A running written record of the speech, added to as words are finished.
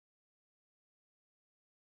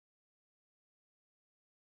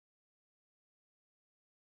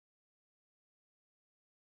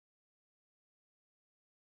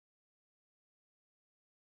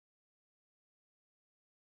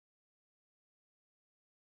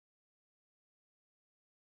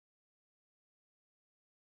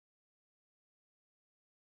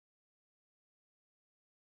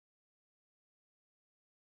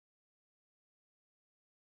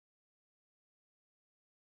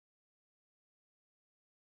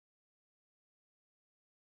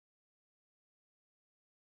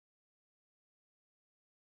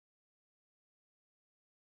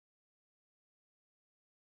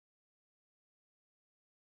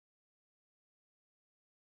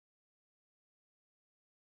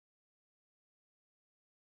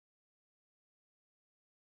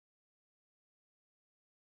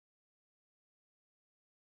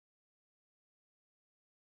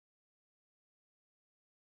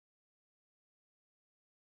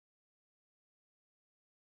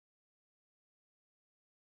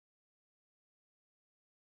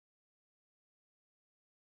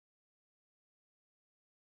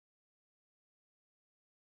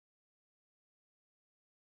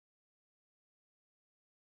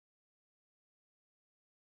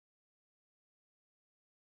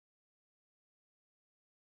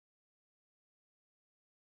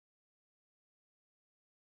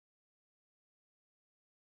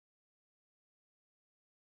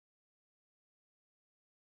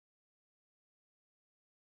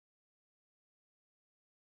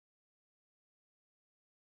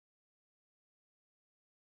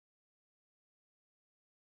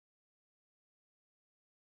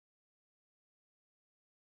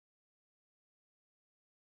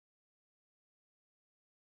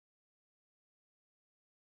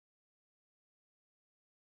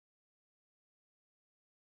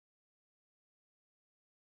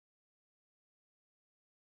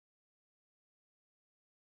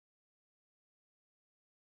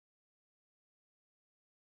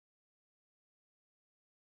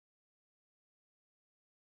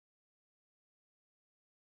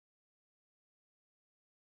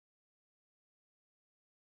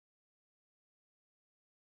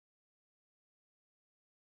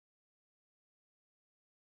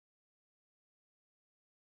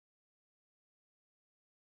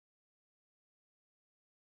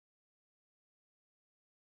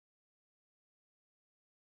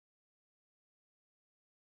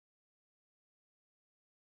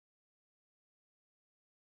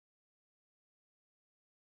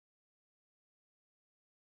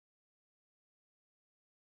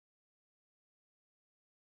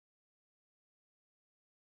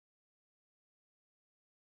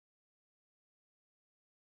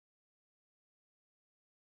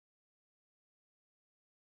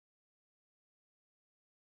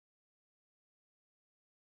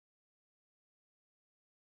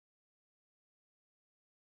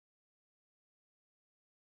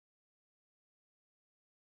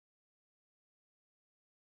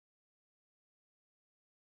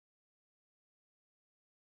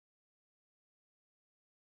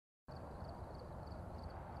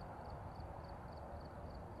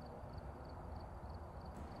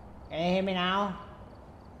Can you hear me now?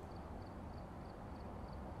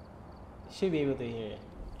 Should be able to hear it.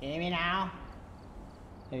 Can you hear me now?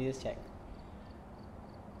 Let me just check.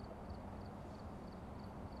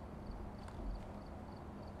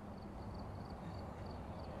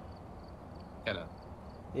 Can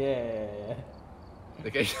Yeah.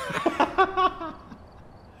 Okay.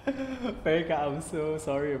 Farika, I'm so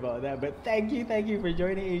sorry about that, but thank you for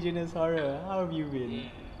joining Asian as Horror. How have you been?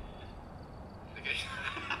 Okay.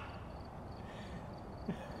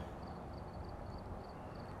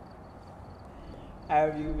 How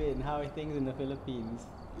have you been? How are things in the Philippines?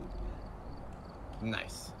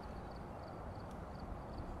 Nice.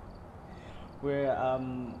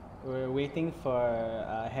 We're waiting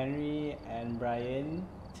for Henry and Brian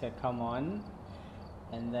to come on,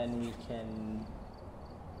 and then we can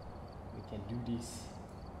do this.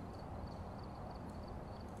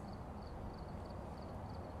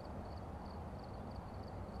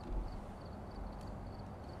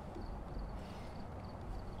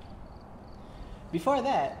 Before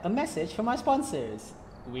that, a message from our sponsors.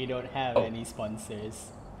 We don't have any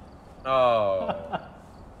sponsors. Oh.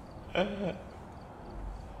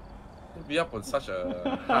 Be up on such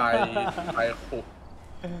a high hope.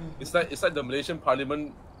 It's like the Malaysian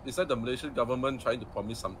Parliament. It's like the Malaysian government trying to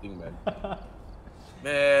promise something, man.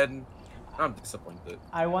 Man, I'm disappointed.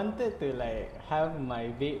 I wanted to like have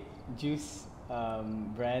my vape juice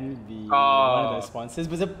brand be one of the sponsors,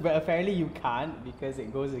 but apparently you can't because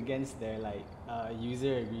it goes against their like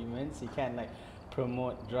user agreements. You can't like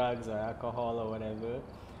promote drugs or alcohol or whatever.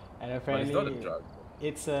 And apparently but it's not a drug.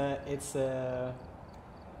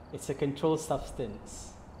 It's a controlled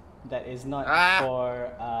substance that is not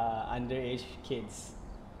for underage kids,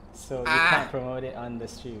 so you can't promote it on the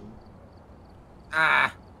stream.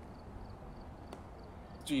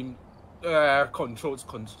 Stream control.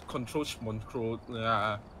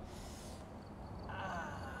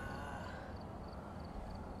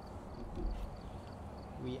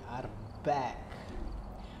 We are back.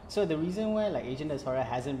 So the reason why like Agent as Horror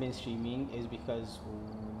hasn't been streaming is because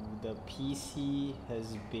the PC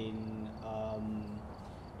has been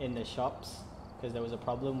in the shops because there was a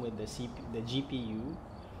problem with the GPU.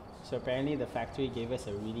 So apparently the factory gave us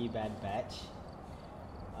a really bad batch.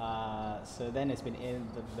 So then it's been in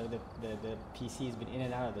the PC has been in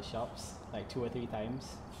and out of the shops like 2 or 3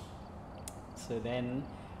 times. So then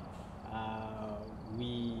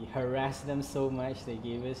we harassed them so much they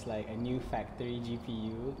gave us like a new factory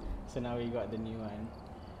GPU. So now we got the new one.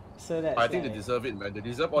 So that's I think they deserve it, man. They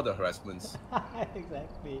deserve all the harassments.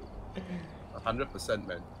 Exactly. 100%,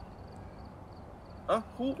 man. Huh?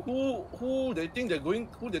 Who they think they're going?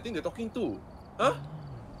 Who they think they're talking to? Huh?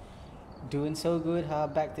 Doing so good, huh?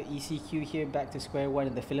 Back to ECQ here, back to square one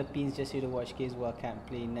in the Philippines. Just here to watch games while can't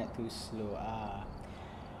play, net too slow.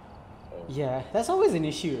 Yeah, that's always an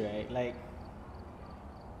issue, right? Like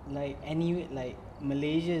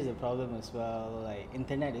Malaysia is a problem as well. Like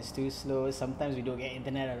internet is too slow. Sometimes we don't get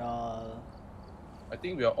internet at all. I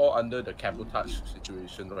think we are all under the cabotage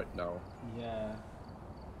situation right now. Yeah.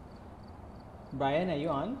 Brian, are you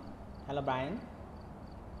on? Hello, Brian.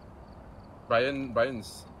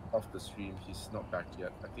 Brian's off the stream. He's not back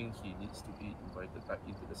yet. I think he needs to be invited back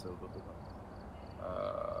into the server.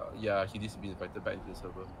 Yeah, he needs to be invited back into the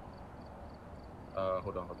server.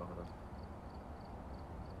 Hold on.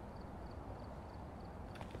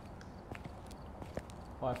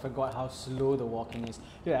 Oh, I forgot how slow the walking is.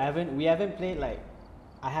 Dude, I haven't played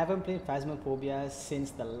Phasmophobia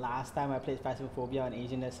since the last time I played Phasmophobia on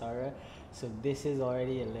Asian Horror. So this is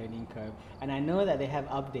already a learning curve. And I know that they have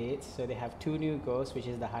updates. So they have 2 new ghosts, which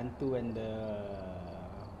is the Hantu and the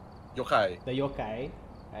Yokai. The Yokai,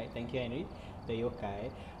 right? Thank you, Henry. The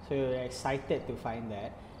Yokai. So we're excited to find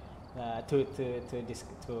that, to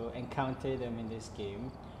encounter them in this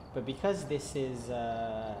game. But because this is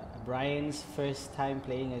Brian's first time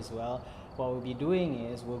playing as well, what we'll be doing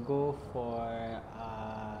is we'll go for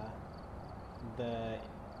the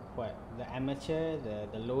amateur,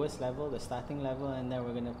 the lowest level, the starting level, and then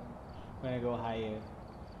we're gonna go higher.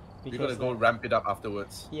 We're gonna go ramp it up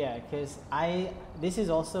afterwards. Yeah, because this is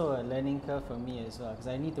also a learning curve for me as well, because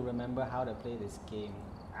I need to remember how to play this game.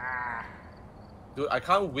 Dude, I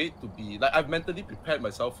can't wait to be like, I've mentally prepared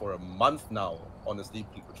myself for a month now, honestly,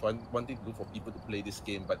 wanting to look for people to play this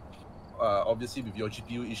game, but obviously with your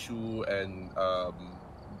GPU issue and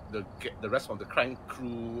the rest of the crank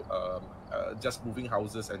crew just moving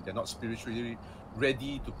houses and they're not spiritually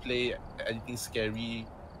ready to play anything scary,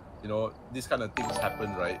 you know, these kind of things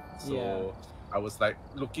happen, right? So I was like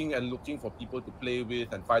looking for people to play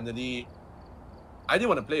with, and finally I didn't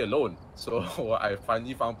want to play alone, so I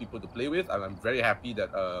finally found people to play with, and I'm very happy that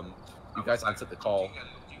you guys answered the call.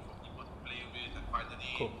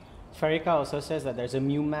 Cool. Farika also says that there's a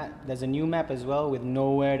new map. There's a new map as well with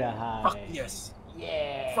nowhere to hide. Fuck yes.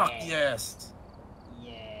 Yeah. Fuck yes.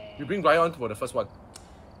 Yeah. We bring Brian on for the first one.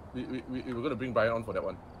 We were gonna bring Brian on for that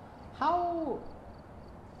one. How?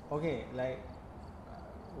 Okay, like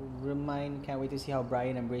can't wait to see how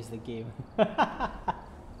Brian embraced the game.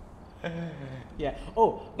 Yeah.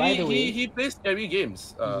 Oh, by the way, he plays scary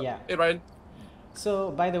games. Yeah. Hey Brian.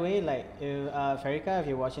 So by the way, like if, Farika, if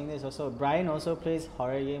you're watching this, also Brian also plays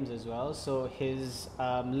horror games as well. So his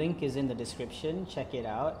link is in the description. Check it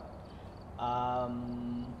out.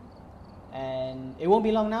 And it won't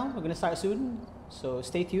be long now. We're gonna start soon. So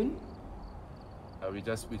stay tuned. We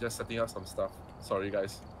just setting up some stuff. Sorry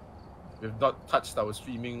guys. We've not touched our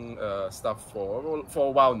streaming stuff for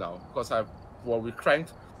a while now because we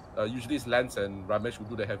cranked. Usually it's Lance and Ramesh who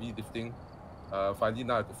do the heavy lifting. Finally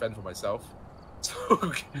now I have to fend for myself.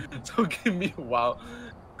 So give me a while.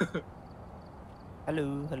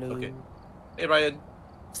 Hello. Okay. Hey Ryan.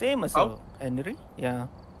 Same as you, Henry. Yeah.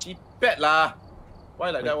 Cheapet lah. Why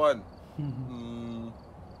like that one?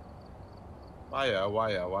 Why?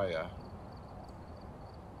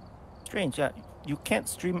 Strange, yeah. You can't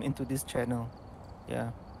stream into this channel. Yeah.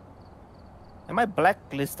 Am I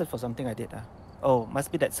blacklisted for something I did? Oh,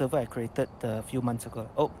 must be that server I created a few months ago.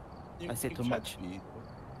 Oh, I said too much.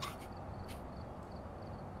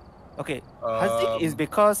 Okay, Hazik is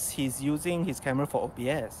because he's using his camera for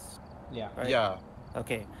OBS. Yeah. Right? Yeah.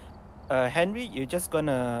 Okay. Henry, you're just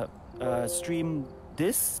gonna stream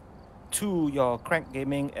this to your Crank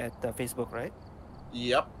Gaming at Facebook, right?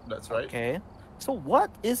 Yep, that's right. Okay. So what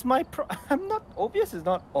is my I'm not, OBS is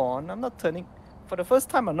not on. I'm not turning, for the first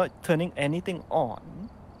time I'm not turning anything on.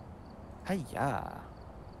 Hiya.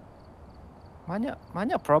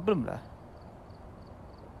 Manya problem lah.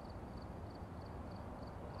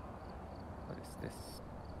 What is this?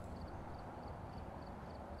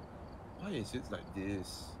 Why is it like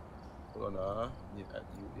this? Hold on, need to add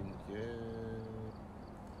you in here.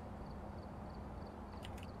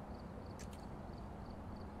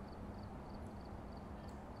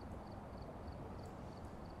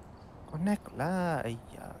 Connect lah.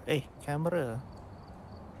 Hey, camera.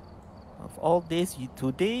 Of all days,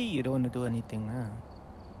 today you don't want to do anything lah.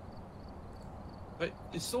 Like,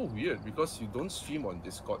 it's so weird because you don't stream on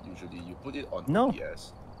Discord usually. You put it on No.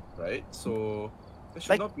 OBS, right? So there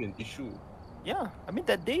should Like- not be an issue. Yeah, I mean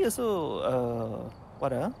that day also.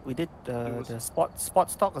 We did was- the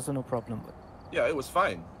sports talk also no problem. But Yeah, it was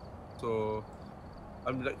fine. So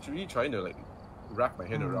I'm actually trying to wrap my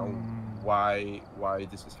head around why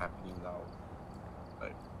this is happening now.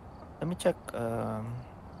 let me check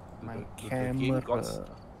my camera.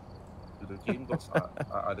 Do the game gods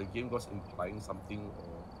are the game gods implying something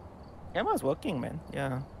or? Camera's working, man.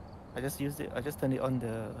 Yeah, I just used it. I just turned it on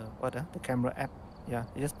the the camera app. Yeah,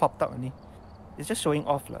 it just popped up only. It's just showing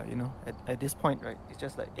off lah, you know. At this point, right? It's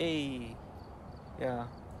just like, hey, yeah,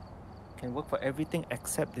 can work for everything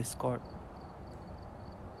except Discord.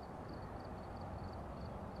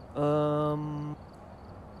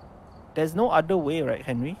 There's no other way, right,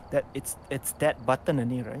 Henry? That it's that button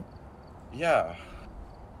only, right? Yeah.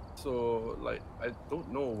 So I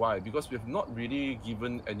don't know why, because we have not really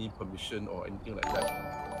given any permission or anything like that.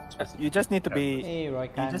 You just need to be. Hey,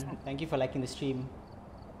 Roykan. Thank you for liking the stream.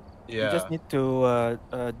 Yeah. You just need to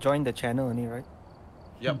join the channel only, right?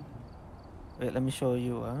 Yep. Wait, let me show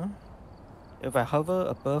you. If I hover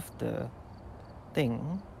above the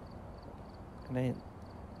thing, and then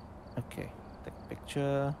okay, take a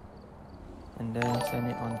picture, and then send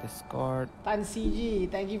it on Discord. Tan CG,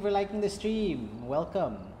 thank you for liking the stream.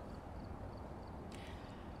 Welcome.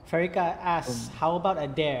 Farika asks, how about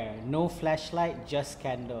a dare? No flashlight, just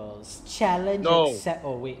candles. Challenge No. accept.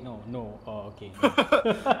 Oh wait, no. Oh, okay.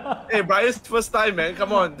 Hey, Brian's first time, man.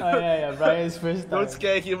 Come on. Oh yeah, Brian's first time. Don't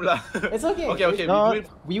scare him, lah. It's okay. Okay. No.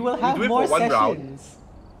 We will have do it more for one round. sessions.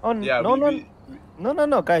 Oh Yeah.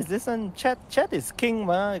 no, guys. Listen, chat is king,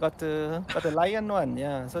 ma. Got the lion one,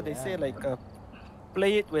 yeah. So they say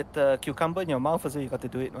play it with cucumber in your mouth, so you got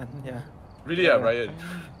to do it, man. Yeah. Really, yeah, Brian.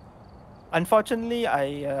 Unfortunately,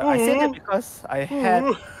 I said it because I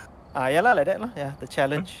had yeah lah, like that lah. Yeah, the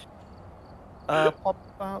challenge. Pop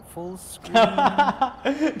out full screen.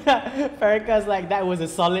 Farika's like, that was a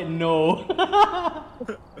solid no.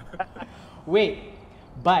 Wait,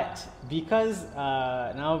 but because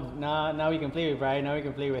now we can play with Brian, now we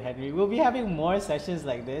can play with Henry. We'll be having more sessions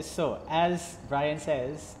like this. So as Brian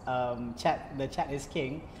says, the chat is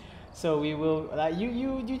king. So we will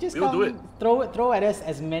you just We'll do it. throw at us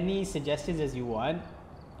as many suggestions as you want,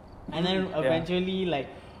 and then Yeah. eventually like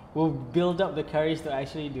we'll build up the courage to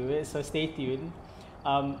actually do it. So stay tuned.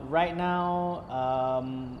 Right now,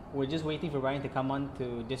 we're just waiting for Brian to come on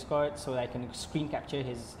to Discord so that I can screen capture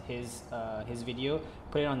his video,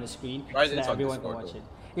 put it on the screen Brian so is that on everyone can Discord, watch though. it.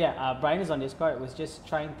 Yeah, Brian is on Discord. Was just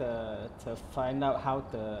trying to find out how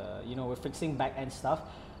to, we're fixing back end stuff.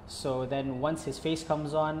 So then once his face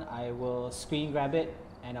comes on, I will screen grab it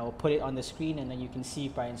and I will put it on the screen, and then you can see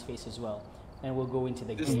Brian's face as well. And we'll go into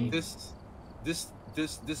the game. This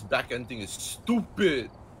back end thing is stupid.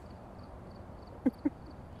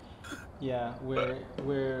 Yeah,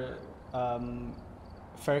 we're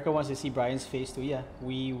Ferrica wants to see Brian's face too. Yeah,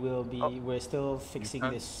 we will be. We're still fixing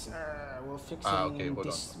can't- this. We're fixing okay, hold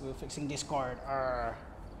this. We're fixing Discord.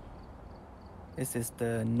 This is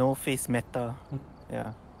the no face meta.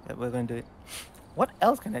 Yeah, we're going to do it. What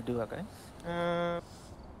else can I do, okay?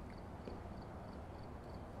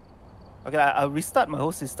 Okay, I'll restart my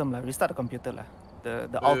whole system, restart the computer. The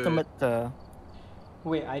Wait. ultimate.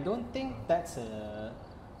 Wait, I don't think that's a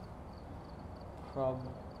problem.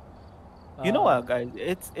 You know what, guys?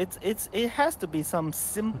 It has to be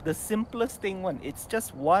the simplest thing one. It's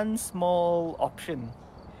just one small option.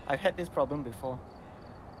 I've had this problem before.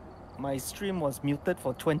 My stream was muted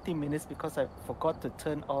for 20 minutes because I forgot to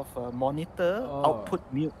turn off monitor output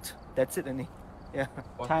mute. That's it, Annie. Yeah.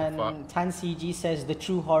 What the fuck? Tan CG says the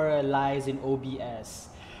true horror lies in OBS.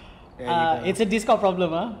 There you go. It's a Discord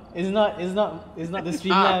problem, huh? It's not the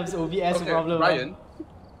Streamlabs OBS Okay, problem. Brian,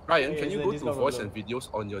 Okay, can it's you a go to Discord voice problem. and videos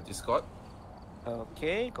on your Discord?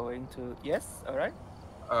 Okay, going to yes. All right.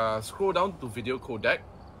 Scroll down to video codec.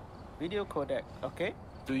 Video codec. Okay.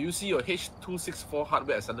 Do you see your H.264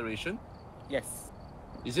 hardware acceleration? Yes,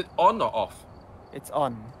 Is it on or off? it's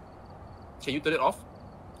on. Can you turn it off?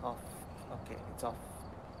 Off. Okay, it's off.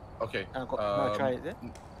 Okay. Now try it.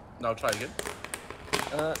 Now try again.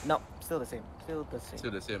 No, still the same. Still the same.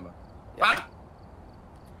 Still the same. Yeah.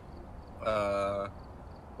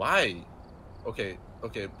 Why? Okay,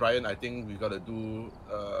 Brian, I think we gotta do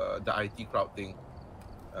the IT crowd thing.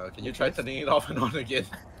 Can you try Yes. turning it off and on again?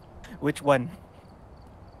 Which one?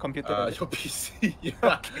 Computer. Your PC.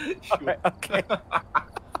 Yeah. Alright, okay.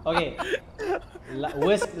 Okay.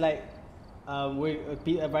 Worst Brian's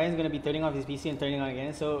gonna be turning off his PC and turning on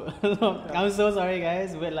again. So I'm so sorry,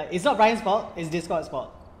 guys. But it's not Brian's fault. It's Discord's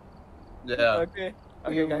fault. Yeah. Okay.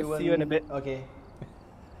 Okay, guys. See you in a bit. Okay.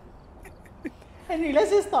 Henry, let's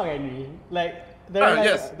just talk, Henry. There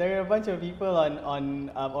are a bunch of people on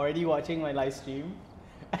already watching my live stream.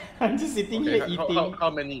 I'm just sitting here eating. How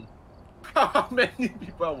many? How many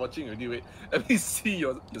people are watching already? Wait, let me see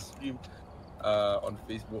your stream on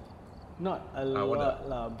Facebook. Not a wonder-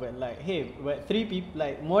 lot, but hey, but 3 people,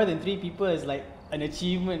 more than 3 people is an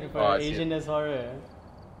achievement for I see it. Asian Does Horror.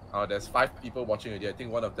 There's 5 people watching already. I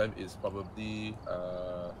think one of them is probably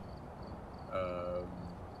a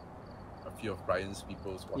few of Brian's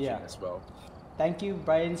people's watching Yeah. as well. Thank you,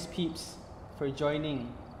 Brian's peeps, for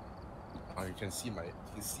joining. Oh, you can see my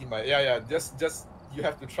yeah. Just you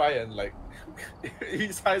have to try and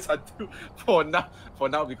resize until for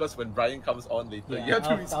now because when Brian comes on later, you have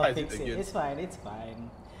to I'll resize fix it it. again. It's fine.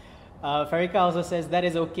 Farika also says that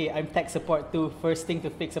is okay. I'm tech support too. First thing to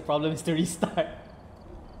fix a problem is to restart.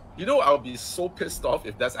 You know, I'll be so pissed off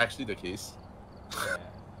if that's actually the case. Yeah.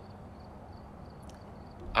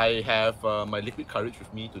 I have my liquid courage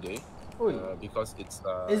with me today Oi, because it's.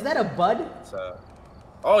 is that a bud? It's,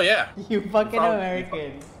 oh yeah, You fucking found-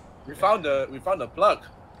 American. we found a plug.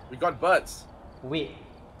 We got buds. Wait,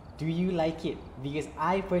 do you like it? Because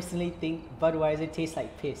I personally think Budweiser tastes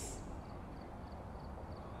like piss.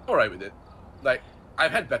 Alright with it.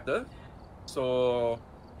 I've had better. So.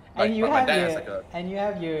 And you my have dad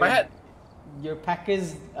has your I had your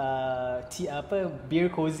Packers beer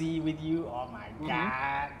cozy with you. Oh my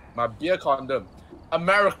god. my beer condom.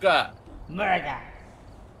 America.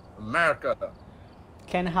 America.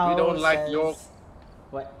 Ken Howe don't like says, your-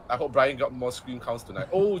 What? I hope Brian got more screen counts tonight.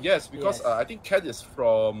 Oh yes, because Yes. I think Ken is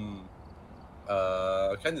from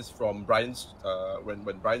Brian's when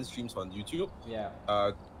Brian streams on YouTube. Yeah.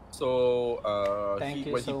 Thank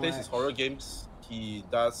you When so he plays his much. horror games, he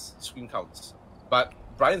does screen counts. But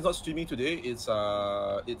Brian's not streaming today. It's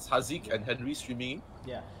Hazik and Henry streaming.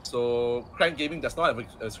 Yeah. So Crank Gaming does not have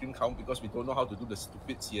a screen count because we don't know how to do the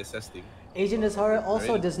stupid CSS thing. Asian Does Horror also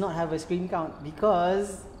Really? does not have a screen count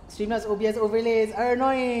because Streamlabs OBS overlays are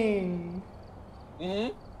annoying.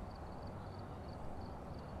 Mm-hmm.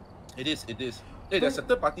 It is. Hey, there's a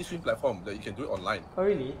third-party stream platform that you can do it online. Oh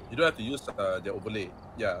really? You don't have to use their overlay.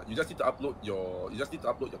 Yeah, you just need to upload your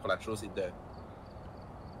collaterals in there.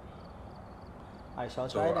 I shall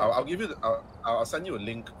So try that. I'll give you I'll send you a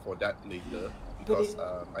link for that later, because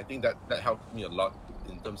I think that helped me a lot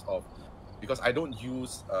in terms of, because I don't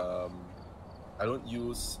use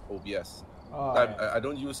OBS. Oh, I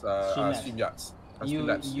don't use Streamlabs.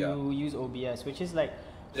 Streamlabs. You use OBS, which is like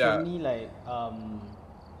for Yeah. me like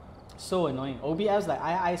so annoying. OBS, like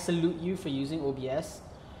I salute you for using OBS,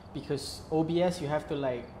 because OBS you have to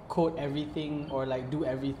like code everything or like do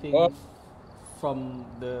everything Oh. from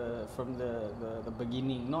the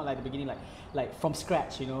beginning, not like the beginning, like from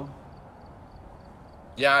scratch, you know.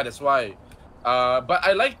 Yeah, that's why. But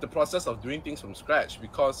I like the process of doing things from scratch,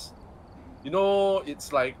 because, you know, it's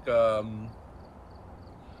like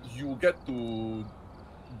you get to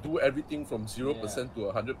do everything from 0% to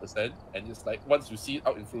 100%, and it's like once you see it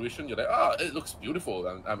out in fruition, you're like, it looks beautiful.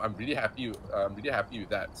 I'm really happy. I'm really happy with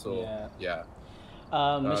that. So yeah.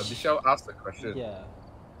 Michelle asked the question. Yeah.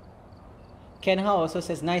 Ken Hao also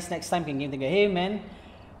says, nice, next time can game together. Hey man,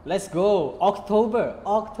 let's go.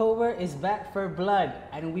 October is Back for Blood,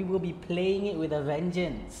 and we will be playing it with a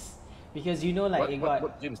vengeance. Because you know, like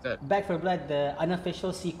what game is that? Back for Blood, the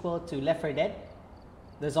unofficial sequel to Left 4 Dead,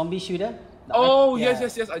 the zombie shooter.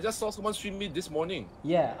 Yes. I just saw someone stream it this morning.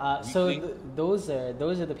 Yeah, so those are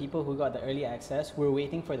the people who got the early access. We're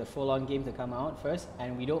waiting for the full-on game to come out first,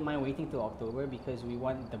 and we don't mind waiting till October because we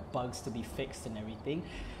want the bugs to be fixed and everything.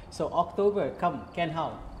 So October, come, Ken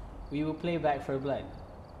Hao, we will play Back for Blood.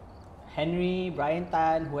 Henry, Brian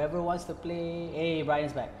Tan, whoever wants to play. Hey,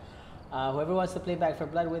 Brian's back. Whoever wants to play Back for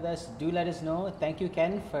Blood with us, do let us know. Thank you,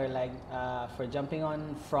 Ken, for for jumping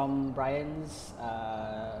on from Brian's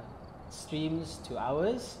streams to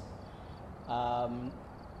ours.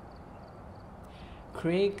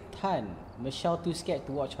 Craig Tan, Michelle too scared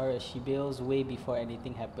to watch horror. She bails way before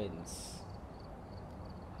anything happens.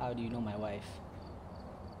 How do you know my wife?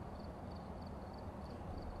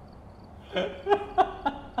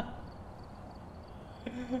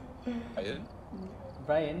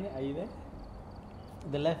 Brian, are you there?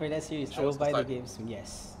 The Left 4 Dead series. I will buy the games.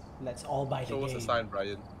 Yes, let's all buy the game. Show us a sign,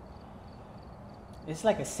 Brian. It's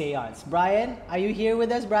like a seance. Brian, are you here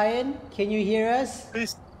with us, Brian? Can you hear us?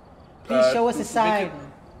 Please show us a sign.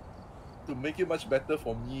 To make it much better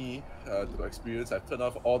for me to experience, I've turned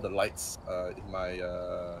off all the lights in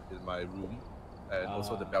my room, and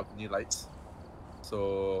also the balcony lights.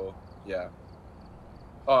 So yeah.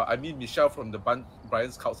 Oh, I mean Michelle from the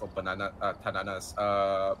Brian's Couch of Bananas.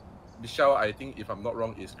 Michelle, I think if I'm not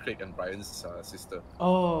wrong, is Craig and Brian's sister.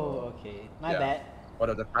 Oh, okay. My bad. One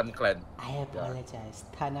of the Tan clan. I apologize.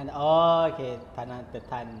 Tanan. Oh, okay. The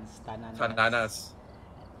Tans. Tananas.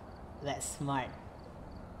 That's smart.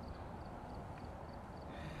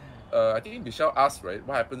 I think Michelle asked, right,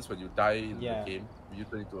 what happens when you die in the game? You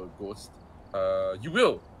turn into a ghost. You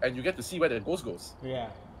will, and you get to see where the ghost goes. Yeah.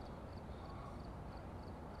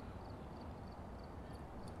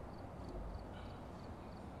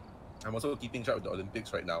 I'm also keeping track of the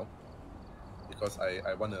Olympics right now, because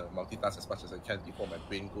I want to multitask as much as I can before my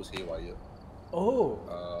brain goes haywire. Oh.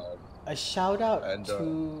 A shout out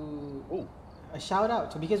to,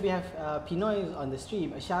 because we have Pinoy on the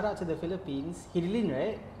stream. A shout out to the Philippines. Hirilin,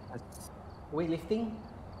 right? Weightlifting,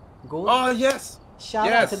 gold. Oh yes.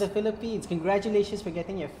 Shout out to the Philippines. Congratulations for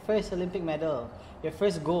getting your first Olympic medal, your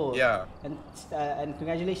first gold. Yeah. And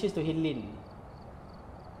congratulations to Hirilin.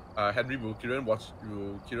 Henry, will Kiran watch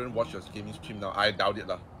your gaming stream now? I doubt it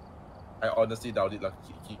lah. I honestly doubt it lah.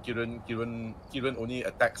 Kiran only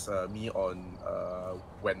attacks me on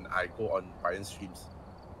when I go on Brian's streams.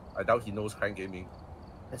 I doubt he knows Crank Gaming.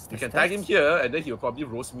 You can tag him here, and then he'll probably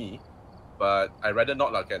roast me. But I rather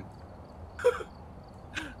not lah, Ken.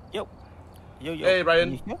 Yo. Hey,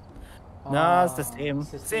 Brian. No, it's the same.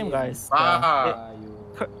 Same guys.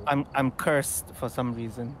 I'm cursed for some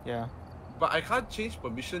reason. Yeah. But I can't change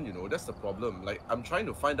permission, you know. That's the problem. Like, I'm trying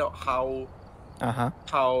to find out how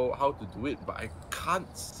to do it, but I can't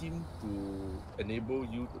seem to enable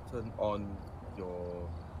you to turn on your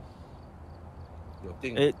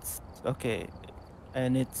thing. It's okay,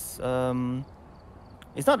 and it's not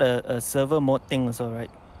a server mode thing also, right?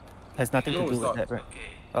 Has nothing to do with that, right?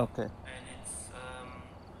 Okay. And it's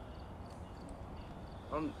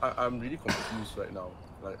I'm really confused right now.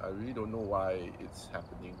 Like, I really don't know why it's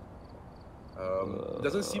happening. It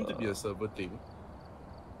doesn't seem to be a server thing.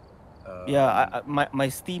 My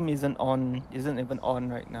Steam isn't even on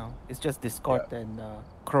right now. It's just Discord and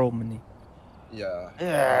Chrome.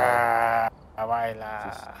 Yeah. Why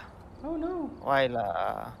lah? Oh no. Why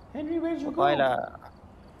lah? Henry, where'd you go? Why lah?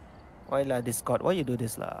 Why lah Discord? Why you do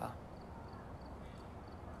this lah?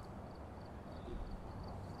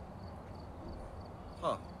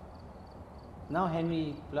 Huh. Now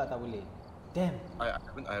Henry pula tak boleh. Damn. I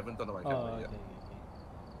haven't turned on my camera Oh, yet. okay.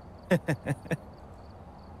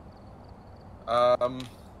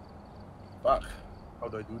 Fuck.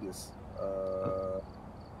 How do I do this?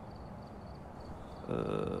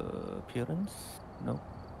 Appearance? No.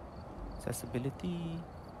 Accessibility?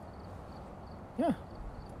 Yeah.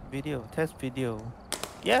 Video. Test video.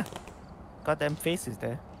 Yeah. Goddamn face is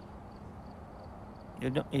there.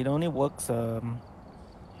 It only works.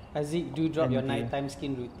 Haziq, do drop your NVIDIA. nighttime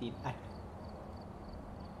skin routine.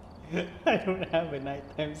 I don't have a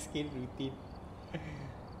nighttime skin routine.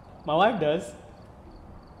 My wife does.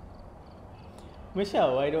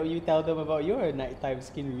 Michelle, why don't you tell them about your nighttime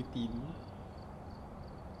skin routine?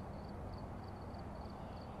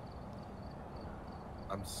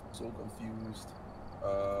 I'm so confused.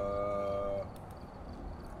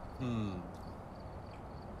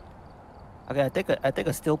 Okay, I take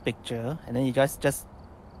a still picture, and then you guys just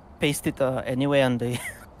paste it anywhere on the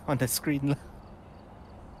on the screen lah.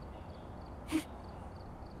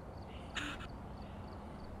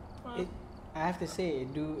 I have to say,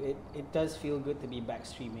 it does feel good to be back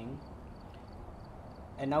streaming.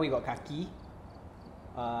 And now we got Kaki,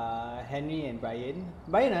 Henry and Brian.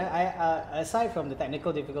 Brian, I aside from the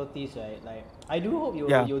technical difficulties, right? Like, I do hope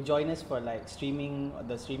you'll join us for like streaming of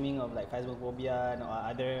like Phasmophobia and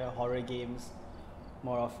other horror games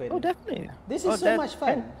more often. Oh, definitely. This is so much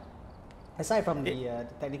fun. Aside from the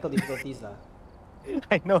technical difficulties, lah.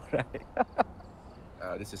 I know, right?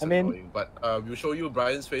 This is annoying, but we'll show you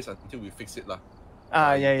Brian's face until we fix it lah.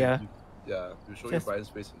 Yeah. Yeah, we'll show you Brian's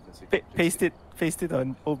face. Paste it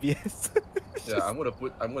on OBS. Yeah, I'm gonna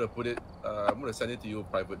put it. I'm gonna send it to you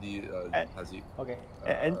privately, Haziq. Okay.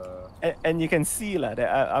 And you can see lah that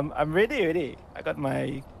I'm ready. I got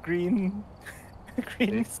my green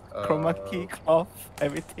chroma key cloth,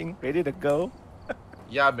 everything ready to go.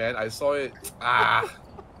 Yeah, man, I saw it.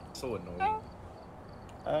 So annoying.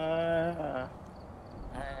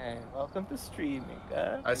 Hi, welcome to streaming.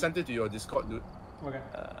 I sent it to your Discord, dude. Okay.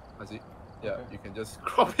 Haziq. Yeah, Okay. you can just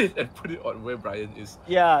crop it and put it on where Brian is.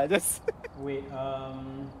 Yeah, just Wait.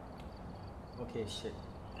 Okay, shit.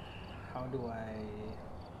 How do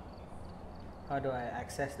I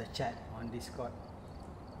access the chat on Discord?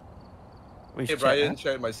 Which Hey chat, Brian, huh?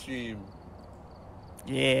 share my stream.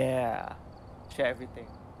 Yeah, share everything.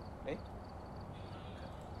 Hey,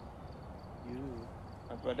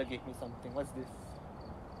 my brother gave me something. What's this?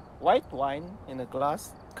 White wine in a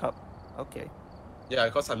glass cup. Okay. Yeah,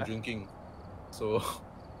 because I'm drinking. So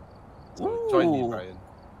join me, Ooh. Brian.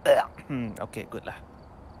 Okay, good lah.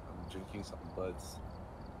 I'm drinking some buds.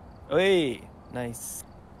 Hey, nice.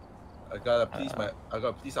 I gotta please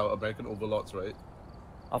our American overlords, right?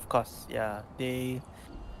 Of course, yeah. They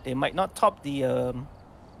might not top the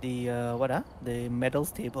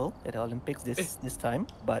medals table at the Olympics this time,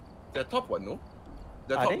 but They're top one, no?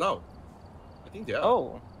 They're Are top they? now. I think they are.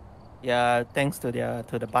 oh, yeah. Thanks to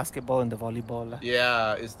the basketball and the volleyball lah.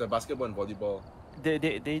 Yeah, it's the basketball and volleyball.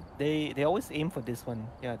 They always aim for this one.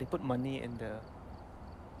 Yeah, they put money in the.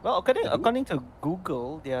 Well, according to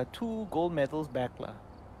Google, there are 2 gold medals back lah.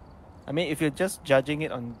 I mean, if you're just judging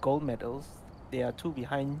it on gold medals, they are 2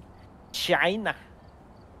 behind China.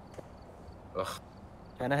 Ugh.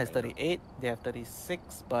 China has 38. They have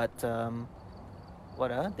 36. But there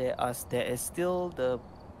is still the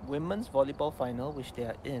women's volleyball final, which they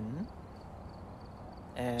are in.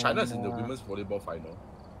 And China's in the women's volleyball final.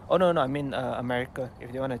 Oh no, I mean America.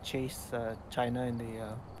 If they want to chase China in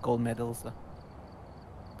the gold medals.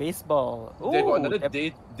 Baseball. They got Ooh, another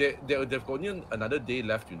day. They've got only another day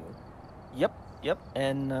left, you know. Yep.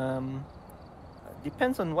 And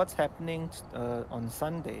depends on what's happening on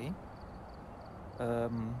Sunday.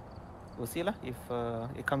 We'll see lah if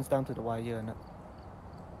it comes down to the wire or not.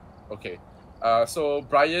 Okay. So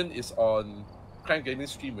Brian is on Crank Gaming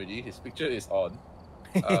stream already. His picture is on.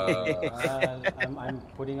 I'm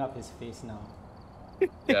putting up his face now.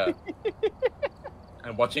 Yeah.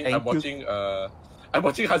 I'm watching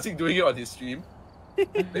Haziq doing it on his stream.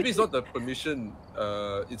 Maybe it's not the permission.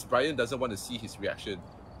 It's Brian doesn't want to see his reaction.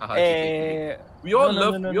 Haha, JK. We all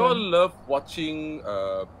love watching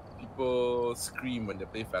people scream when they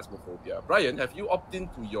play Phasmophobia. Brian, have you opted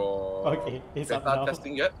into your it's up beta now.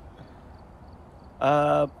 testing yet?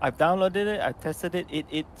 I've downloaded it. I tested it.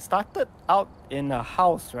 It started out in a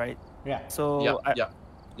house, right? Yeah. So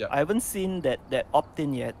Yeah. I haven't seen that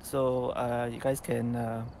opt-in yet. So you guys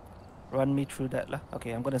can run me through that lah.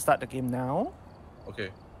 Okay, I'm gonna start the game now.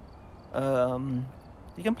 Okay.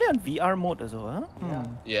 You can play on VR mode as well, huh? Yeah.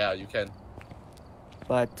 Yeah, you can.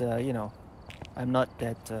 But you know, I'm not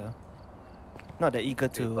that eager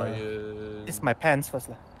Okay, to. Brian. It's my pants first,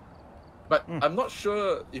 lah. But I'm not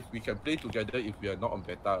sure if we can play together if we are not on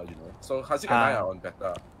beta, you know. So Haziq and I are on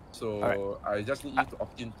beta. So I just need you to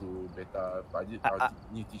opt into beta. But I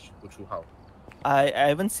need to teach you go through how. I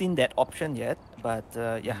haven't seen that option yet, but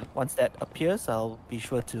yeah, once that appears, I'll be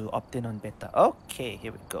sure to opt in on beta. Okay,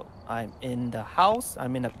 here we go. I'm in the house.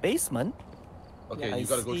 I'm in a basement. Okay, Yeah, you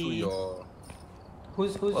gotta go through see. your.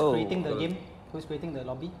 Who's Whoa. creating the game? Who's creating the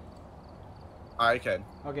lobby? I can.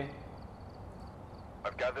 Okay.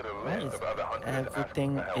 I've gathered a Why list is of other hundred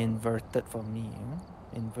everything to help. inverted for me?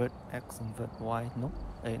 Huh? Invert X, invert Y. No,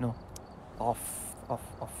 no. Off.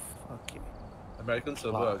 Okay. American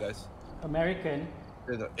server, Wow. guys. American.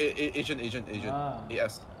 Asian. Ah.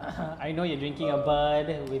 AS. I know you're drinking a bud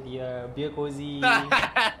with your beer cozy,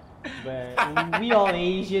 but we all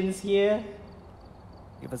Asians here.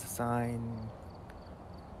 Give us a sign.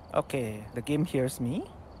 Okay, the game hears me.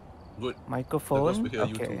 Good. Microphone. will hear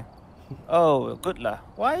you Okay. too. Oh, good lah.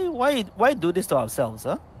 Why do this to ourselves,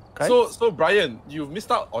 huh? Guys? So Brian, you've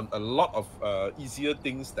missed out on a lot of easier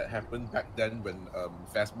things that happened back then when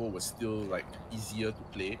Phasmo was still like easier to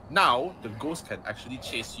play. Now the ghosts can actually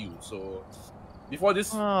chase you. So before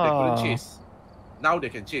this, they couldn't Ah. chase. Now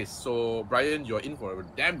they can chase. So Brian, you're in for a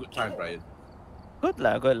damn good time, Brian. Good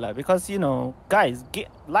lah. Because you know, guys,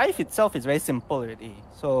 life itself is very simple already.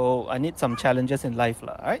 So I need some challenges in life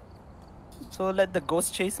lah, right? So let the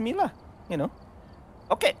ghost chase me lah. You know.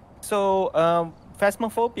 Okay. So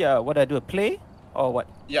Phasmophobia. What do I do? Play or what?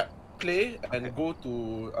 Yeah, play and go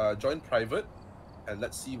to join private, and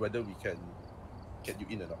let's see whether we can get you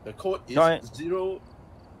in or not. The code is Join- 0.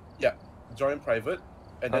 Yeah, join private,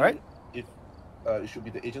 and then Alright. if it should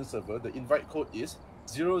be the agent server. The invite code is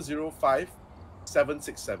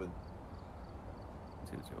 005767.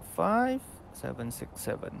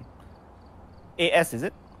 005-767. AS is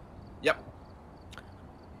it? Yep.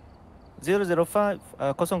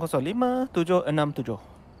 005-005-767.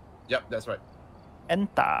 Yep, that's right.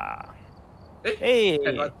 Enter. Hey,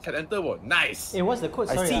 Hey. can enter what? Nice. Hey, what's the code?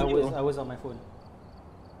 I Sorry, see I you. was on my phone.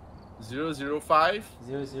 005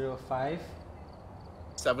 005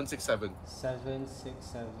 767.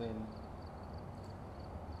 767.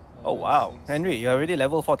 Oh wow, Henry, you're already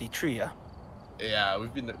level 43. Yeah,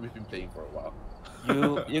 we've been playing for a while.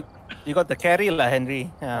 You got the carry lah,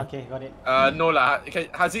 Henry. Yeah. Okay, got it. No lah. Okay,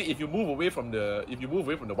 Haziq, if you move away from the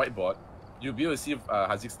whiteboard, you'll be able to see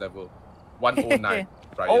Haziq's level 109.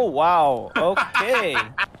 Brian. Oh wow. Okay.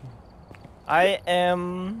 I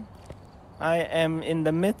am in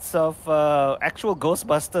the midst of actual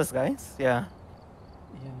Ghostbusters, guys. Yeah.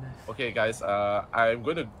 Okay, guys. We're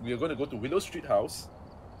gonna go to Willow Street House.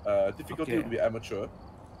 Difficulty Okay. will be amateur.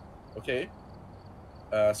 Okay.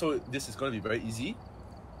 So this is gonna be very easy.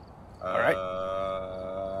 Alright.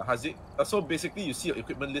 Haziq. So basically, you see your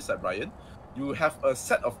equipment list at Brian. You have a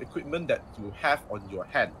set of equipment that you have on your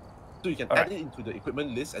hand. So you can add Alright. it into the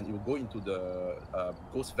equipment list, and it will go into the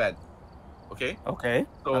ghost van. Okay. Okay.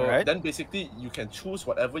 So Alright. then basically you can choose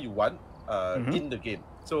whatever you want Mhm. in the game.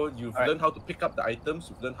 So you've Alright. learned how to pick up the items.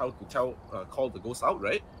 You've learned how to call the ghost out,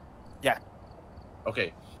 right? Yeah.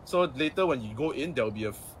 Okay. So later when you go in, there will be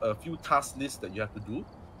a few task lists that you have to do.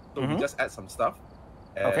 So we Mhm. just add some stuff,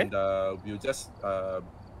 Okay. and we'll just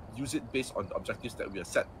use it based on the objectives that we have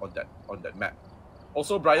set on that map.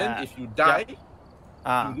 Also, Brian, if you die, you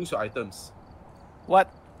lose your items. What?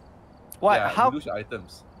 What? Yeah, How? you lose your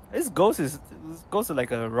items. This ghost is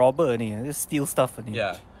like a robber, and he just steal stuff, and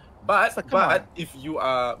Yeah. But So, come on. if you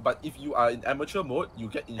are in amateur mode, you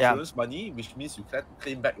get insurance money, which means you can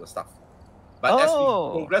claim back your stuff. But as we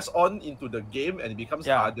Oh. progress on into the game and it becomes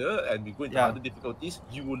Yeah. harder and we go into Yeah. harder difficulties,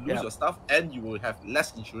 you will lose Yeah. your stuff and you will have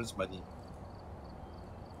less insurance money.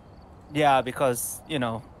 yeah, because you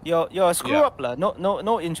know you're a screw Yeah. up lah.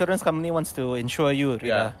 No insurance company wants to insure you.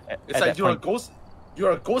 Yeah. It's like you're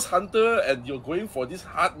a ghost hunter and you're going for these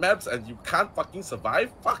hard maps and you can't fucking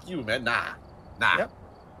survive. Fuck you, man. Nah. Yep.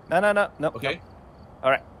 No. Okay.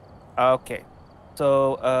 Okay.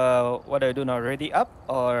 So what do I do now? Ready up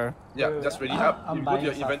or? Yeah, Wait, just ready I'm- up. I'm You go to buying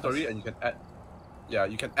your stuff inventory first. and you can add. Yeah,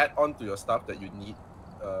 you can add on to your stuff that you need.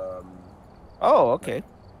 Oh, okay.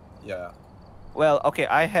 Yeah. Well, okay.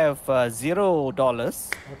 I have $0.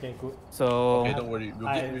 Okay, good. So Okay, don't worry.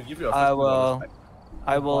 We'll give you a I $50 will- back.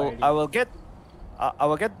 I will already. I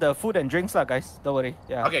will get the food and drinks lah, guys. Don't worry.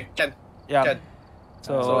 Yeah. Okay, can. Yeah. Can.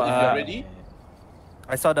 So, So if you're ready,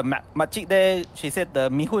 I saw the makcik there. She said the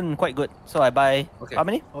mihun quite good. So I buy Okay. how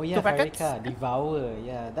many? Oh yeah, 2 packets? Farika, Devour.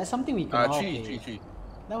 Yeah, that's something we can all three. play.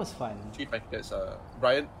 That was fun. 3 packets.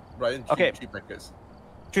 Brian, Okay. 3 packets.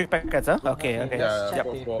 3 packets, huh? Okay, okay. Let's check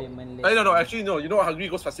Yeah, the for- payment No, list. actually, no. You know, Hungry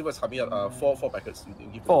Ghost Festival is coming out. 4 packets. You can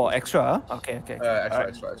give 4 extra, huh? Okay, okay.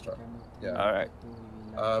 Extra. Yeah. Alright.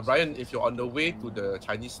 Brian, if you're on the way to the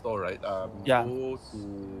Chinese store, right? Yeah. Go to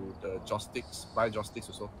the joysticks. Buy joysticks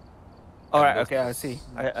also. Alright, And okay, I see.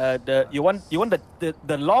 You want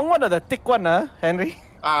the long one or the thick one, Henry?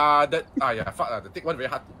 the thick one very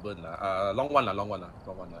hard to burn long one.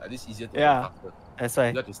 At least easier to Yeah. burn faster. That's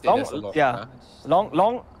right. You have to stay there so long. Yeah.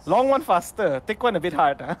 Long one faster. Thick one a bit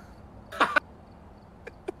hard, huh?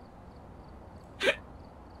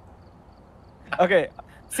 Okay.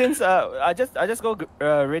 Since I just go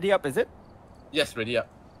ready up, is it? Yes, ready up.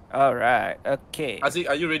 Alright, okay. Azik,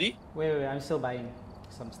 are you ready? Wait, I'm still buying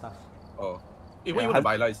some stuff. Oh. Hey, what Yeah, you wanna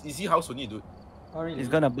buy? Like, it's easy house only, dude. Oh really? He's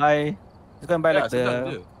gonna buy like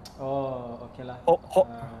the Oh, okay lah.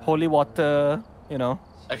 holy water, you know.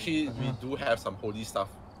 Actually, we do have some holy stuff.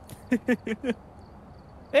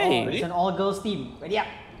 Hey, Oh, it's an all-girls team. Ready up.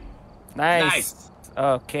 nice.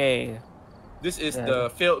 Okay. This is Yeah. the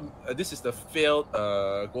failed. This is the failed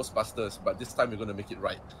Ghostbusters, but this time we're gonna make it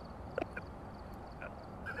right.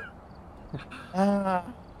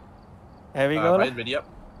 There we go. Brian, ready up?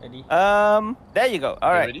 Ready? There you go.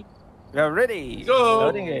 All You right, ready? we're ready. Go,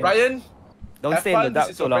 Loading it. Brian. Don't have stay in the fun. dark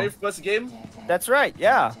This is so your long. very first game. That's right.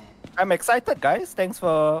 Yeah, I'm excited, guys. Thanks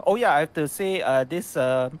for. Oh yeah, I have to say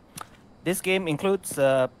this game includes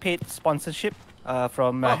paid sponsorship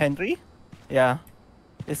from Oh. Henry. Yeah,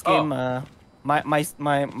 this game my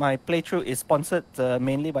playthrough is sponsored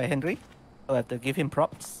mainly by Henry, so I have to give him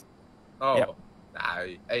props. Oh, Yep.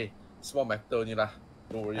 hey, small matter only lah.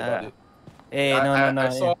 Don't worry about it. Hey, I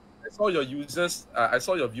no. saw your users. I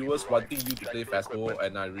saw your viewers wanting you to play Phasmo,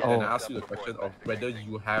 and I asked you the question of whether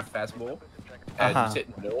you have Phasmo, and you said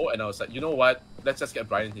no, and I was like, you know what? Let's just get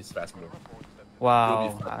Brian his Phasmo. Wow,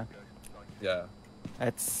 It'll be fun. Yeah.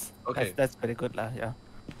 that's Okay. that's pretty good lah. Yeah,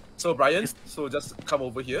 So Brian, so just come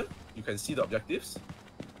over here. You can see the objectives.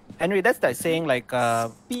 Henry, that's like saying like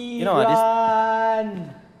Speed know,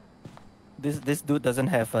 run. this dude doesn't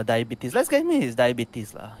have diabetes. Let's get me his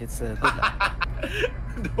diabetes lah. It's good lah.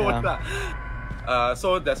 No Yeah. lah.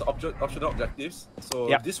 So there's optional objectives. So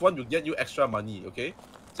Yep. this one will get you extra money, okay?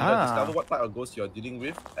 So you discover what type of ghost you're dealing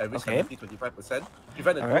with, every Okay. 70-25%.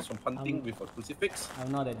 Prevent a Alright. ghost from hunting with a crucifix. I'm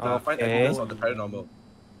not a Find Okay. evidence of the paranormal.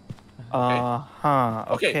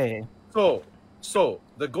 Okay. So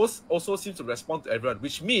the ghost also seems to respond to everyone,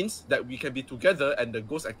 which means that we can be together and the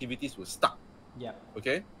ghost activities will start. Yep.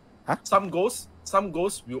 Okay? Huh? Some ghosts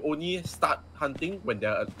will only start hunting when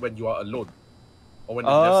you are alone. Or when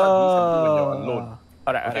they start doing something when you're alone.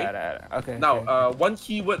 Alright, Okay. alright. Okay. Now, okay. one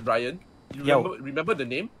keyword, Brian. You Yo. remember the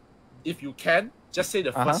name? If you can, just say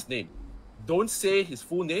the first name. Don't say his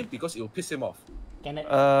full name because it will piss him off. Kenneth.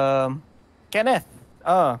 Kenneth.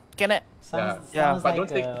 Kenneth. Sounds, Yeah. sounds But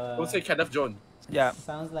like don't say Kenneth Jones. Yeah.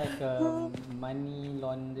 Sounds like money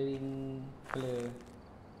laundering player.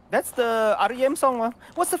 That's the REM song, man.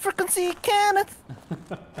 What's the frequency, Kenneth?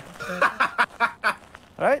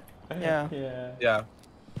 Right? Yeah. Yeah. Yeah.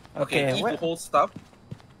 Okay. E to hold stuff.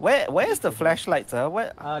 Where's the flashlights?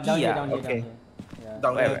 Where? Down E, here, ah? down here, Okay. down here. Yeah.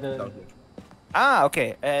 Down Wait, here. The- Down here. Ah,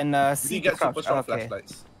 okay. And We C didn't to get super crouch. strong Okay.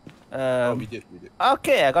 flashlights. Um, We did.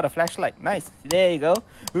 Okay, I got a flashlight. Nice. There you go.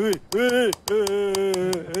 Wait,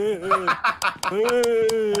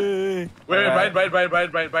 Alright. Brian,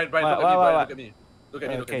 What? look at me. Look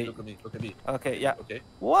at me. Okay, yeah. Okay.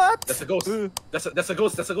 What? There's a ghost. There's a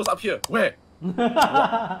ghost up here. Where?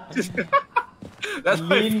 That's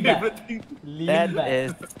my Lean back. favorite thing. That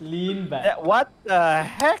is- Lean back. What the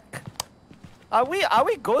heck? Are we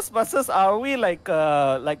Ghostbusters? Are we like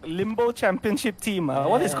Limbo Championship team?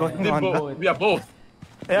 What is going on? Limbo. We are both.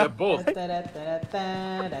 We Yeah. are both.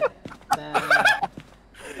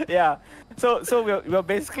 Yeah. So we're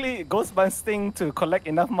basically ghostbusting to collect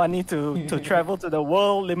enough money to travel to the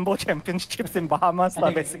World Limbo Championships in Bahamas,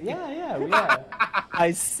 lah, basically. Yeah, we are.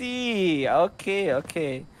 I see.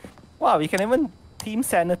 Okay. Wow, we can even Team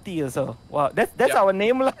Sanity also. Wow, that's Yeah. our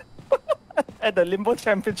name lah. At the Limbo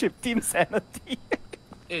Championship, Team Sanity.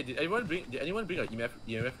 Hey, did anyone bring an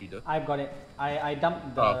EMF reader? I've got it. I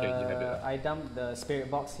dumped the Oh, okay, you have it. I dumped the spirit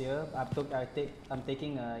box here. I'm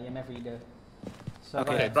taking a EMF reader. So I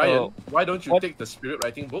got Okay, it. Brian, why don't you what- take the spirit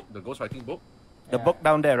writing book, the ghost writing book? The Yeah. book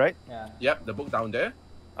down there, right? Yeah. Yep, the book down there.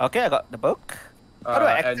 Okay, I got the book. How do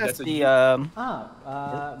I And access there's a the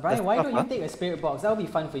Brian, why don't huh? you take a spirit box? That'll be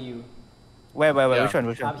fun for you. where? Yeah. Which one?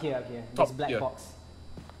 Up here. Top This black here. box.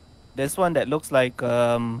 This one that looks like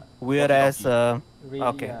weird ass. Really,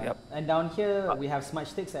 Okay, yep. And down here we have smudge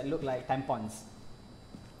sticks that look like tampons.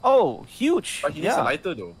 Oh, huge. But he needs a Yeah.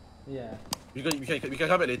 lighter though. Yeah. We can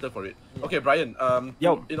come back later for it. Yeah. Okay, Brian.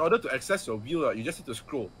 Yo. In order to access your view, you just need to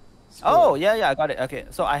scroll. Oh, yeah, I got it. Okay,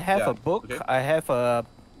 so I have Yeah, a book. okay. I have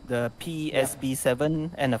the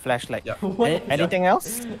PSB7 and a flashlight. Yeah. What? Anything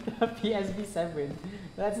else? PSB7.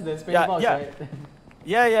 That's the spin Yeah, box, yeah. right?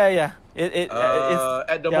 Yeah. It's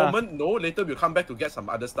At the yeah. moment, no. Later we'll come back to get some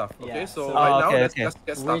other stuff. Okay, Yeah, so so- right Oh, now okay, let's okay. get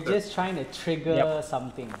We're started. just trying to trigger Yep.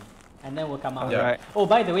 something, and then we'll come out. Yeah. Alright. Oh,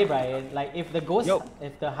 by the way, Brian, like if the ghost, Yo.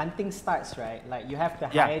 if the hunting starts, right, like you have to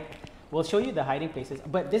Yeah. hide. We'll show you the hiding places,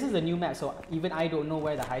 but this is a new map, so even I don't know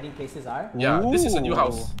where the hiding places are. Yeah, this is a new Ooh.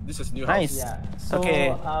 house. This is new Nice. house. Yeah. So,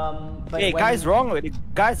 Okay. But Hey when- guys, wrong already.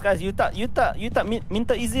 Guys, you tak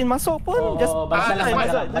minta izin masuk pun. Oh, Just bagi salam, Ah,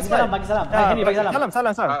 bagi salam, that's bagi fine. salam, bagi salam. Hai, Henry, bagi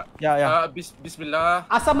salam. Salam. Ya. Bismillah.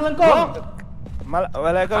 Asam melengkung.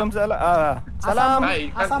 Waalaikumsalam. Salam.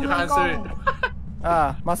 Hi, Asam you can't answer it.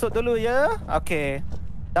 melengkung. Masuk dulu ya. Okay.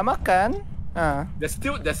 Dah makan? They're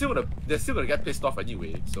still gonna get pissed off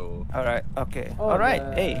anyway. So Alright. Okay. Oh, Alright.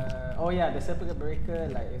 the- Hey. Oh yeah, the circuit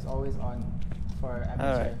breaker like is always on for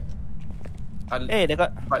amateur. and Hey, they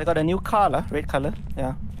got a new car lah, red color.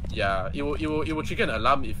 Yeah. yeah, it will trigger an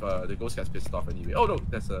alarm if the ghost gets pissed off anyway. Oh no,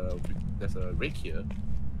 there's a rake here.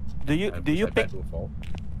 Do you I pick? bet will fall.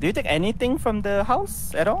 Do you take anything from the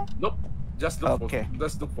house at all? Nope. Just look Okay.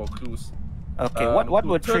 for clues. Okay. What To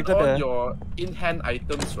would turn trigger on the? your in-hand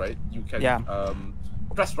items, right? You can Yeah.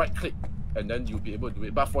 press right click and then you'll be able to do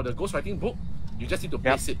it. But for the ghostwriting book, you just need to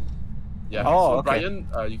place it. Yeah. Oh, so okay. Brian,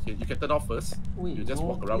 you can turn off first. Wait, You just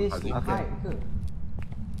no walk around place to Haziq. hide ke?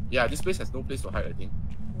 Yeah, this place has no place to hide, I think.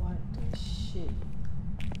 What the shit?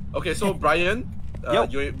 Okay, so Brian, Yo.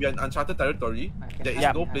 you're in uncharted territory. I can There is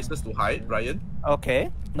hide no behind. places to hide, Brian.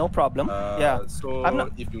 Okay. No problem. Yeah. So I'm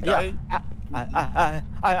not- if you Yeah. die,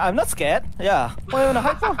 I'm not scared. Yeah. Why you wanna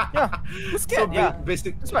hide for? Yeah. I'm so scared. Yeah.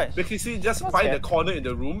 basically, right. just Not find a scared. corner in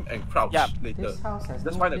the room and crouch Yeah. later. This house has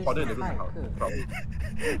Just no find a place corner in to the room hide and ke?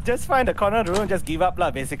 crouch. Just find the corner of the room. Just give up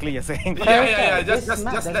lah. Basically, you're saying. Yeah. This Just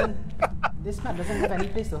map let this map doesn't have any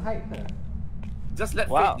place to hide ke? just let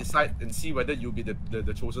Wow. fate decide and see whether you'll be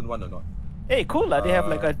the chosen one or not. Hey, cool lah. They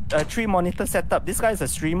have like a 3-monitor setup. This guy is a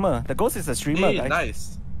streamer. The ghost is a streamer, Hey, guys. nice.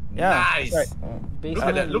 Yeah, Nice. right. Look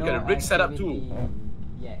at that. Look at the rig setup too.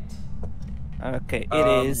 Yet. Okay, it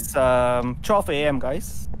is 12 a.m.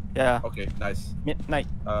 guys. Yeah, Okay, nice. midnight.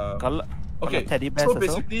 Uh, Kalau Okay, teddy bears so also.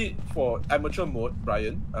 basically for amateur mode,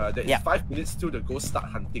 Brian, there is Yeah. 5 minutes till the ghost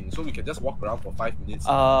start hunting. So we can just walk around for 5 minutes.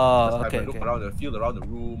 Oh, just have okay, a look okay. around and feel around the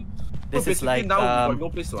room. This so is basically like, now we've got um, no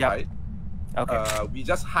place to yep. hide. Okay. We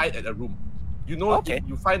just hide at a room. You know, Okay. if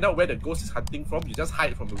you find out where the ghost is hunting from, you just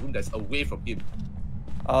hide from a room that's away from him.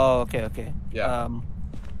 Oh, okay. Yeah.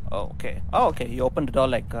 Okay. Oh, okay. You open the door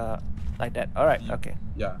like that. All right. Okay.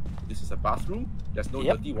 Yeah, this is a bathroom. There's no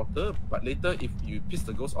Yep. dirty water, but later if you piss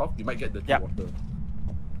the ghost off, you might get dirty Yep. water.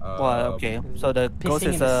 Well, okay. So the ghost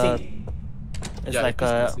Pissing is in the a sink. it's yeah, like it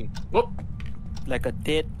pisses in a the sink. Whoop. like a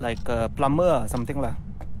dead like a plumber or something lah.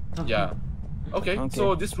 Yeah. Okay, Okay.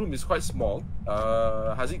 so this room is quite small.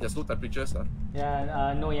 Haziq, there's no temperatures.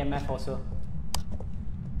 Yeah, no EMF also.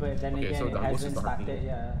 But then Okay, again, so it the house is hasn't not started. hunting.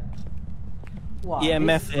 Yeah. Wow,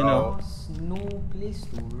 EMF, this you know. house, no place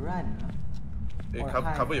to run. Hey, Or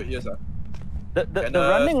hide. cover your ears. The Kenneth,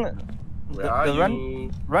 running Where are the you?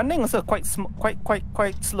 running also quite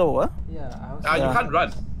quite slow. Yeah, I was. You Yeah. can't run.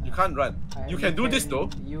 You can't run. You can do this though.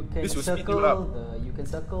 You can This will speed you circle up. you can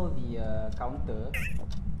circle the counter.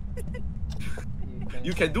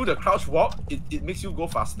 You can do the crouch walk. It makes you go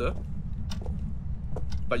faster.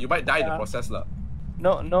 But you might die in the Yeah. process lah.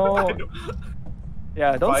 No.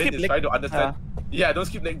 Yeah, don't Brian skip is leg. trying to understand. Yeah, don't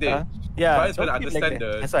skip leg day. Yeah, Brian's trying to don't skip leg understand day.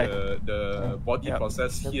 the That's right. the body Yeah.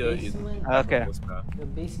 process The here basement- Okay. The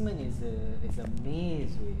basement is a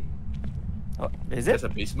maze way. Oh, is There's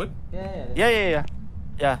it? a basement. Yeah.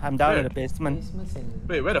 Yeah, I'm down Where? in the basement. Basement's in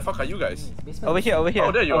Wait, where the fuck are you guys? Basement Over is here.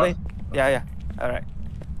 Oh, there you are. Yeah. All right.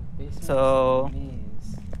 Basement So- is a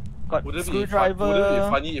maze. Got Wouldn't it screwdriver. be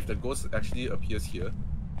funny if the ghost actually appears here?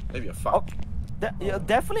 That'd be a fuck. Oh, it'll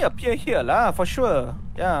definitely appear here lah, for sure.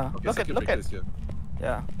 Yeah. Okay, look circuit at. breaker is here.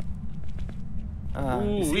 Yeah.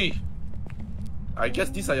 You see- Ooh-wee. I guess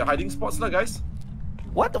these are your hiding spots lah, guys.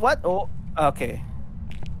 What? Oh, okay.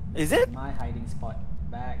 Is it? My hiding spot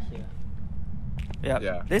back here. Yeah.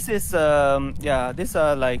 Yeah. This is these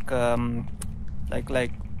are like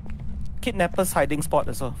kidnappers hiding spot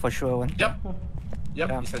also for sure one. Yep. Yep,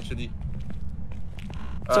 Yeah. essentially.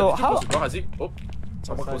 So did you how- close the door, Haziq? Oh,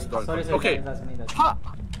 someone closed the door. Sorry, Okay. that's me. How,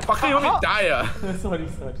 Fucker, you want me to die sorry.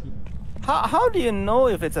 how do you know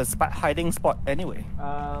if it's a hiding spot anyway?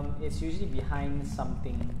 It's usually behind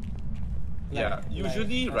something. Yeah,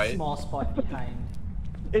 usually, a right? small spot behind.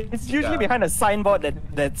 It's usually Yeah. behind a signboard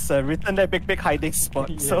that's written there, big hiding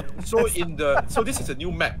spot. So Yeah. So this is a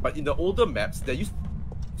new map, but in the older maps there used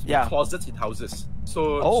to be Yeah. closets in houses.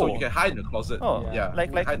 So Oh. you can hide in the closet. Oh, Yeah,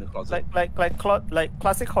 like you can hide in the closet. like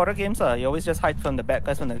classic horror games. You always just hide from the bad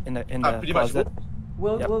guys in the Pretty much. closet.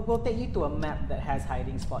 We'll, Yep. we'll take you to a map that has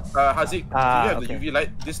hiding spots. Hazik, do you have okay. the UV light?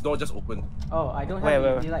 This door just opened. Oh, I don't Wait, have wait,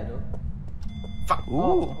 the wait. UV light though. Fuck.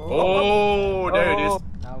 Ooh. Oh, there it is.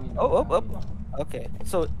 Now we know. Oh, now oh, we know. Okay.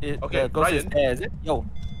 So Okay, the ghost is Ryan. there, is it? Yo.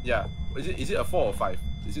 Yeah. Is it a 4 or 5?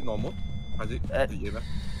 Is it normal? Hazik, Uh, the EMF?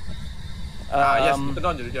 Yes, Um, turn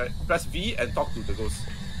on the radio. Press V and talk to the ghost.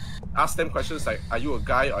 Ask them questions like, are you a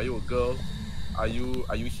guy? Are you a girl? Are you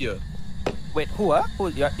here? Wait, who? Who?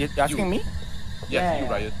 You're asking me? Yes, you,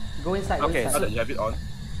 Ryan. Go inside. Okay, Go Now inside. that you have it on.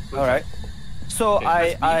 go All right. inside. So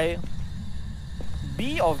Okay, press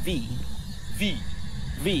B or V? V.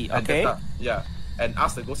 V. And Okay. then, yeah. And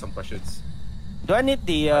ask the ghost some questions. Do I need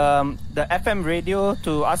the FM radio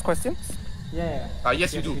to ask questions? Yeah.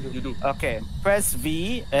 Yes, you do. You do. Okay. Press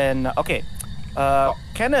V and okay. Oh.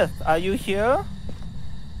 Kenneth, are you here?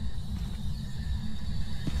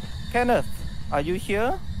 Kenneth, are you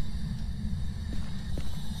here?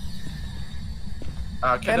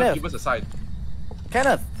 Kenneth, Kenneth. give us a sign.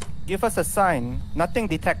 Kenneth, give us a sign. Nothing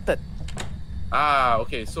detected.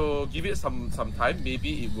 Okay. So give it some time.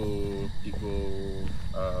 Maybe it will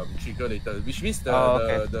trigger later, which means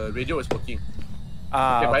Okay. the radio is working.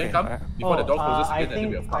 Ah, Okay, Brian, okay. come alright. before the door closes I again, and then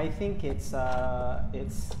we think have I fun. think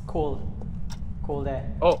it's cold there.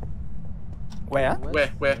 Oh, Where?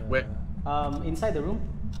 Where? Inside the room.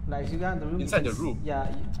 Like as you go in the room. you Inside can the room? Yeah,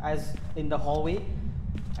 as in the hallway.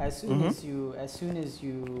 As soon Mhm. as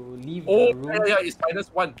you leave Oh, the room. yeah. It's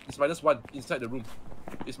 -1. It's -1 inside the room.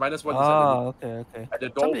 It's -1 inside the room. Okay. At the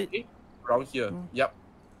doorway, around here. Yep.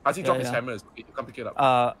 Hazik Yeah, dropped his yeah. hammer. It's okay. You come pick it up.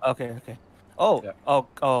 Okay. Oh,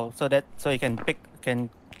 Yeah. so you can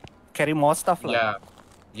carry more stuff lah.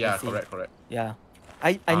 Yeah. I see. Correct. Yeah.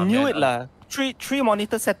 I knew man, it lah. Three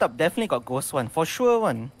monitor setup definitely got ghost one for sure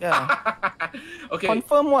one. Yeah. Okay.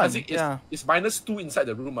 Confirm one. Hazik, Yeah. it's -2 inside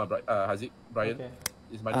the room, Hazik, Brian. Okay.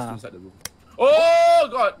 It's -2 Ah. inside the room. Oh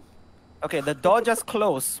God! Okay, the door just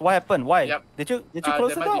closed. What happened? Why? Yep. Did you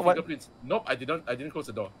close there the might door? be What? fingerprints. Nope, I didn't close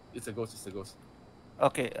the door. It's a ghost.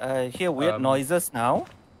 Okay, I hear weird Um, noises now.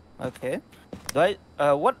 Okay. Do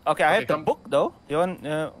I what? Okay, I have the come. book though. You want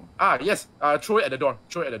Yes. Throw it at the door.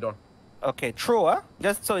 okay, throw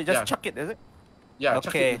just so you just Yeah. chuck it, is it? Yeah,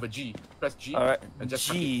 chuck Okay. it with a G. Press G. Alright. And just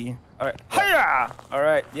chuck it. G. Alright. Hiya!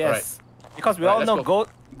 Alright, yes. Because we Alright, all let's know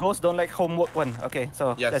ghosts don't like homework one. Okay,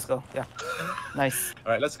 so Yes. let's go. Yeah. Nice.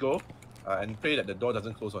 Alright, let's go. And pray that the door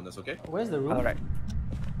doesn't close on us, okay? Where's the room? Alright.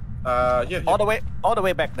 Here. All the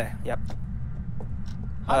way back there. Yep.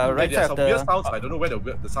 How do Right There's side some of weird the sounds. I don't know where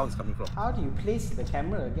the sound is coming from. How do you place the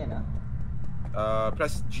camera again?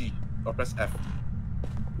 Press G or press F.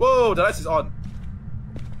 Whoa, the lights is on.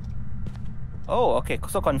 Oh, okay.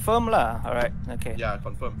 So confirm lah. Alright. Okay. Yeah,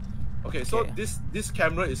 confirm. Okay, so Okay. this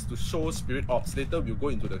camera is to show spirit orbs. Later we'll go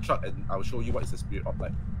into the truck and I'll show you what is a spirit orb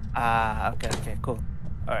like. Okay, cool.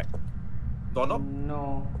 Alright. Doorknob,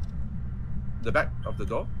 No. the back of the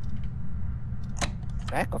door.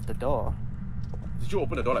 Back of the door. Did you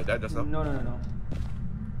open the door like that just now? No.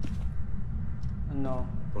 No.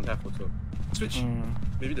 Don't have also. Switch. Hmm.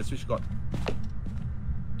 Maybe the switch got.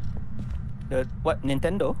 The what?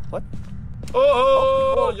 Nintendo? What?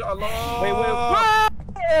 Oh, ya Allah! Wait.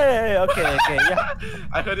 Hey, okay. Yeah.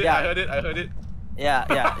 I heard it. Yeah. I heard it.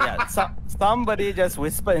 Yeah. Somebody just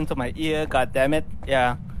whispered into my ear. God damn it.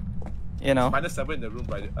 Yeah. You know. -7 in the room,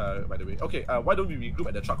 by the way. Okay, why don't we regroup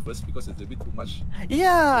at the truck first because it's a bit too much.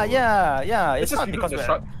 Yeah. Let's It's just not regroup because at the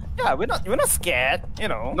truck. we're not scared. You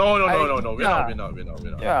know. No. We're yeah.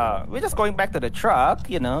 not. Yeah, we're just going back to the truck,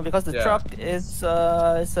 you know, because the Yeah. truck is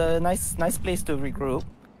a nice place to regroup,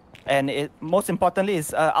 and it most importantly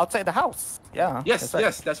is outside the house. Yeah. Yes,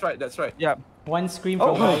 that's right. that's right. Yeah. One scream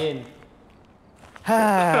Oh. from Ryan.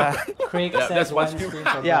 Craig Yeah, says that's one one scream. scream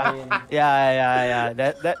from Yeah. Ryan. Yeah.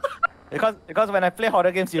 That because when I play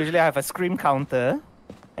horror games, usually I have a scream counter,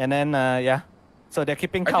 and then so they're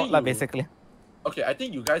keeping I count think lah, basically. Okay, I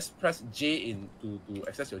think you guys press J to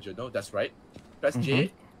access your journal. That's right. Press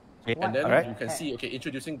J, and then Alright. you can see. Okay,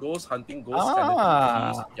 introducing ghosts, hunting ghosts,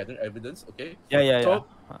 Ah. sanity, gathering evidence. Okay. Yeah. So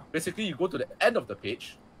basically, you go to the end of the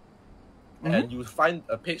page, and you find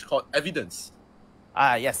a page called evidence.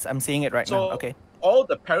 Yes, I'm seeing it right So now. Okay. all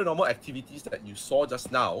the paranormal activities that you saw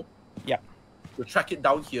just now, Yeah. you track it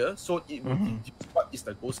down here, so it will deduce what is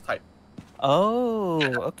the ghost type. Oh,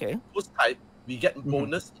 okay. Ghost type, we get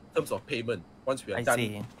bonus in terms of payment once we are I done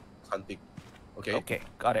see. hunting. Okay. Okay,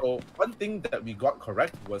 got it. So one thing that we got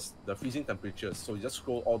correct was the freezing temperatures. So you just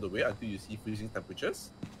scroll all the way until you see freezing temperatures.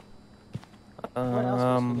 What else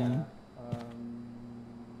was we get?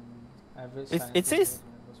 Average It says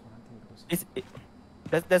It's,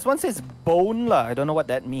 there's one says bone lah. I don't know what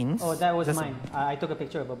that means. oh, that was Just- mine. I took a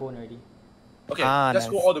picture of a bone already. Okay, Ah, just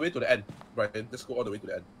go nice. all the way to the end, Brian. Just go all the way to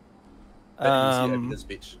the end. Then you see the evidence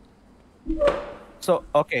page. So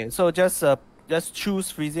okay, so just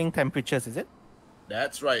choose freezing temperatures, is it?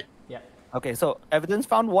 That's right. Yeah. Okay, so evidence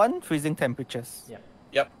found 1 freezing temperatures. Yeah.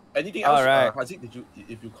 Yep. Anything else? Alright. Hazik, did you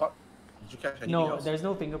catch anything No, else? there's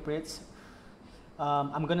no fingerprints.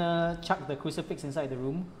 I'm gonna chuck the crucifix inside the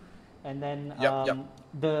room, and then Yep.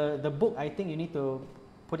 the book. I think you need to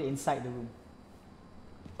put it inside the room.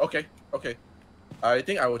 Okay. I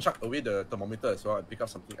think I will chuck away the thermometer as well and pick up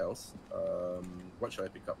something else. What should I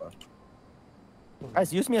pick up?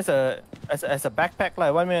 Guys, use me as a backpack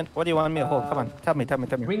lah. What do you want me to hold? Come on, tell me.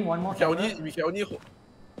 Bring one more We can camera. only hold.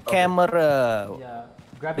 Camera. Yeah,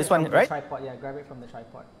 grab This it from one, the right? tripod. Yeah, grab it from the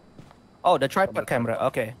tripod. Oh, the tripod the camera.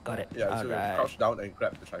 tripod. Okay, got it. Yeah, so you Alright. crouch down and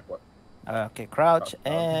grab the tripod. Okay, crouch Crouch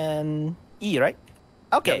down. and E, right?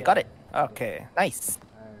 Okay, Yeah. got it. Okay, nice.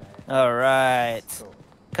 All right. Alright. So,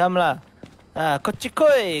 Come lah.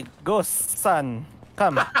 Kochikoi, ghost son.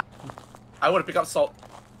 Come. I want to pick up salt.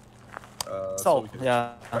 Salt, So we can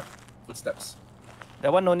yeah. track footsteps.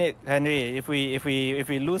 That one no need, Henry. If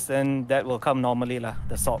we lose, then that will come normally lah.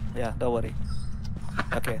 The salt. Yeah, don't worry.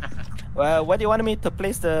 Okay. Well, where do you want me to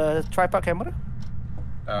place the tripod camera?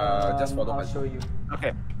 Just follow I'll my. show you.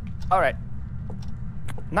 Okay. All right.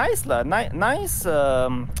 Nice lah. Nice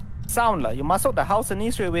sound lah. You masuk the house and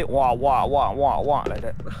straight away. Wah wah wah wah wah like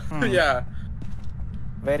that. Yeah.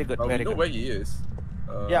 Very good. But we Very know good. where he is.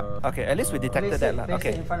 Yeah. Okay. At least we detected that lah. Place it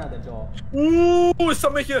Okay. in front of the door. Ooh, it's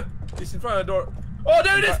somewhere here. It's in front of the door. Oh,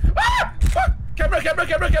 there it is! Ah! Fuck! Camera!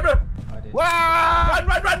 Oh, it is. Wow.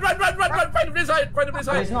 Run! Find the place hide! But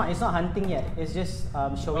it's not hunting yet. It's just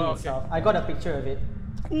showing Oh, okay. itself. I got a picture of it.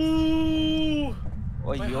 Ooh!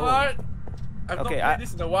 Oh, My yo. heart! I've Okay, not played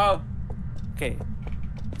this in a while. Okay.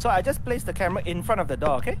 So I just placed the camera in front of the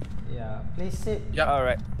door. Okay. Yeah, place it. Yep. All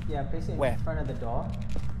right. Yeah, place it Where? in front of the door.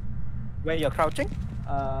 Where you're crouching?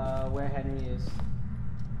 Where Henry is.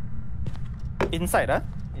 Inside, huh?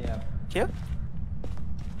 Yeah. Here.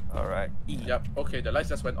 All right. E. Yep. Okay, the lights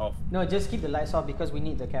just went off. No, just keep the lights off because we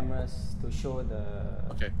need the cameras to show the.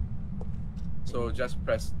 Okay. So just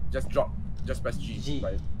press G. G.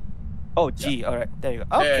 Right. Oh, G. All right. There you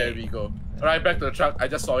go. Okay. There we go. Alright, back to the truck. I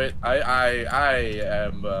just saw it. I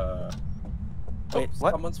am. Wait, Oops,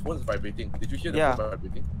 what? Someone's phone is vibrating. Did you hear the Yeah. phone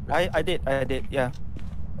vibrating? I did. Yeah.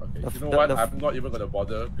 Okay. The You know f- what? the f- I'm not even gonna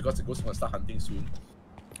bother because the ghost gonna start hunting soon.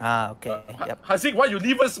 Ah, okay. Yep. Hazik, why you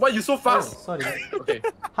leave us? Why you so Oh, fast? sorry. Okay.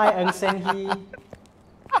 Hi, Eun Sen Hee.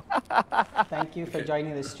 Thank you for Okay.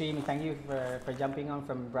 joining the stream. Thank you for jumping on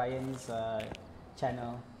from Brian's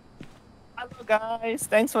channel. Hello guys,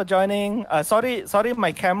 thanks for joining. Sorry,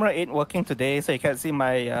 my camera ain't working today, so you can't see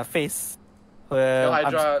my face. Yo, I'm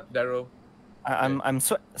Hydra, Daryl. I'm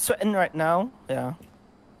sweating right now. Yeah.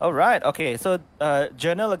 All right. Okay. So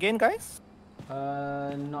journal again, guys.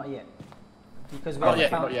 Not yet. Because we Not haven't yet,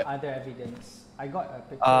 found not yet. other evidence. I got a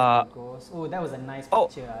picture of the ghost. Oh, that was a nice Oh.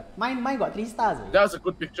 picture. Mine got 3 stars. already. That was a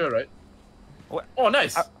good picture, right? What? Oh,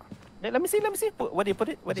 nice. Let me see. Where do you put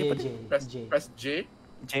it? Where do you put it? Press J.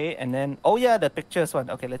 J and then yeah, the pictures one.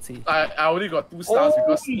 Okay, let's see. I only got 2 stars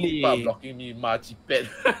because Holy. people are blocking me. Majipet.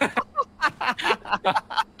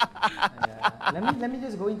 Let me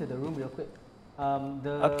just go into the room real quick.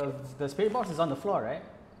 The spirit box is on the floor, right?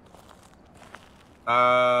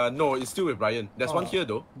 No, it's still with Brian. There's one Oh. here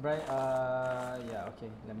though. Right. Yeah. Okay.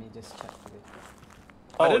 Let me just check it.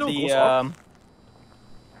 I Oh, don't know ghost off.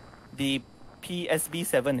 the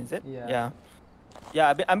PSB7 is it? Yeah.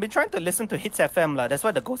 Yeah, I've been trying to listen to Hits FM lah. That's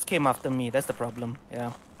why the ghost came after me. That's the problem.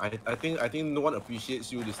 Yeah. I think no one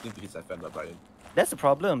appreciates you listening to his FM, Brian. That's the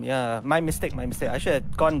problem. Yeah, my mistake. I should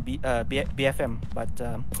have gone BFM, but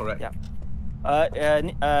Correct. yeah.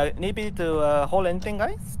 Need me to hold anything,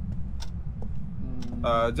 guys?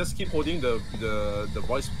 Just keep holding the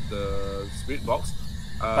voice, the spirit box.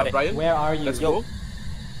 Got it. Brian, Where are you? let's go.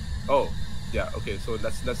 Oh, yeah. Okay, so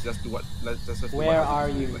let's just do what. Let's just do Where what are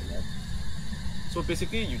Hazik you? did. So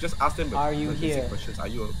basically, you just ask them the Are you basic here? questions. Are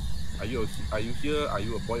you here? Are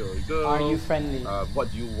you a boy or a girl? Are you friendly?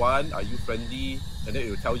 What do you want? Are you friendly? And then it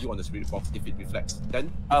will tell you on the spirit box if it reflects.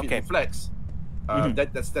 Then if Okay. it reflects, Mhm.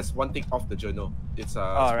 that's one thing off the journal. It's a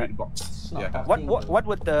Alright. spirit box. not Yeah. talking.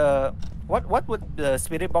 What would the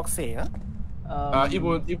spirit box say? Huh? It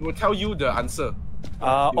will tell you the answer. Give you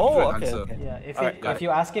an Okay, answer. okay. Yeah, if Alright, it, got if you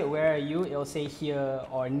ask it where are you, it'll say here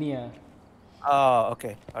or near. Oh,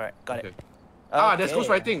 okay. All right, got Okay. it. There's Okay.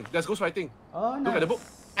 ghostwriting. There's ghostwriting. Oh, nice. Look at the book.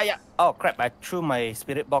 Ah, yeah. Oh crap! I threw my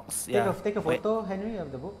spirit box. Take Yeah. a Wait. photo, Henry,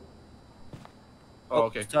 of the book. Oh,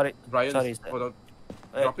 okay. Sorry. Brian, Sorry. hold on.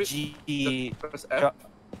 Drop it. G. Press F. Drop.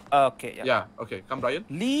 Okay. Yeah. Yeah, okay. Come, Brian.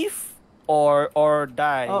 Leave or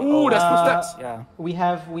die. Oh, Ooh, that's uh, footsteps. Yeah. We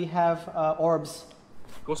have orbs.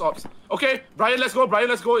 Ghost ops. Okay, Brian, let's go. Brian,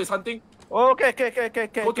 let's go. It's hunting. Okay.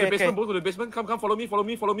 Go to the basement. Go to the basement. Come. Follow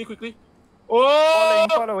me quickly. Oh!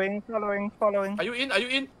 Following. Are you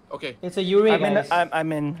in? Okay. It's a Ure, I'm in. guys.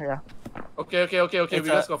 I'm in. Yeah. Okay. It's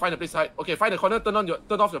Let's go find a place to hide. Okay, find a corner.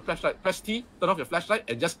 Turn off your flashlight. Press T. Turn off your flashlight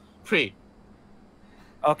and just pray.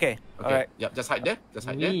 Okay. Okay. All right. Yep. Just hide there.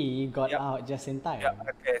 there. We got Yep. out just in time. Yeah.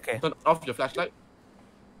 Okay. Turn off your flashlight.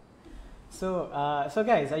 So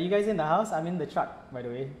guys, are you guys in the house? I'm in the truck, by the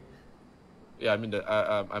way. Yeah, I'm in the.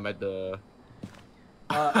 I'm at the.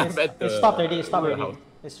 It's, at the it stopped already. It stopped warehouse. already.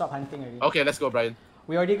 It stopped hunting already. Okay, let's go, Brian.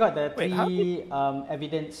 We already got the Wait, how three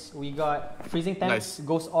evidence. We got freezing temps, Nice.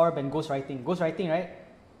 ghost orb, and ghost writing. Ghost writing, right?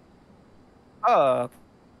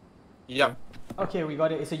 Yep. Okay, we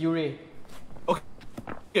got it. It's a Ure.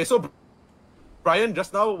 Okay, so Brian,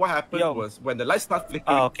 just now what happened Yo. was when the lights start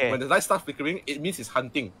flickering. Okay. When the lights start flickering, it means it's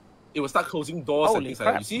hunting. It will start closing doors and Holy things like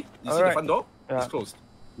that. crap. You see the Alright. front door? Yeah. It's closed.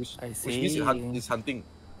 Which I means it's hunting.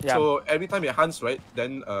 Yeah. So every time it hunts, right,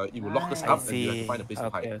 then it will lock us I up and you have see. to find a place to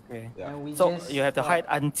hide. Okay. Yeah. And we So just you have to hide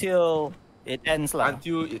until it ends, lah.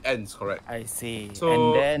 Until it ends, correct. I see.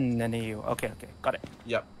 So- and then you. Okay. Got it.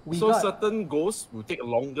 Yep. We So got- certain ghosts will take a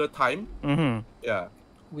longer time. Mm-hmm. Yeah.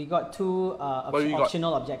 We got two What we got?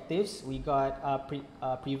 optional objectives. We got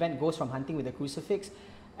prevent ghosts from hunting with a crucifix,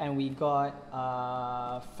 and we got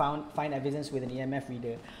find evidence with an EMF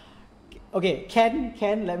reader. Okay, Ken,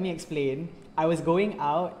 let me explain. I was going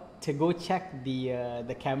out to go check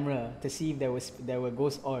the camera to see if there were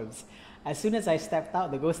ghost orbs. As soon as I stepped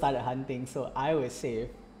out, the ghost started hunting, so I was safe.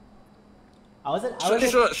 I wasn't Sure,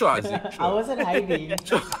 Isaac, I sure. wasn't hiding.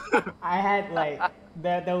 I had like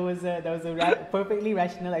there was a perfectly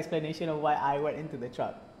rational explanation of why I went into the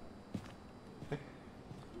truck.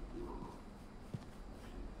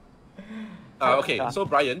 Okay, so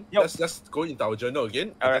Brian, Yo. let's just go into our journal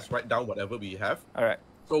again. And Alright. let's write down whatever we have. All right.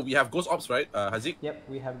 So we have ghost ops, right, Hazik? Yep,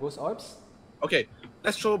 we have ghost orbs. Okay,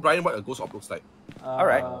 let's show Brian what a ghost op looks like.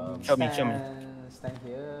 Alright, show me. Stand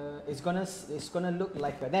here. It's gonna look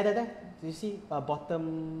like there. Do you see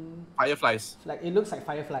bottom? Fireflies. Like it looks like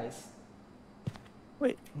fireflies.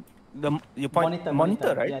 Wait. You point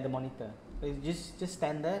monitor, right? Yeah, the monitor. Just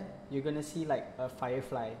stand there. You're gonna see like a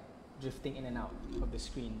firefly drifting in and out of the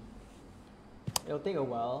screen. It'll take a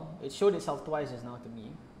while. It showed itself twice just now to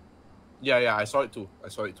me. Yeah, I saw it too.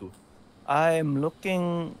 I'm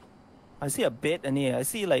looking. I see a bit in here. I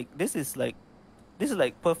see like this is like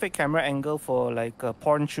perfect camera angle for like a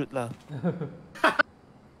porn shoot lah.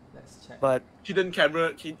 Let's check. But Hidden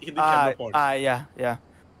camera porn. yeah.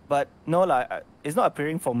 But no lah. It's not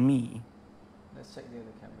appearing for me. Let's check the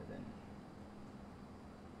other camera then.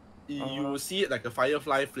 You will see it like a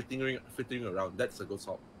firefly flitting around. That's a ghost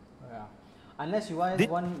op. Yeah. Unless you guys Did-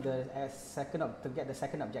 want to get the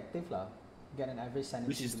second objective lah. Get an average sanity.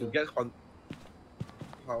 Which is to below. get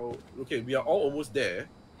how okay, we are all almost there.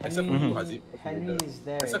 Except for you, Hazib. Henry is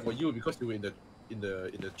there. Except for you because you were in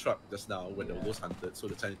the truck just now when the Yeah. ghost hunted, so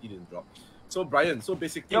the sanity didn't drop. So Brian, so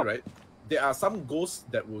basically, Yup. right, there are some ghosts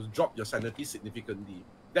that will drop your sanity significantly.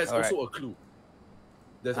 That's Alright. also a clue.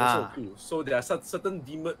 There's also a Ah. clue. So there are certain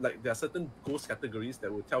demon, like there are certain ghost categories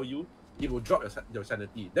that will tell you it will drop your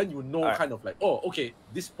sanity. Then you know Alright. kind of like, oh, okay,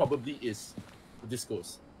 this probably is this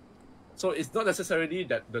ghost. So it's not necessarily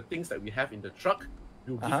that the things that we have in the truck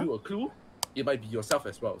will give Uh-huh. you a clue. It might be yourself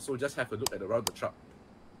as well. So just have a look at around the truck.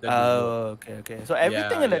 Then you'll know. Okay. So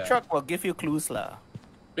everything in the Yeah. truck will give you clues lah.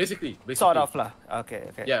 Basically. Sort of lah.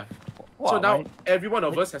 Okay. Yeah. Wow, so now right. every one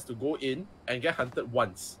of us has to go in and get hunted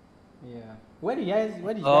once. Yeah. Where did you guys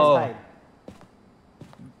Oh. hide?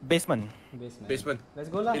 Basement. Basement. Let's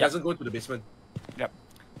go lah. It doesn't go to the basement.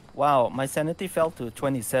 Wow, my sanity fell to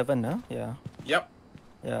 27. Huh? Yeah. Yep.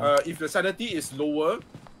 Yeah. If the sanity is lower,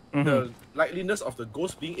 Mhm. the likeliness of the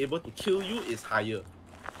ghost being able to kill you is higher.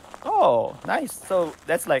 Oh, nice. So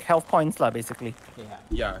that's like health points lah, basically. Yeah.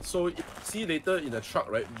 Yeah. So see later in the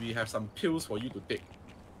truck, right? We have some pills for you to take.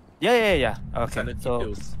 Yeah. Okay. Sanity So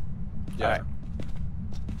pills. Yeah. Alright.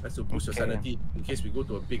 That's to boost your Okay. sanity in case we go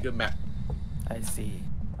to a bigger map. I see.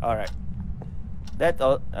 All right. That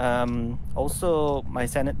also my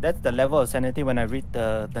sanity. That's the level of sanity when I read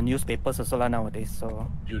the newspapers also lah nowadays. So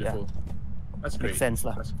Beautiful. That's yeah, great. makes sense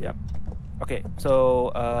lah. That's great. Yep. Okay, so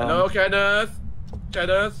Hello, Kenneth.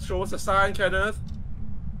 Kenneth, show us a sign, Kenneth.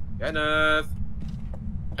 Kenneth.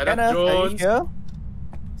 Kenneth Kenneth, are you Jones. here?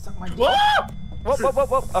 Suck my dick. Whoa.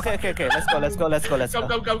 Okay. Let's go.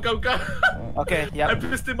 Come. Okay, I yeah.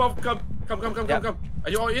 pissed him off. Come. Yep. Are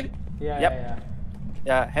you all in? Yeah.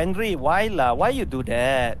 Yeah, Henry, why lah? Why you do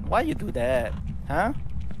that? Huh?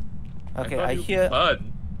 Okay, thought I it'd be hear. Fun.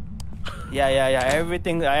 Yeah.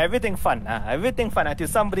 Everything fun. Everything fun until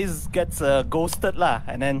somebody gets ghosted lah,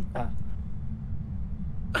 and then.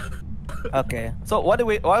 Okay. So what are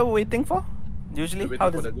we waiting for? Usually, We're how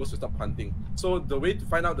waiting for does the ghost to stop hunting. So the way to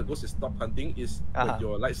find out the ghost is stop hunting is when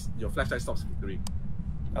your flashlight stops flickering.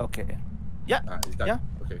 Okay. Yeah. It's done. Yeah.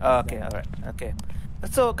 Okay. Okay. All right. Okay.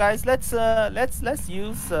 So guys, let's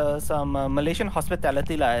use some Malaysian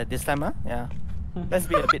hospitality lah this time, huh? Yeah. Let's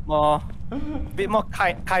be a bit more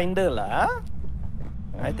kinder lah. Huh?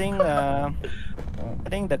 I think the Oh,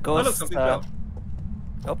 look, ghost. something fell.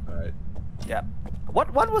 Oh. Alright. Yeah. What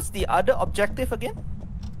was the other objective again?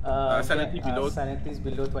 Sanity below. Sanity is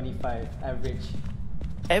below 25 average.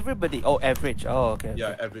 Everybody. Oh, average. Oh, okay.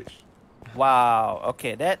 Yeah, average. Wow.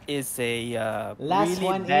 Okay, that is a Last really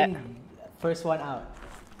one bad... in, first one out.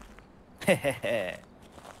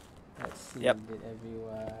 Let's see. Yep. Did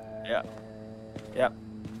everyone? Yep.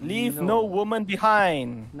 Leave no woman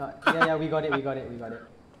behind. Not. Yeah. We got it. We got it, Nice.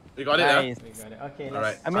 We got it. Okay.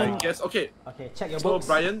 Alright. Let's. I mean- I guess, okay. Okay. Check your So, books.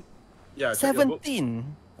 Brian, check your books.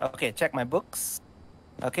 17. Okay, check my books.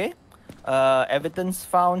 Okay. Evidence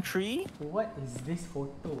found 3. What is this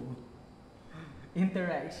photo?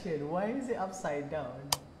 Interaction. Why is it upside down?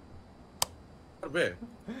 Where?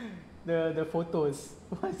 The photos.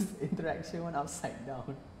 Why is the interaction one upside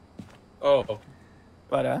down? Oh.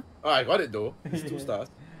 What I got it though. It's 2 stars.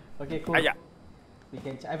 Okay, cool. Yeah. We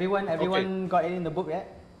can. Everyone got it in the book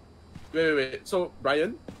yet? Wait. So,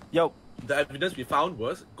 Brian, Yo. the evidence we found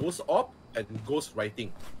was ghost op and ghost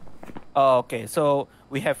writing. Oh, okay. So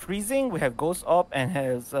we have freezing, we have ghost op, and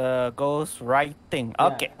has ghost writing. Yeah,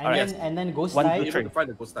 Okay. And Alright. then ghost One, type. two, Able to find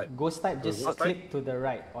the ghost type. Ghost type just Ghost type? click to the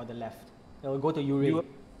right or the left. It'll go to Ure.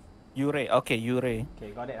 Ure. Okay, Ure.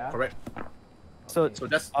 Okay, got it. Correct. So So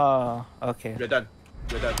that's okay. we're done.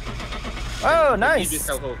 Oh, Leave this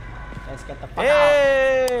nice. hellhole. Let's get the fuck out.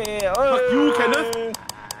 Hey! Fuck you, Kenneth.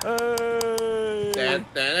 Hey!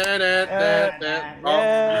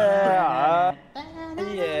 Oh.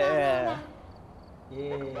 Yeah.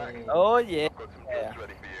 Yeah. Oh yeah. Got some ghosts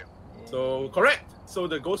ready for you. So correct. So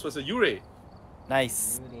the ghost was a Ure.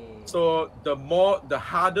 Nice. Ure. So the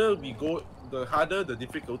harder we go, the harder the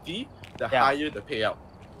difficulty, the Yeah. higher the payout.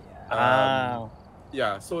 Yeah.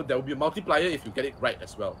 Yeah. So there will be a multiplier if you get it right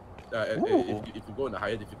as well. Ooh. If you go in a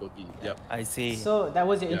higher difficulty. Yep. I see. So that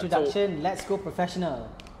was your Yeah, so- introduction. Let's go professional.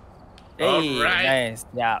 Hey, Alright. nice.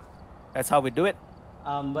 Yeah. That's how we do it.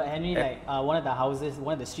 But Henry, like one of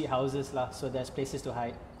the street houses lah. So there's places to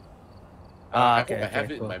hide. I Okay. hope I have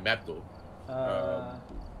Okay. it in my map though.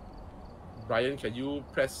 Brian, can you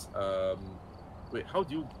press wait, how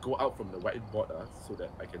do you go out from the whiteboard so that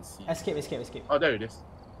I can see? Escape. Oh, there it is.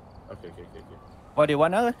 Okay. What do you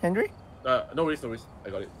want now, Henry? No worries. I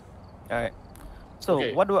got it. Alright. So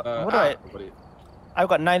Okay, what do I? got it. I've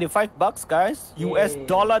got $95, guys. US Yay.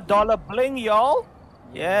 dollar bling, y'all.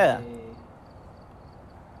 Yeah.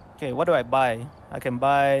 Okay, what do I buy? I can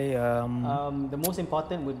buy The most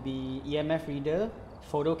important would be EMF reader,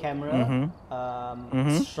 photo camera,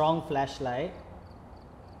 strong flashlight.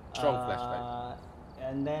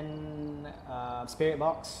 And then spirit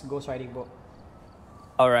box, ghost writing book.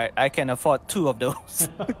 All right, I can afford 2 of those.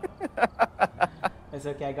 It's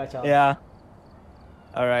okay, I got y'all. Yeah.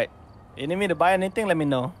 All right. You need me to buy anything? Let me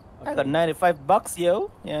know. I got $95,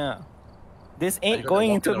 yo. Yeah. This ain't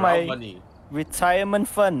going into my money. retirement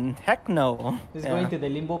fund. Heck no. This is Yeah. going to the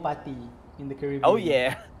limbo party in the Caribbean. Oh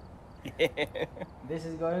yeah. This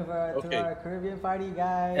is going to Okay. our Caribbean party,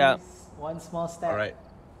 guys. Yeah. One small step. All right.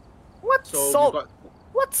 What So we salt? got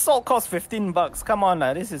What salt costs $15? Come on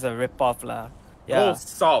lah. This is a rip-off lah. Yeah. no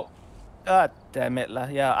salt. God damn it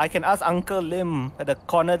lah. Yeah. I can ask Uncle Lim at the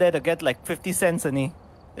corner there to get like 50 cents only.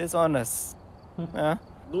 It's honest. Yeah.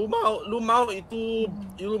 Lu mau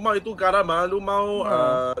itu garam lu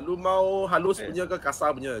mau halus punya ke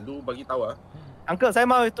kasar punya, lu bagi tahu Uncle, saya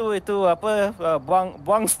mau itu apa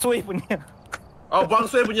buang stui punya. Oh, buang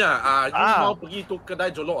suai punya. You mau Ah. pergi tu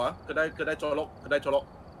kedai jolok kedai colok.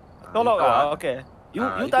 Tolong you tahu ah. Okay. You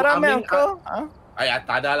itu tak ramai Aming, Uncle? Ah?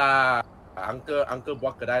 Tak ada lah. Uncle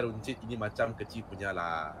buat kedai runcit ini macam kecil punya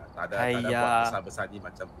lah. Tak ada buat besar-besar ni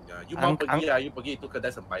macam punya. You mau you pergi itu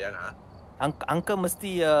kedai sembayang Uncle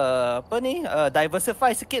mesti apa ni diversify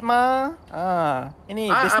sikit mah. Ini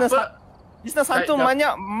business. Business hantu Like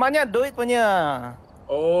banyak duit punya.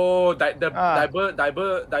 Oh, Ah.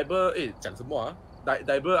 diver 讲什么啊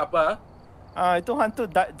？diver apa Itu hantu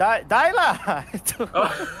die lah. Itu.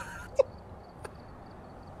 ah?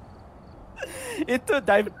 Itu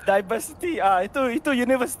diversity. Itu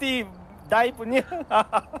university die punya.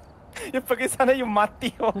 You pergi sana you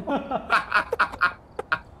mati.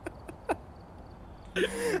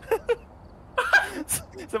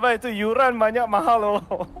 Sebab itu yuran banyak mahal loh.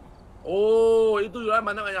 Oh, itu yuran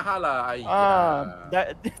mana banyak hal lah.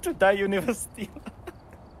 Itu die university.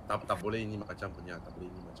 Tak boleh ini macam punya, tak boleh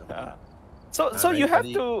ini macam. So you have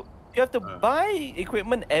to buy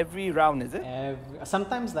equipment every round, is it?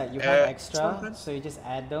 Sometimes like you have extra, sometimes. so you just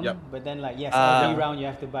add them. Yep. But then like yes, every round you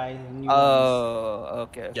have to buy new ones. Oh,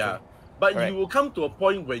 okay. Yeah, but Alright. you will come to a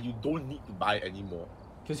point where you don't need to buy anymore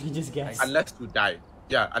Because you just guess. unless you die.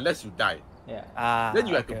 Yeah, unless you die, Yeah.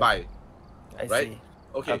 then you have to buy. I right? see.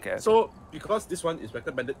 Okay. Okay. So because this one is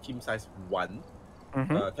recommended team size 1,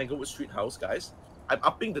 Mhm. Tanglewood Street House, guys, I'm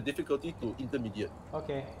upping the difficulty to intermediate.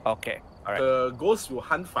 Okay. Okay. All right. The ghosts will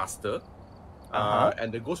hunt faster, Uh-huh.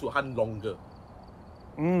 and the ghosts will hunt longer.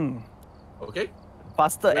 Okay.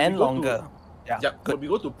 Faster When we and go to- longer. Yeah. When we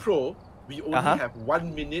go to pro, we only Uh-huh. have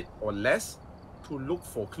 1 minute or less to look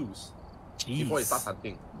for clues before it starts Jeez.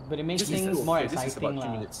 hunting. But it makes This is things still more okay. This is about exciting 2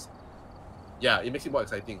 lah. minutes. Yeah, it makes it more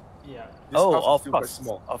exciting. Yeah. This house is Of still quite course.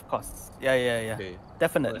 small. Of course. Yeah. Okay.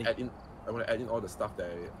 Definitely. I want to add in all the stuff that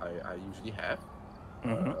I usually have.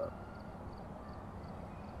 Mhm.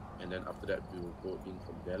 And then after that, we will go in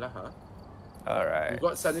from there lah, huh? All right. You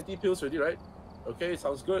got sanity pills ready, right? Okay,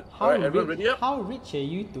 sounds good. How Alright, everyone ready up? How rich are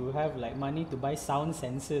you to have like money to buy sound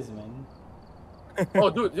sensors, man? Oh,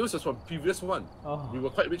 dude, this was from previous one. Oh. We were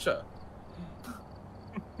quite rich, huh?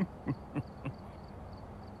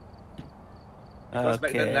 Because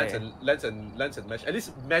back then, Lance and Mesh, at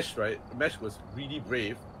least Mesh, right? Mesh was really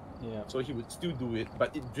brave, Yeah. so he would still do it,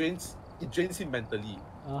 but it drains him mentally.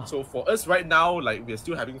 Ah. So for us right now, like we're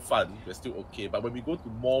still having fun, we're still okay. But when we go to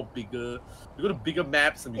bigger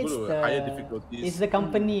maps and we go to higher difficulties. It's the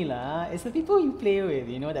company lah. It's the people you play with,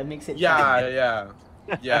 you know, that makes it fun.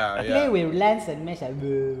 Yeah. Play with Lance and Mesh like,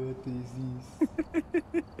 what is this?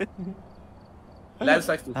 Lance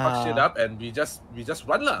likes to fuck shit up, and we just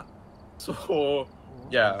run lah. So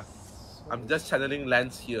yeah, I'm just channeling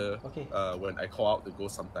Lance here. Okay. When I call out the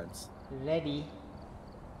ghost sometimes. Ready.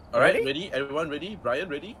 All right, Ready? ready? Everyone ready? Brian,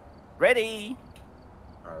 ready? Ready.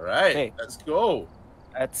 All right, Okay. let's go.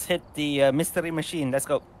 Let's hit the mystery machine. Let's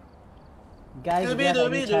go. Guys, if you have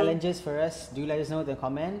any Dooby-dooby-doo. challenges for us, do let us know in the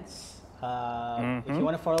comments. If you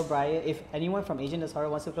want to follow Brian, if anyone from Asian Does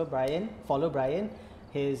Horror wants to follow Brian,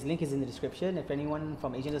 his link is in the description. If anyone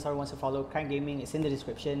from Asian Does Horror wants to follow Crank Gaming, it's in the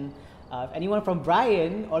description. If anyone from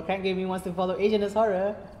Brian or Crank Gaming wants to follow Asian Does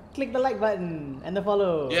Horror, click the like button and the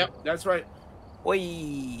follow. Yep, that's right.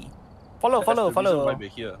 Oi. Follow. That's the reason why we're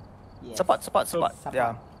here. Yes. Support. Support.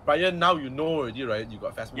 Yeah. Brian, now you know already, right? You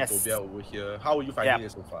got Yes. Phasmophobia over here. How are you finding Yep.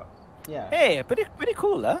 it so far? Yeah. Hey, pretty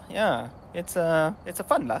cool, huh? Yeah. It's a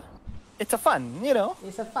fun, lah. It's a fun, you know.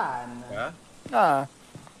 It's a fun. Yeah.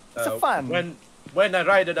 It's a fun. When I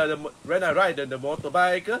ride the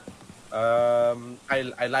motorbike,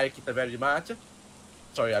 I like it very much.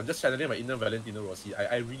 Sorry, I'm just channeling my inner Valentino Rossi.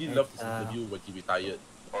 I really love this interview when he retired.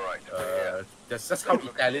 Alright, That's just how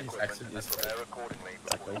Italian his accent is. prepare accordingly.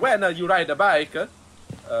 When you ride a bike,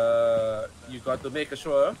 you got to make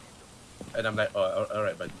sure. And I'm like, oh, all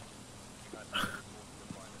right, buddy.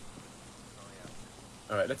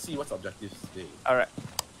 All right, let's see what's the objectives today. All right.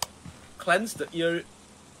 Cleanse the cleanse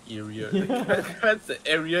the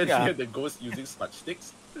area Yeah. near the ghost using smudge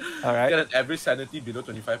sticks. All right. Get an average sanity below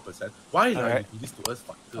 25%. Why Alright. you do this to us,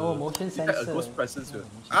 fucker? Oh, motion You got sensor. a ghost presence here.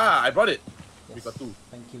 motion I brought it. Yes. We got 2.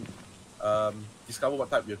 Thank you. Discover what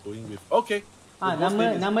type we are going with. Okay. Ah, The ghost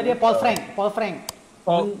name is nama dia Paul Frank. Paul Frank.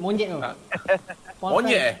 Paul- Monyet tu. Ah. Paul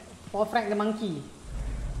Monyet? Frank. Paul Frank the monkey.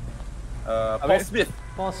 Paul Smith.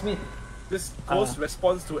 Paul Smith. This ghost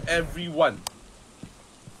responds to everyone.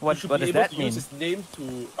 What You should does be able that to mean? use his name to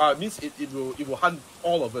means it will hunt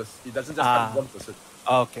all of us. It doesn't just hunt one person.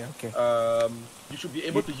 Okay. You should be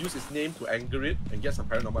able to use his name to anger it and get some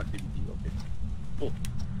paranormal activity. Okay. Cool.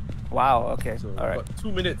 Wow. Okay. So All we've right. got 2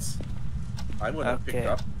 minutes. I'm gonna pick Okay.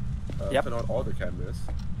 up. Yep. Turn on all the cameras.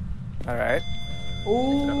 All right.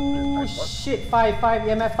 Oh Time slot. shit! 5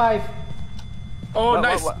 EMF 5. Oh, What-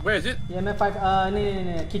 nice. what- Where is it? EMF 5.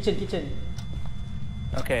 Ni. Kitchen.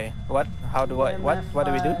 Okay. What? How do I? What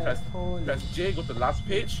do we do? EMF 5, holy Press J. Go to the last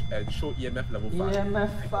page and show EMF level 5.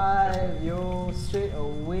 EMF 5, yo, straight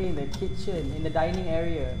away in the kitchen, in the dining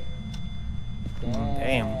area.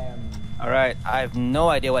 Damn. All right, I have no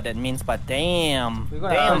idea what that means, but damn, We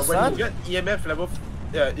gotta damn, ask. When son. you get EMF level,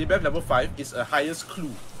 EMF level 5 is a highest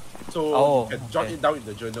clue, so Oh, you can jot okay. it down in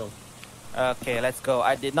the journal. Okay, let's go.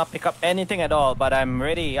 I did not pick up anything at all, but I'm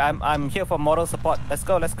ready. I'm here for moral support. Let's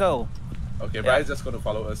go. Let's go. Okay, Brian's just gonna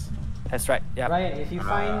follow us. That's right. Yeah. Ryan, if you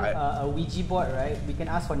find I- a Ouija board, right, we can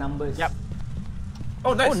ask for numbers. Yep.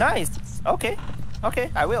 Oh, nice. Oh, nice. Okay.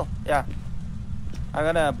 Okay, I will. Yeah. I'm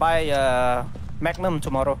gonna buy Magnum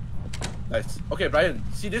tomorrow. Nice. Okay, Brian,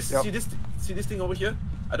 see this? Yep. See this thing over here?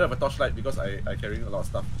 I don't have a torchlight because I carrying a lot of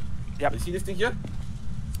stuff. Yep. You see this thing here?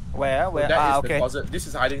 Where? Where? That is Okay. the closet. This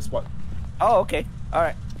is hiding spot. Oh, okay. All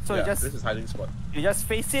right. So Yeah, you this is hiding spot. just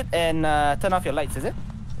face it and turn off your lights, is it?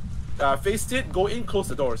 Face it. Go in. Close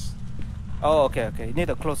the doors. Oh, okay, okay. You need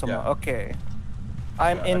to close some Yeah. more. Okay.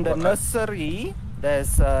 I'm Yeah, in the I- nursery.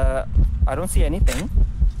 There's I don't see anything.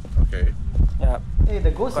 Okay. Yeah. Hey,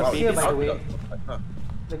 the ghost Wow, is here, baby by the way. Huh.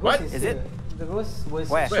 The ghost What? is Is here. it? The ghost was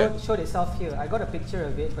Where? showed itself here. I got a picture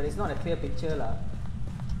of it, but it's not a clear picture, lah.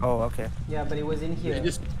 Oh, okay. Yeah, but it was in here. In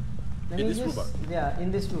this, Let in me this room, just, yeah,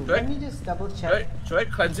 in this room. Should I- Let me just double should check. I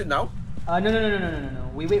cleanse it now?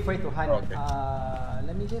 No. We wait for it to hunt. Oh, okay.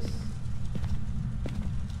 Let me just.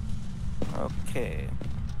 Okay.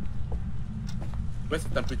 Where's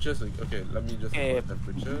the temperature? So, okay, let me just Okay. put the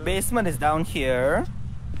temperature. Basement is down here.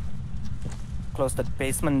 Close the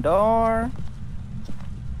basement door.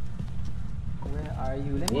 Where are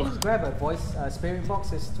you? Let me Whoa. just grab a voice spirit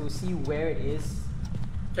box as to see where it is.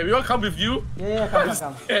 Can we all come with you? Yeah, come.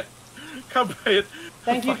 Ken, come, Brian.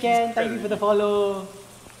 Thank you, Ken. Thank you for the follow.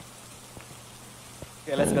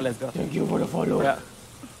 Okay, let's go. Let's go. Thank you for the follow. Yeah.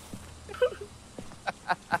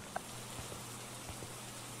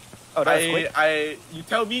 Oh, that was quick. You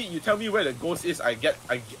tell me where the ghost is. I got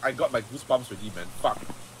my goosebumps already, man. Fuck.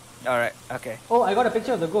 All right. Okay. Oh, I got a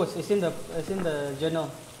picture of the ghost. It's in the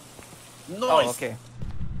journal. Nice. Oh, okay.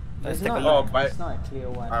 Let's It's take a not, look. Oh, but it's not a clear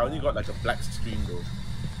one. I only got like a black screen though.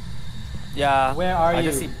 Yeah. Where are I you?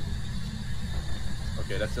 just see.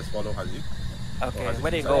 Okay, let's just follow Hazi. Okay. Hazi's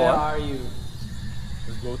Where do you inside. go? Where Huh? are you?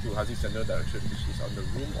 Let's go to Hazi's center direction, which is on the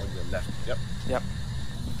room on your left. Yep. Yep.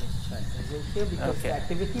 Let me just check. Is it here? Because Okay. the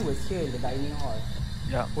activity was here in the dining hall.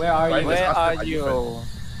 Yeah. Where are Right, you? let's Where ask them, are are you you?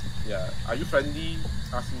 Yeah. Are you friendly?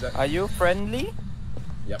 Ask him that. Are you friendly?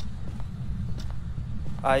 Yep.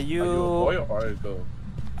 Are Are you a boy or a girl?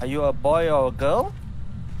 Are you a boy or a girl?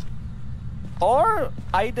 Or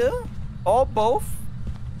either, or both.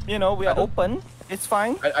 You know, we I are don't- open. It's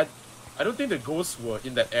fine. I don't think the ghosts were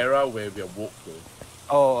in that era where we are woke though.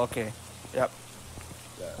 Oh, okay. Yep.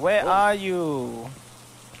 Yeah. Where Oh, are you?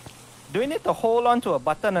 Do we need to hold on to a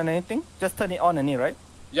button or anything? Just turn it on and right?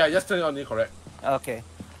 Yeah, just turn it on, correct. Okay.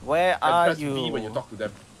 Where And are press you? V when you talk to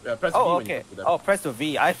them. Press V Oh, when you okay. talk to them. Oh, press the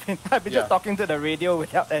V. I've been just Yeah. talking to the radio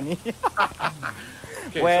without any.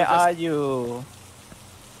 Okay, Where so just- are you?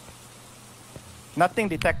 Nothing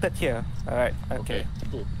detected here. All right. Okay.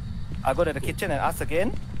 Cool. I'll go to the kitchen and ask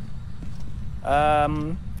again.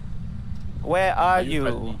 Where are you?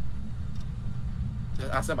 friendly?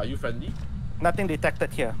 Just ask them, are you friendly? Nothing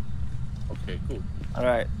detected here. Okay, cool. All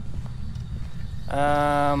right.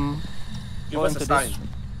 Give go us a into sign. this.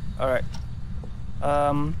 All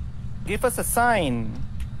right. Give us a sign.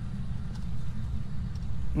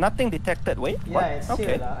 Nothing detected. Wait. Yeah, what? it's Okay.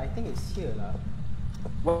 here, lah. I think it's here, lah.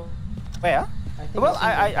 Where? I think Well, it's in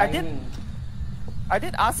the I did. dining. I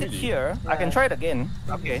did ask it Really? here. I can Yeah. try it again.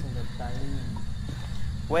 I think Okay. it's in the dining.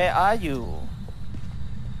 Where are you?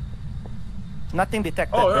 Nothing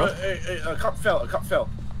detected, Oh, bro. a cup fell. A cup fell.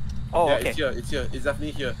 Oh, Yeah, okay. it's here. It's here. It's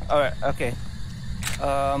definitely here. All right. Okay.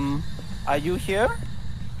 Are you here?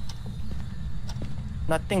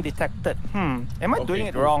 Nothing detected. Am I Okay, doing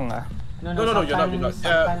it cool. wrong? No, you're not, you're not.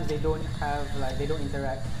 Sometimes they don't have, like, they don't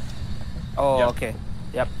interact. Oh, Yep. okay.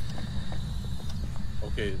 Yep.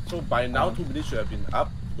 Okay, so by now 2 minutes should have been up.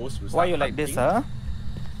 Ghosts will Why start you like this, hunting. huh?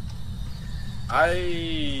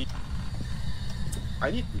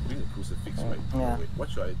 I need to bring a crucifix, right? Yeah. Wait, what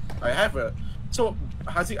should I have a... So,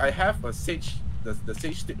 Haziq, I have a sage, the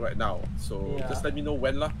sage stick right now. So, Yeah. just let me know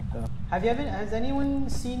when lah. Has anyone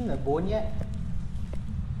seen the bone yet?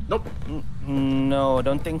 Nope. No,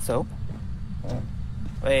 don't think so.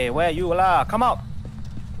 Hey, where are you lah? Come out.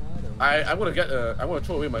 I'm gonna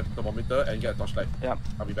throw away my thermometer and get a torchlight. Yep.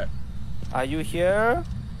 I'll be back. Are you here?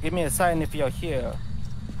 Give me a sign if you're here.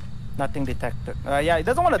 Nothing detected. Yeah, it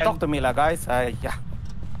doesn't want to talk to me lah, guys. Yeah.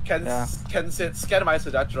 Ken, Yeah. Ken said, scan my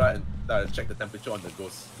Siddhartha and check the temperature on the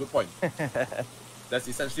ghost. Good point. That's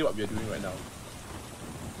essentially what we are doing right now.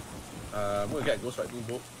 I'm gonna get a ghost riding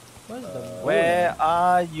boat. Where's the bone? Where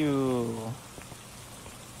are you?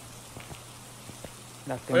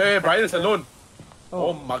 Nothing. Hey, Brian is alone.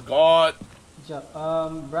 Oh my god. Good job.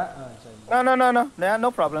 Brad. Sorry. No. Yeah,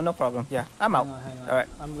 no problem. Yeah, I'm out. Hang on. All right.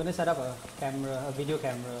 I'm gonna set up a camera, a video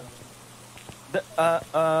camera.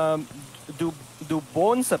 Do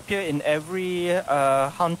bones appear in every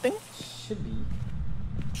haunting? Should be.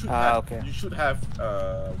 Okay. You should have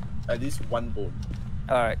at least one bone.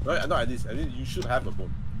 All right. No, not at least. I mean, you should have a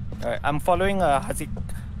bone. All right. I'm following Hazik.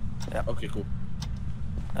 Yeah. Okay, cool.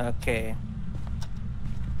 Okay.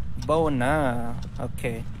 Bone,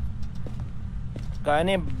 okay. Got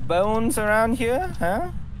any bones around here,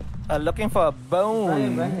 huh? Looking for a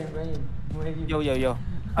bone. Brian. Where have you Yo.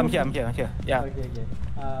 I'm here. Yeah. Okay.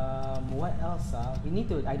 What else? We need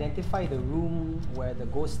to identify the room where the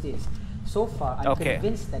ghost is. So far, I'm Okay.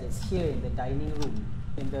 convinced that it's here in the dining room,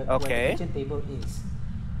 where the Okay. kitchen table is.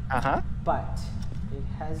 Uh-huh. But it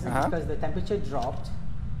hasn't because the temperature dropped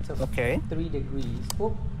to Okay. 3 degrees.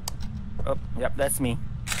 Oh, Oh, yep, that's me.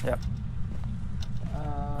 Yep.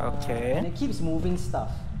 Okay. And it keeps moving stuff.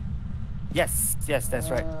 Yes, that's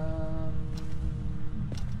right. So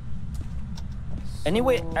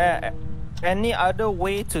Anyway, any other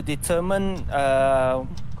way to determine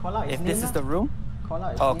call out his if name this is lah. the room? Call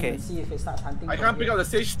out his Okay. name and see if it starts hunting. I for can't you. pick out the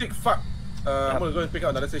sage stick. Fuck. I'm gonna go and pick out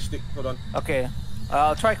another sage stick. Hold on. Okay.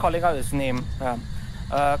 I'll try calling out his name.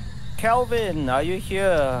 Kelvin, are you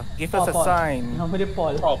here? Give us a Paul. sign. Nama dia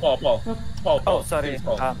Paul. Paul. Oh, sorry. Please,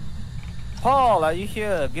 Paul. Paul, are you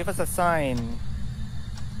here? Give us a sign.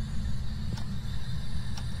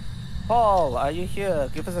 Paul, are you here?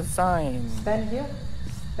 Give us a sign. Stand here.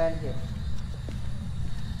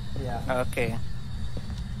 Yeah. Okay.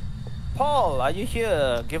 Paul, are you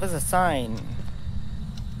here? Give us a sign.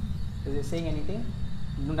 Is it saying anything?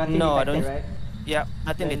 Nothing No, I detected, don't- right? Yeah,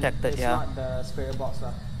 nothing Then detected. It's Yeah. not the spirit box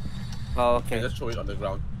lah. Oh, Okay, okay. just throw it on the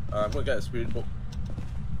ground. I'm gonna get a spirit book.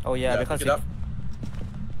 Oh yeah, because pick it up.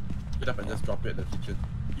 Pick it up and just drop it in the kitchen.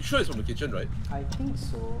 You sure it's from the kitchen, right? I think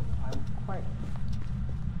so.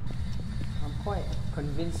 I'm quite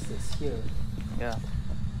convinced it's here. Yeah.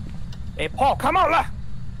 Hey, Paul, come out lah!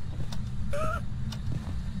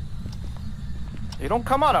 You don't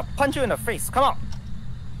come out, I'll punch you in the face. Come out.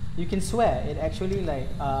 You can swear. It actually like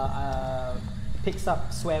picks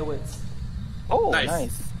up swear words. Oh, Nice.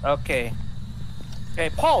 nice. Okay. Hey,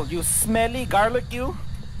 Paul, you smelly garlic, you.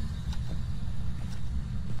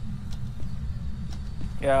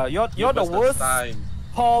 Yeah, you're Give the us a worst sign.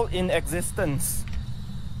 Paul in existence.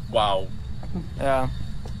 Wow. Yeah,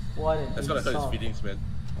 What an That's gonna hurt his insult. feelings, man.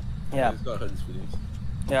 yeah, It's gonna hurt his feelings.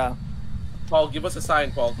 yeah, Paul, give us a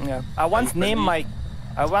sign, Paul. yeah. I once named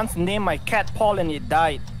my cat Paul and it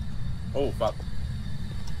died. Oh fuck.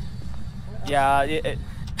 Yeah,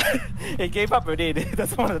 it gave up already. It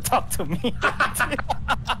doesn't want to talk to me.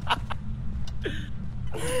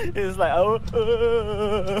 It's like, oh,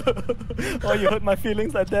 you hurt my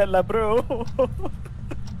feelings like that, lah, bro.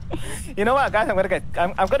 You know what, guys?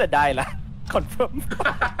 I'm gonna die, lah. Confirm.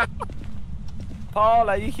 Paul,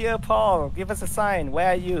 are you here, Paul? Give us a sign. Where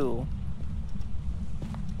are you?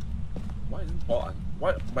 Why isn't Paul?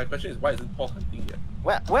 My question is, why isn't Paul hunting yet?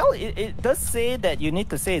 Well, it does say that you need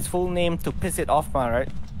to say his full name to piss it off, right?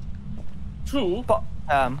 True.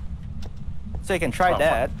 So you can try Oh,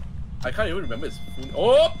 that. I can't even remember his full name.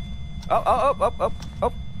 Oh!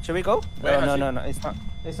 Oh. Should we go? Where has No, it's not.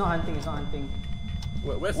 It's not hunting.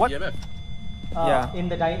 Where's What? the EMF? Yeah. In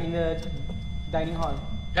the dining hall.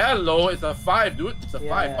 Hello, it's a 5, dude. It's a Yeah,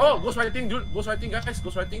 5. yeah, Oh, yeah. ghostwriting, dude. Ghostwriting, guys.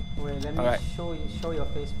 Ghostwriting. Wait, let me Alright. show your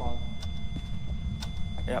face, Paul.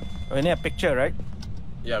 Yep. We need a picture, right?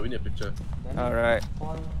 Yeah, we need a picture. Then Alright.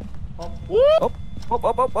 Paul. Oh, Whoop! Whoop.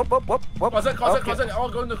 Closet. Okay. All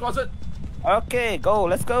go in the closet. Okay, go.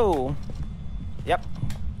 Let's go. Yep.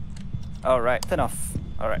 Alright, turn off.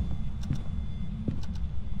 Alright.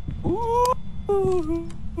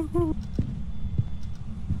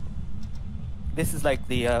 This is like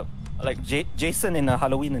the Jason in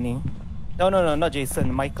Halloween, ani. No, not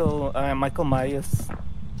Jason. Michael Myers.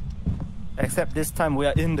 Except this time we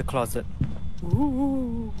are in the closet.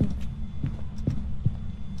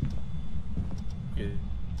 Okay.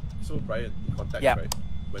 So Brian, in context, Yeah. right?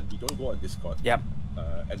 When we don't go on Discord, Yep.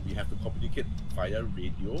 and we have to communicate via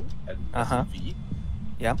radio and Uh-huh. TV,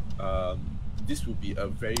 Yep. this will be a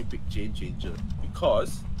very big game changer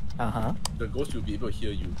because the ghost will be able to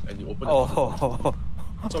hear you and you open the closet. Oh.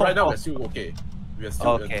 So right now we're still okay. We're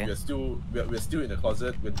still Okay. we're still in the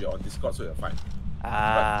closet when we're on Discord, so we're fine.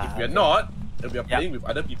 But if we're Okay. not, and we're Yep. playing with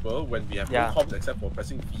other people when we have Yeah. no comms except for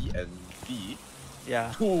pressing V and D,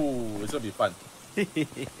 Yeah. it's gonna be fun.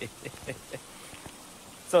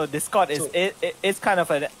 So Discord is So- it's kind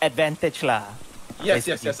of an advantage lah. Yes.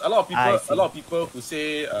 basically. A lot I see. of people who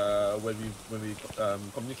say when we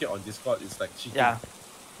communicate on Discord, it's like cheating. Yeah.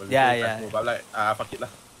 When we Yeah, play yeah. Phasmo, but I'm like fuck it lah.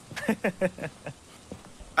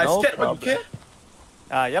 I No scared, but you problem. care.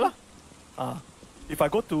 Yeah lah. If I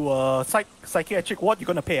go to psychiatric ward, you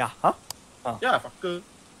gonna pay Huh? Yeah, fucker.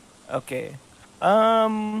 Okay.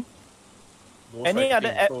 Ghostwriting, Any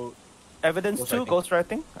other so evidence too?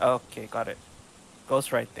 Ghostwriting. Ghostwriting? Okay, got it.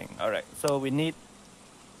 Ghostwriting. All right. So we need.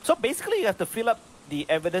 So basically, you have to fill up the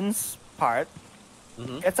evidence part,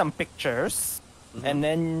 get some pictures, and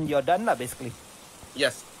then you're done lah. Basically.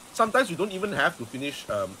 Yes. Sometimes you don't even have to finish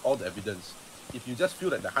all the evidence. If you just feel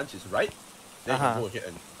that the hunch is right, then you go ahead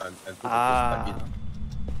and put the ghost in.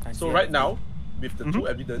 So right now, with the two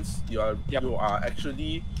evidence, you are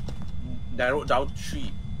actually narrowed down to 3,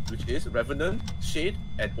 which is Revenant, Shade,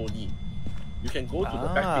 and Oni. You can go to the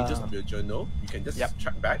back pages of your journal. You can just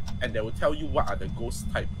track back, and they will tell you what are the ghost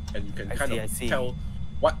type, and you can tell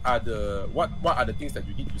what are the things that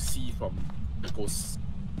you need to see from the ghosts.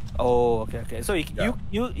 Oh, okay. So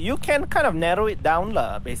you can kind of narrow it down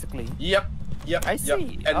lah, basically. Yep. I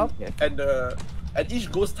see. And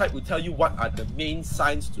each ghost type will tell you what are the main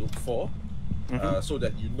signs to look for, so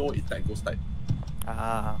that you know it's that ghost type.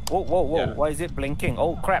 Whoa! Yeah. Why is it blinking?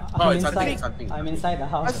 Oh crap! I'm it's inside. hunting. I'm inside the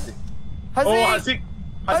house. Haziq!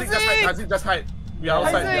 Haziq, just hide. We are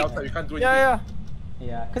outside. We can't do anything.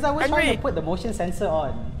 Yeah, because I was trying to put the motion sensor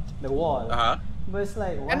on the wall, but it's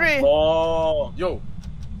like what? Henry! Oh, yo!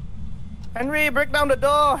 Henry, break down the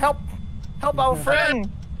door! Help our friend!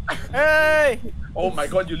 Hey! Oh my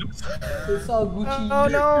God, you look. It's all Gucci. Oh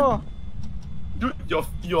no! Dude,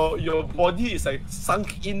 your body is like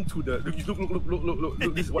sunk into the.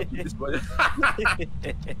 Look! This is what this body.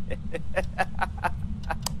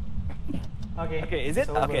 Okay, is it? it's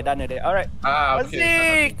over. Okay, done with it. Alright.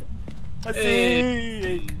 Okay.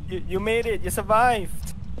 Haziq! You made it, you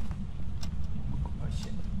survived. Oh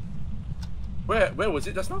shit. Where was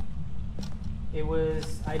it just now? It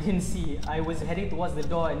was, I didn't see. I was heading towards the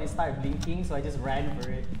door and it started blinking, so I just ran for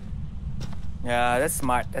it. Yeah, that's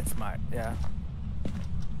smart. Yeah.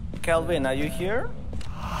 Kelvin, are you here?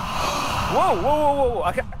 Whoa!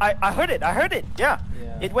 Okay, I heard it. Yeah.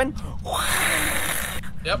 It went.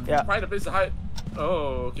 Yep. Yeah. Find a place to hide.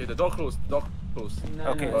 Oh, okay. The door closed. No,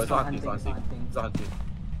 Okay. no, Oh, it's not hunting. It's not hunting. It's not hunting.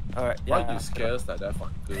 All right. Why Yeah. you scare us like that,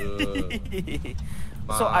 fucker?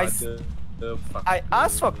 So I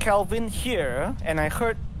asked for Kelvin here, and I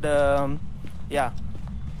heard the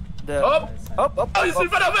Oh, he's in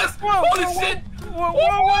front of us! Holy shit!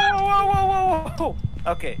 Whoa!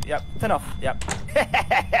 Okay, yep. Turn off. Yep.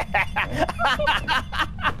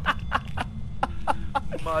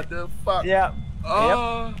 Motherfucker. Yeah.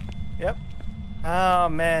 Oh. Yep. Oh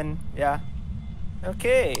man. Yeah.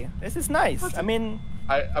 Okay. This is nice. I mean.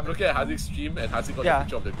 I'm looking at Haziq's stream and Haziq got the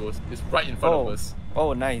picture of the ghost. It's right in front of us.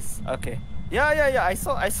 Oh, nice. Okay. Yeah. I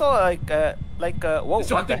saw like whoa. It's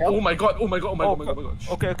what the hell? Oh my god.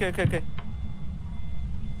 Okay.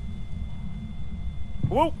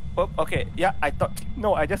 Whoa. Oh, okay. Yeah, I thought.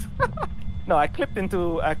 No, I just. No, I clipped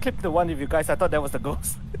the one of you guys. I thought that was the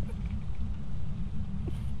ghost.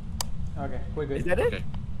 Okay, we're good. Is that it? Okay.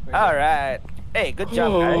 All right. Hey, good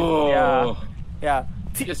job, guys. Yeah.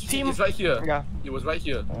 Team. It's right here. Yeah. It was right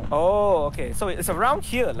here. Oh, okay. So it's around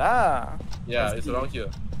here, lah. Yeah, it's around here.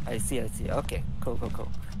 I see. Okay, cool.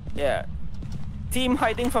 Yeah. Team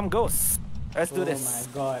hiding from ghosts. Let's do this.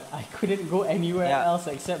 Oh my god, I couldn't go anywhere else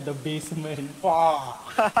except the basement. Wow.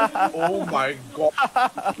 Oh my god.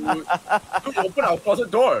 Dude, open our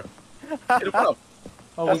closet door.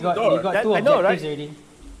 Oh, we got 2 objectives already.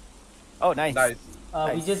 Oh, nice.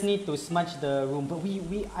 We just need to smudge the room, but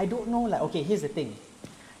I don't know, like, okay, here's the thing.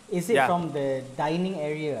 Is it from the dining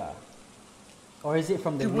area? Or is it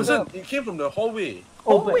from the room? It came from the hallway.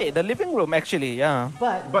 Wait, the living room actually, yeah.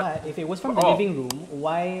 But if it was from the living room,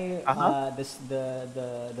 why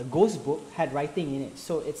the ghost book had writing in it?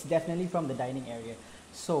 So it's definitely from the dining area.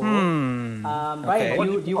 So, Brian,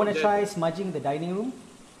 do you want to try smudging the dining room?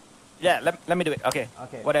 Yeah, let me do it. Okay.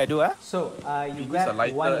 What do I do? So you grab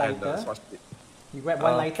one lighter. You grab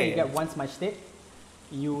one lighter, you get one smudge stick.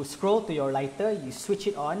 You scroll to your lighter, you switch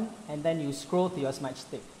it on, and then you scroll to your smudge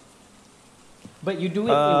stick. But you do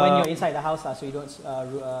it when you're inside the house, so you don't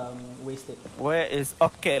waste it. Where is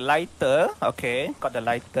lighter? Okay, got the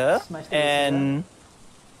lighter. And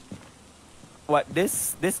what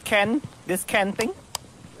this can thing?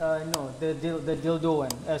 No, the dildo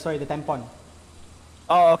one. Sorry, the tampon.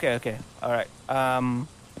 Oh, okay. All right.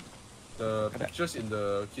 The pictures in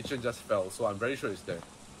the kitchen just fell, so I'm very sure it's there.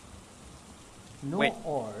 No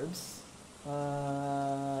orbs.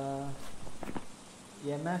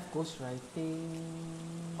 EMF, ghostwriting.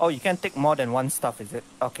 Oh, you can take more than one stuff, is it?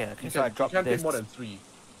 Okay, okay. You So I can dropped take this. more than 3.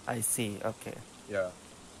 I see. Okay. Yeah.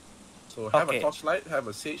 So have Okay. a torchlight, have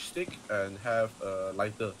a sage stick, and have a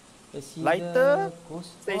lighter. Is he Lighter, the ghost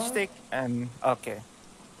Stage boy? stick and okay.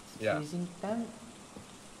 Yeah. Freezing temp?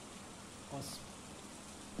 Or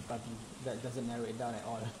buddy, that doesn't narrow it down at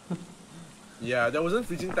all. Yeah, there wasn't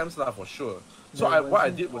freezing temps lah for sure. So There what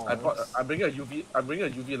I wasn't did was I brought pause. I'm bringing a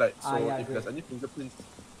UV light. So yeah, if great. there's any fingerprints,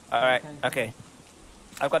 All right. Can. Okay.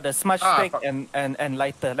 I've got the smudge Ah, stick fuck. and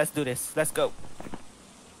lighter. Let's do this. Let's go.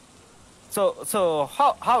 So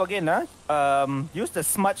how again? Use the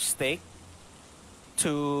smudge stick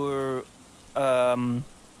to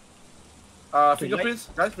fingerprints,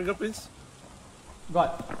 guys, fingerprints.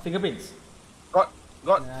 Got fingerprints. Got.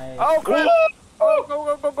 Nice. Oh crap! Oh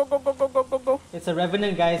go! It's a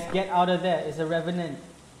revenant, guys. Get out of there. It's a revenant.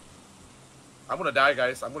 I'm gonna die,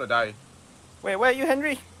 guys. I'm gonna die. Wait, where are you,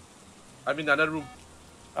 Henry? I'm in another room.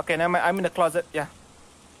 Okay, now I'm in the closet. Yeah.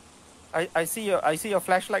 I see your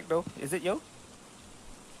flashlight though. Is it you?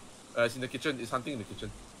 It's in the kitchen. It's hunting in the kitchen.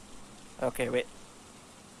 Okay, wait.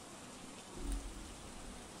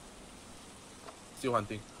 Still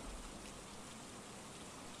hunting.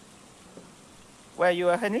 Where are you,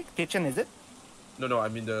 Henry? Kitchen, is it? No.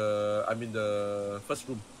 I'm in the first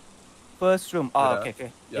room. First room. Oh, Yeah. okay.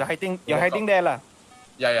 Yeah. You're hiding. Walk You're hiding out. there, lah.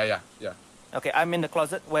 Yeah. Okay, I'm in the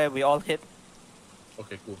closet where we all hid.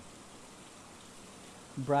 Okay, cool.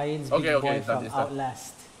 Brian's big Okay, boy it's done, from it's done.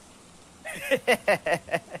 Outlast.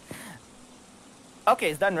 Okay,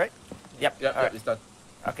 it's done, right? Yep. Yeah, Alright. it's done.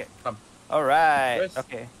 Okay. Come. All right. Where's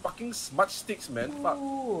Okay. fucking smudge sticks, man. Fuck.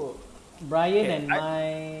 Ooh. Brian Okay, and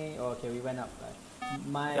my... Oh, okay, we went up.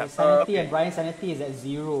 My Yeah, sanity okay. and Brian's sanity is at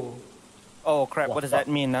 0. Oh crap! Wow, What does fuck.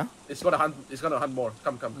 that mean, huh? It's gonna hunt. It's gonna hunt more.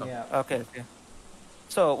 Come. Yeah. Okay.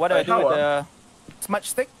 So what do I do how, with the smudge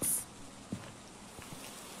sticks?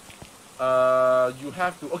 You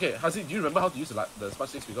have to. Okay, Haziq, do you remember how to use the smudge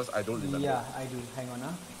sticks? Because I don't remember. Yeah, I do. Hang on,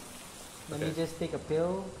 huh? Let me Okay. just take a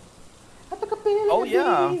pill. I took a pill. Oh,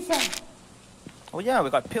 yeah. Lisa. Oh yeah, we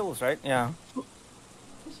got pills, right? Yeah.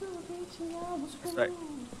 right.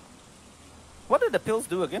 What do the pills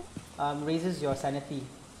do again? Raises your sanity.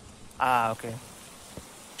 Ah, okay.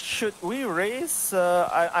 Should we raise?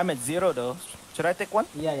 I'm at 0 though. Should I take one?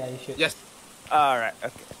 Yeah, you should. Yes. All right.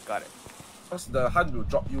 Okay, got it. Because the hunt will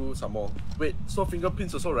drop you some more. Wait, so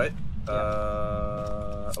fingerprints also, right?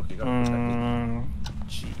 Okay, got it.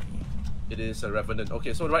 Gee. It is a revenant.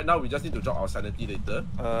 Okay, so right now we just need to drop our sanity later.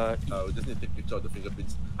 We just need to take a picture of the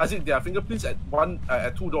fingerprints. Haziq, there are fingerprints at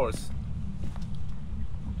at 2 doors.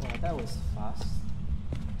 Wow, that was fast.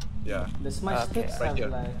 Yeah. The smudge Okay, sticks right have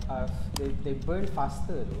here. they burn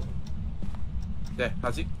faster though. There,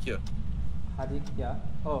 Haziq, here. How did yeah?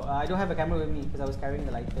 Oh, I don't have a camera with me because I was carrying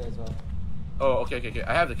the lighter as well. Oh, okay.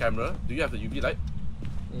 I have the camera. Do you have the UV light?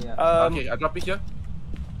 Yeah. Okay, I drop it here.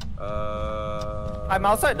 I'm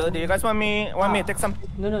outside though. Do you guys want me to take some?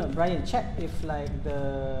 No, Brian, check if the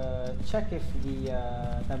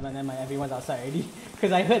never mind, everyone's outside already.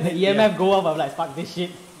 Because I heard the EMF go off. I'm like, fuck this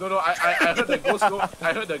shit. No, I heard the ghost go.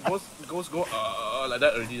 I heard the ghost go like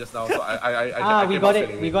that already just now. So I We came got outside it.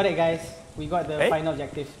 anyway. We got it, guys. We got the Hey? final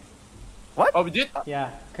objective. What? Oh, we did? Yeah,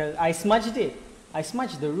 because I smudged it. I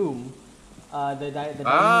smudged the room. The dining room.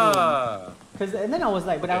 Ah. And then I was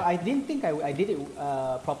like, but Okay. I didn't think I did it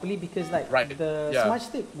properly because Right, the yeah. smudge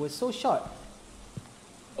stick was so short.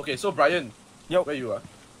 Okay, so Brian, Yo. where you are?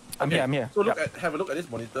 I'm here. So have a look at this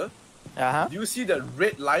monitor. Uh-huh. Do you see the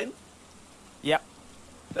red line? Yep.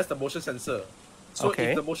 That's the motion sensor. So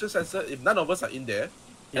Okay. if the motion sensor, if none of us are in there,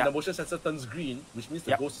 and Yeah. the motion sensor turns green, which means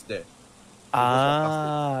the Yep. ghost is there.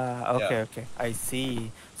 Ah, okay, Yeah. okay. I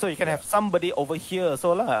see. So you can Yeah. have somebody over here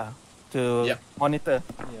so lah to Yeah. monitor.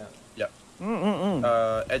 Yeah.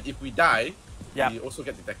 And if we die, Yeah. we also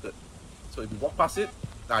get detected. So if we walk past it,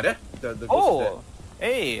 there, the ghost is there. Oh,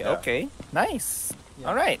 hey, Yeah. okay, nice. Yeah.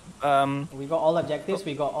 All right. We got all objectives.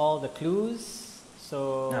 We got all the clues.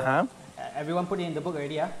 So everyone put it in the book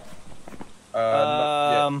already, yeah.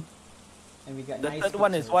 Not yet. And we got The nice third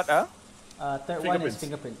one is pictures. what? Third one is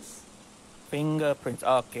Fingerprints. fingerprints. Fingerprints.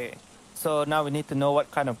 Okay. So now we need to know what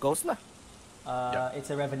kind of ghost lah. Yeah. It's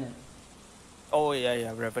a revenant. Oh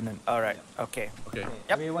yeah, Revenant. All right. Okay. Okay. Okay,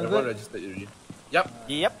 Yep. everyone Everyone good? registered already. Yep.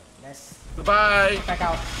 Yep. Let's Goodbye. check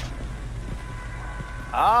out.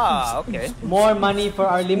 Ah, okay. More money for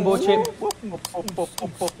our limbo trip.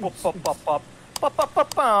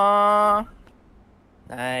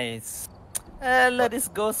 Nice. Let this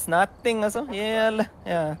ghost nothing also. Yeah.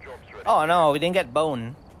 Oh no, we didn't get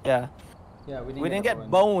bone. Yeah. Yeah, We didn't get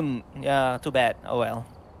bone. Yeah, too bad. Oh well.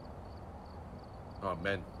 Oh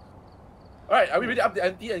man. Alright, are we ready to up the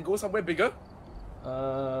ante and go somewhere bigger?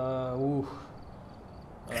 Ooh.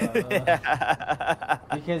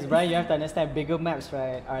 Because Brian, you have to understand, bigger maps,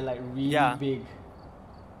 right, are like really Yeah. big.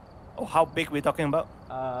 Oh, how big we talking about?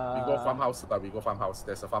 We go farmhouse. We go farmhouse.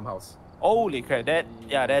 There's a farmhouse. Holy crap!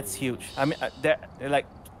 That's huge. I mean, they're like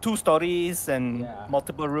 2 stories and Yeah.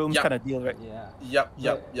 multiple rooms Yep. kind of deal, right? Yeah.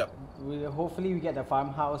 Yep. Hopefully we get the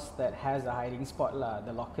farmhouse that has a hiding spot lah,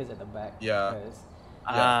 the lockers at the back. Yeah. Because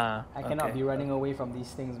Ah, I cannot be running away from these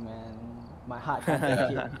things, man. My heart can't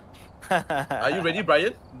take it. Are you ready,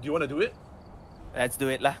 Brian? Do you want to do it? Let's do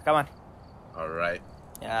it lah. Come on. Alright.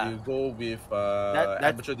 Yeah. You go with That's-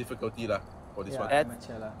 amateur difficulty lah for this Yeah, one.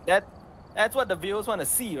 amateur lah. That's what the viewers want to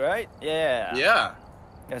see, right? Yeah. Yeah.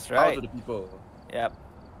 That's Power right. to the people. Yep.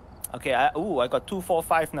 Okay. I got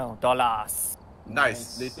 245 now. Dollars.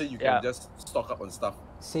 Nice. Nice. Later you Yeah. can just stock up on stuff.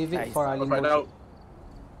 Save it Nice. for our But limo right now, trip.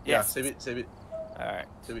 yeah, Yes. save it. Alright.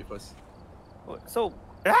 Save it first. So,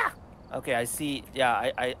 okay, I see.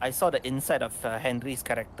 Yeah, I saw the inside of Henry's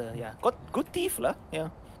character. Yeah, good teeth lah.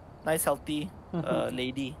 Yeah, nice healthy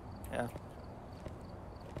lady. Yeah.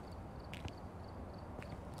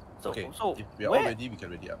 So, Okay. so If we are all ready, we can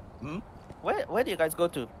ready up. where do you guys go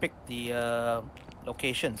to pick the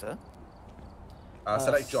locations? Huh?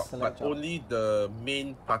 Select job, select but job. only the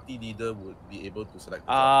main party leader would be able to select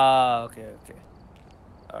the job. Ah, okay.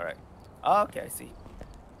 All right. Okay, I see.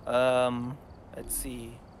 Let's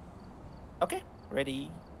see. Okay,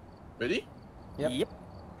 ready. Ready? Yep. Yep.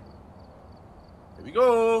 Here we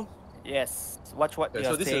go. Yes. Watch what Okay, you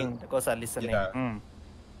so are this is- saying because I'm listening. Yeah. Mm.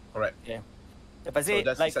 Correct. If I say So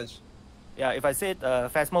that's like, essential. yeah, if I said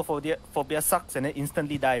Phasmophobia sucks and then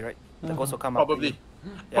instantly die, right? The ghost will come up. Probably.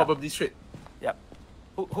 Yeah. Probably straight. Yep.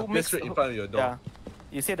 Who Appear makes straight in front of your door. Yeah.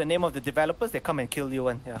 You say the name of the developers, they come and kill you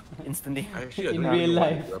one. Yeah, instantly. Actually, I In don't real know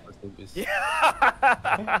what life. the purpose name is.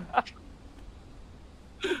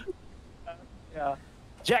 Yeah.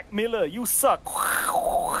 Jack Miller, you suck.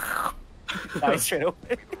 Die straight away.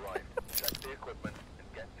 We've arrived. Check the equipment and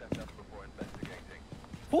get set up before investigating.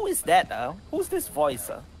 Who is that? Who's this voice?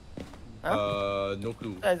 No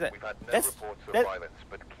clue. Is that- We've had no that's reports of that- violence,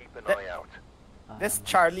 but keep an that- eye out. That's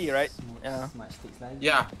Charlie, right? Yeah. Smart sticks line.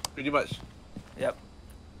 Yeah, pretty much. Yep.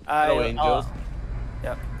 Hello, angels.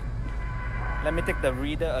 Yep. Let me take the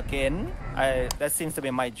reader again. That seems to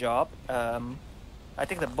be my job. I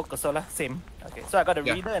take the book also lah. Same. Okay. So I got a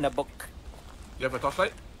Yeah. reader and a book. You have a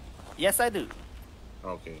torchlight? Yes, I do.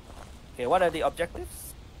 Okay. Okay. What are the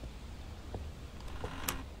objectives?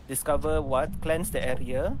 Discover what? Cleanse the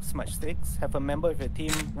area. Smudge sticks. Have a member of your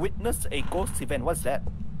team witness a ghost event. What's that?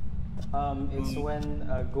 It's when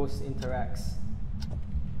a ghost interacts.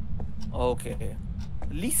 Okay.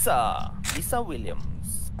 Lisa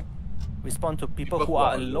Williams. Respond to people who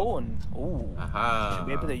are alone. Ooh. Aha. Should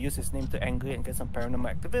be able to use his name to anger and get some paranormal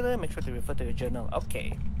activity. Make sure to refer to your journal.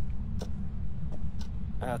 Okay.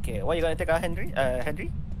 Okay. What are you gonna take out, Henry?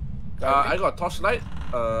 Henry? I got a torchlight,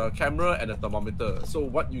 a camera, and a thermometer. So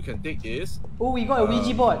what you can take is Oh, we got a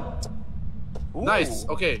Ouija board. Ooh. nice.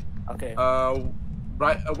 Okay. Okay.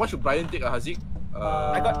 What should Brian take, Haziq?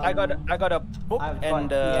 I got a book I've and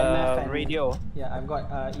got EMF and radio. Yeah, I've got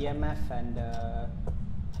EMF and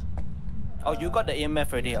Oh, you got the EMF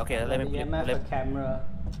already. Okay, let me play. EMF, a camera.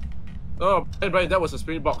 Oh, hey Brian, that was a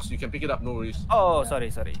spirit box. You can pick it up. No worries. Oh, sorry.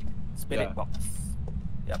 Spirit Yeah. box.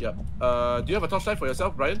 Yep. Do you have a torchlight for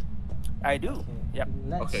yourself, Brian? I do. Yep.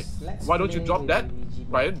 Okay. Let's Why don't you play drop with that, the Ouija board.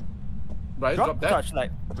 Brian? Brian, drop that.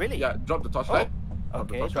 Torchlight. Really? Yeah, drop the torchlight. Drop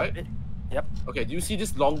the Okay. torchlight. Drop it. Yep. Okay. Do you see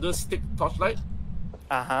this longer stick torchlight?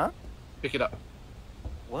 Uh-huh. Pick it up.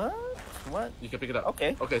 What? You can pick it up.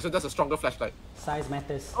 Okay. Okay. So that's a stronger flashlight. Size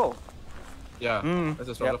matters. Oh. Yeah. Mm, That's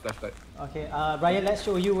a stronger yep. flashlight. Okay, Brian, let's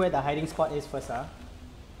show you where the hiding spot is first.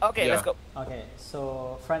 Okay, Yeah. let's go. Okay,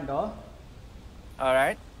 so front door. All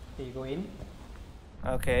right. Okay, you go in.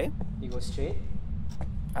 Okay. You go straight.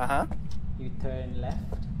 Uh-huh. You turn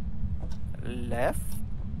left. Left.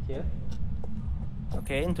 Here.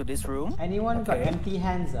 Okay, into this room. Anyone got Okay. empty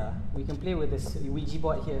hands? We can play with this Ouija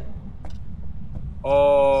board here.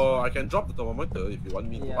 Oh, I can drop the thermometer if you want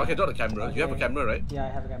me to. Yeah. I can drop the camera. You have a Okay. camera, right? Yeah, I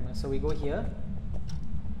have a camera. So we go here,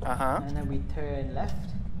 Uh-huh. and then we turn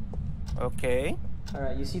left. Okay.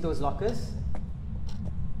 Alright, you see those lockers?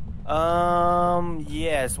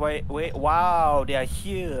 Yes. Wait. Wow, they are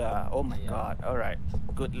here. Oh my Yeah. god. All right.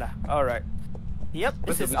 Good lah. All right. Yep.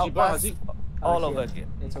 Where's This the is Ouija board, Outburst Haziq? all Over over here. again.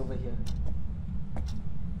 It's over here.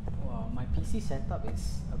 Wow, my PC setup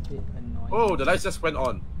is a bit annoying. Oh, the lights just went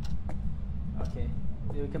on. Okay,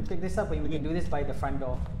 we can pick this up and we can do this by the front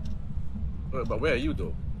door. But where are you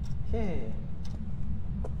though? Hey.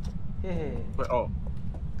 Here. Wait, oh,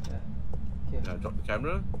 Yeah. Here. yeah, drop the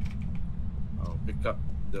camera. I'll pick up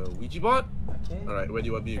the Ouija board. Okay. Alright, where do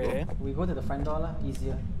you want me to Okay. go? We go to the front door lah,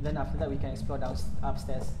 easier. Then after that we can explore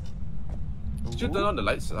upstairs. Did you turn on the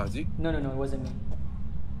lights, Hazik? No, it wasn't me.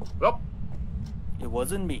 Well, It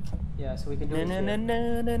wasn't me. Yeah, so we can do Na it na here.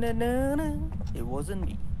 na na na na na. It wasn't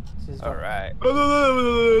me. So it's All right.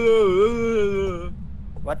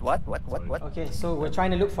 What? Okay, so we're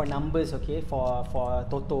trying to look for numbers, okay, for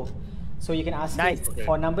Toto. So you can ask Nice. it, Okay.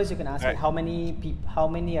 for numbers. You can ask it Alright. how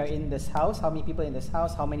many are in this house, how many people in this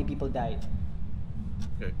house, how many people died,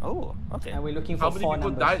 Okay. Oh, okay. and we're looking for How many four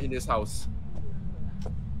people numbers. died in this house?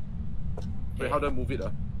 Wait, Okay. how do I move it?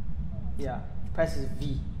 Yeah, press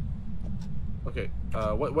V. Okay.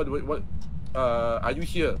 What? Are you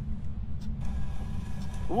here?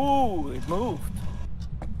 Ooh, it moved.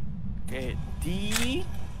 Okay. D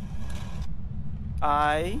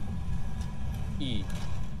I E.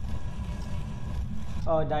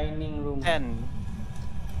 Oh, dining room. N.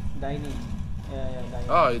 Dining. Yeah, dining.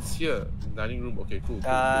 Oh, it's here. Dining room. Okay, cool.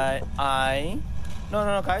 I. No,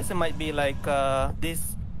 guys. It might be like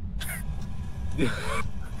this.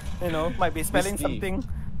 You know, might be spelling This D. something.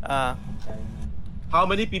 Dining. How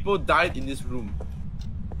many people died in this room?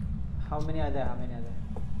 How many are there?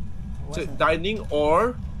 So What's in- dining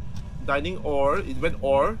or it went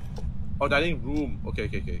or dining room. Okay.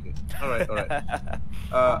 All right.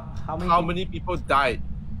 How many How many people died?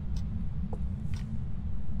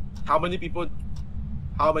 How many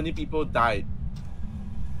people died?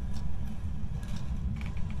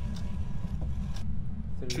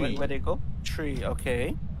 Three. Where they go? Tree.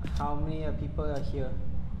 Okay. How many people are here?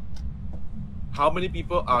 How many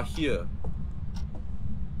people are here?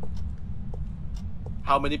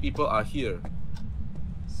 How many people are here?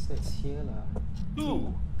 Six here lah.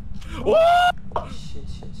 Two. Shit.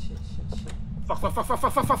 Fuck.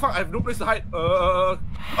 I have no place to hide. Oh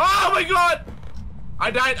my god!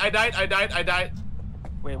 I died.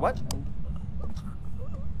 Wait, what?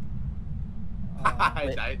 I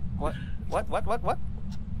Wait. died. What?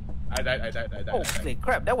 I died. Holy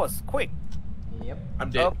crap! That was quick. Yep. I'm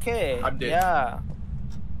dead. Okay. I'm dead. Yeah.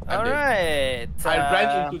 I'm All dead.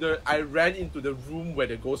 right. I ran into the room where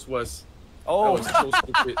the ghost was. That Oh. was so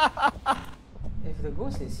stupid. If the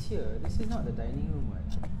ghost is here, this is not the dining room,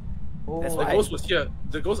 right? Oh, That's The right. ghost was here.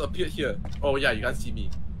 The ghost appeared here. Oh yeah, you can't see me.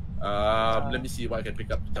 Let me see what I can pick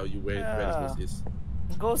up to tell you where this ghost is.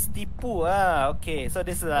 Ghost tipu ah. Okay, so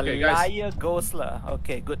this is a Okay, guys. liar ghost lah.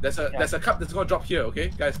 Okay, good. There's a cup that's gonna drop here. Okay,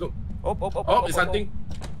 guys, look. Oh, Oh, it's hunting.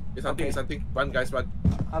 It's hunting. Okay. It's hunting. Run, guys, run.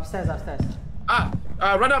 upstairs. Run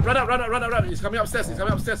up. It's coming upstairs.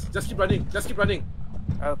 Just keep running.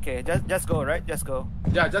 Okay, just go, right? Just go.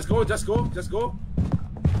 Yeah, just go.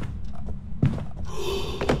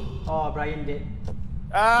 Oh, Brian dead.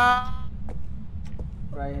 Ah,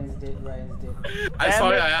 Brian's dead. I Damn saw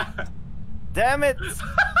it. it. Yeah. damn it.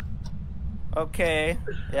 Okay,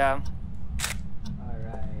 yeah.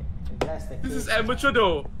 Alright. If that's the This case. is amateur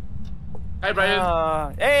though. Hi,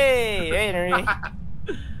 Brian. Hey, Henry.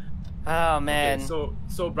 Oh man. Okay,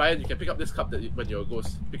 so Brian, you can pick up this cup when you're a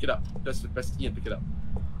ghost. Pick it up. Just press E and pick it up.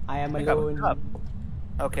 I am Pick up a alone. cup.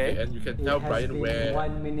 Okay. And you can It tell has Brian been where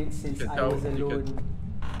 1 minute since can I tell- was you alone.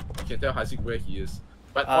 you can tell Hazik where he is.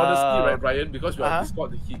 But honestly, right, Brian, because we're on uh-huh.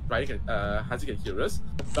 Discord, Brian can Hazik can hear us.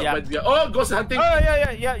 But Yeah. when we are ghost hunting. Oh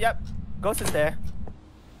yeah. Ghost is there.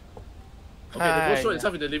 Okay, the ghost Hi. showed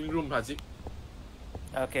itself in the living room, Hazik.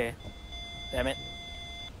 Okay. Damn it.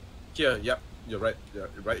 Here, yep, you're right. You're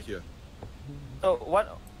right here. So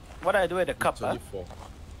what do I do with the cup? It's only 4.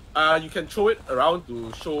 You can throw it around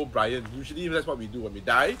to show Brian. Usually that's what we do when we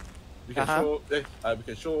die. We can show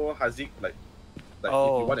Hazik like if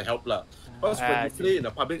Oh. you want to help lah. Because when I you see. play in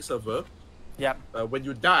a public server, Yep. when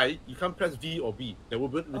you die, you can't press V or B. They will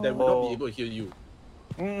not be Oh. able to hear you.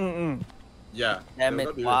 Mm. Yeah. Damn they it,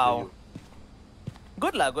 will not be able to hear wow.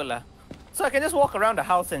 Good lah. So I can just walk around the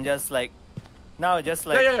house and just like, now just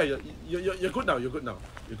you. like, Yeah. You're good now. You're good.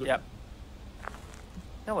 Yep.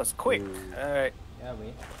 That was quick. Ooh. Alright. Yeah,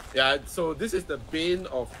 wait. Yeah, so this is the bane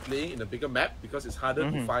of playing in a bigger map because it's harder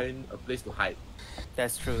to Mhm. find a place to hide.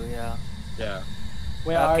 That's true, yeah. Yeah.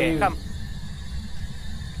 Where are Okay, you? come.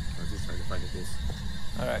 I'm just trying to find the ghost.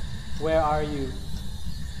 Alright. Where are you?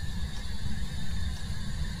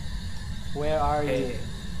 Where are Okay.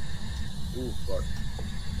 you? Ooh, God.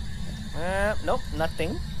 Nope,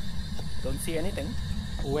 nothing. Don't see anything.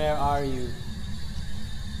 Where are you?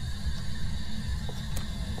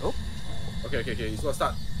 Oh, Okay. He's gonna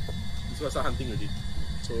start hunting already.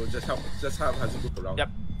 So just help Hazik look around. yep.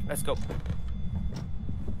 Let's go.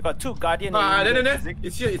 Got 2 guardian. There.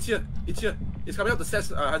 Is it? It's here. It's coming up the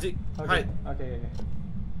stairs, Haziq. Okay. Hide. Okay.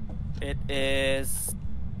 It is.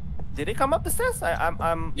 Did it come up the stairs?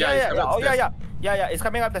 I'm. Yeah, it's coming up Oh the stairs. yeah. It's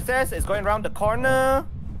coming up the stairs. It's going around the corner.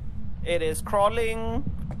 It is crawling.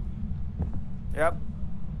 Yep.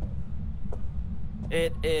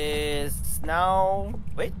 It is now.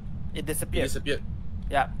 Wait. It It disappeared. disappeared.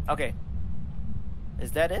 Yeah. Okay.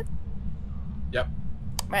 Is that it? Yep.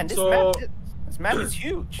 Man, this So- map is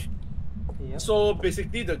huge. Yep. So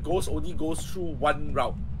basically, the ghost only goes through one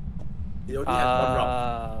route. They only have one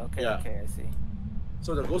route. Okay. Yeah. Okay. I see.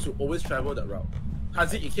 So the ghost will always travel that route.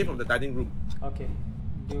 Haziq, it came from the dining room. Okay.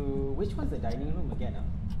 Which one's the dining room again?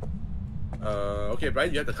 Okay, Brian,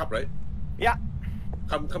 you have the cup, right? Yeah.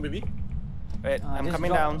 Come with me. Wait. I'm Just coming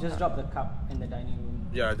drop, down. Just drop the cup in the dining room.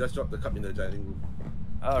 Yeah, just drop the cup in the dining room.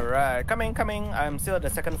 All right. Coming. I'm still at the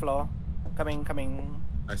second floor. Coming.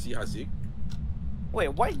 I see Haziq. Wait,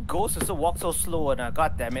 why ghosts also walk so slow?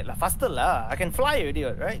 God damn it, lah. Faster lah. I can fly already,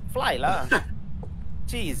 right? Fly lah.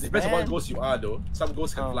 Jeez, Depends on man. what ghost you are, though. Some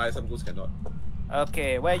ghosts can Oh. fly, some ghosts cannot.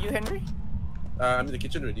 Okay, where are you, Henry? I'm in the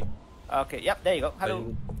kitchen already. Okay, yep, there you go. Hello.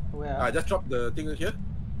 Dining room. Where? Just drop the thing here.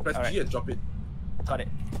 Press Alright. G and drop it. Got it.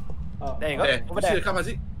 Oh, There you go. There. Over You see there. the cup,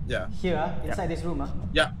 Haziq? Yeah. Here, inside this room,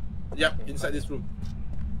 Yep. Okay, Inside this room.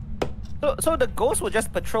 So the ghost will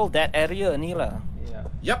just patrol that area, Nila. Yeah.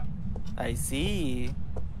 Yep. I see.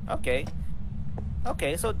 Okay.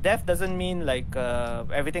 Okay, so death doesn't mean like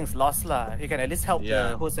everything's lost lah. You can at least help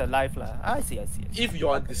Yeah. the who's alive lah. I see. If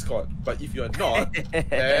you're on Discord, but if you're not,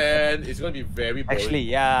 then it's gonna be very boring. Actually,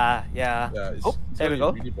 yeah. Yeah, it's, Oh, it's there we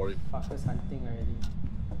gonna go. be really boring. Fuckers hunting already.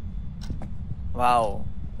 Wow.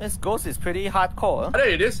 This ghost is pretty hardcore. Ah, there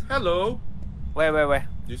it is. Hello. Where?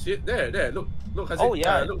 Do you see it? There. Look, Haziq. Oh,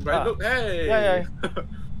 yeah. Look, Brian. Look. Hey. Yeah.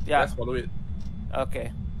 Yeah. Let's follow it.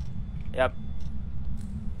 Okay. Yep.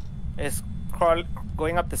 It's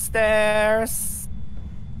going up the stairs.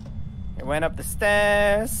 It went up the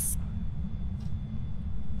stairs.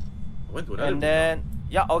 I went to another room. And then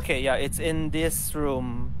it's in this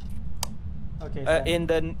room. Okay. It's In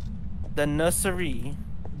the nursery.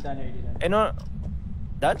 done already. Done. You know,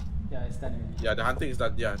 done? Yeah, it's done already. Yeah, the hunting is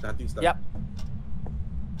done. Yeah, the hunting is done. Yep.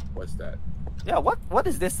 What's that? Yeah. What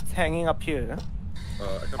is this hanging up here? I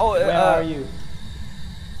can't Oh, pick it Where up. are you?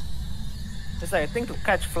 It's like a thing to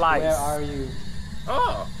catch flies. Where are you?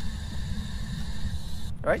 Oh.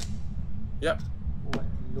 Right? Yep. What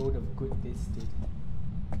load of good this did.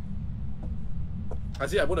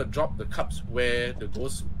 Haziq, I'm gonna drop the cups where the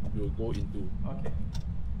ghost will go into, Okay.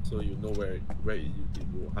 so you know where it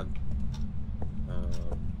will hunt.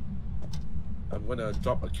 I'm gonna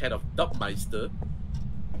drop a can of Dubmeister.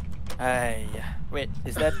 Wait,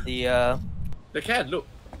 is that the The can, look.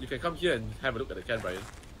 You can come here and have a look at the can, Brian.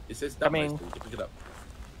 It says Coming. Dubmeister. You can pick it up.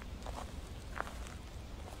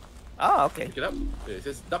 okay. Pick it up. Yeah, it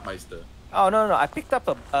says Dubmeister. Oh no, I picked up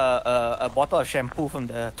a bottle of shampoo from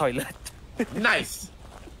the toilet. Nice.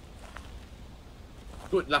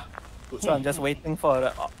 Good lah. Good. So I'm just waiting for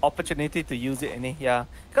the opportunity to use it. Yeah,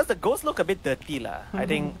 because the ghosts look a bit dirty lah. I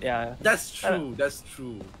think That's true. That's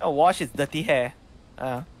true. wash its dirty hair.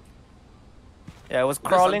 Yeah, it was that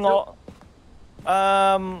crawling Sunsilk?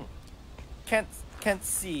 all. Can't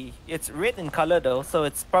see. It's red in color though, so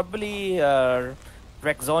it's probably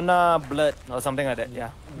Rexona blood or something like that. Yeah,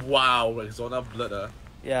 Wow, Rexona blood.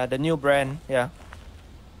 yeah, the new brand. Yeah.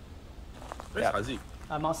 Where's Yeah. Haziq?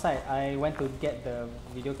 I'm outside. I went to get the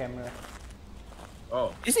video camera.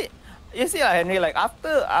 Oh. You see, Henry, like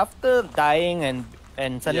after dying and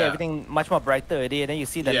suddenly Yeah. everything much more brighter already, and then you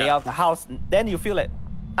see the Yeah. layout of the house, then you feel like,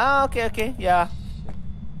 okay, yeah,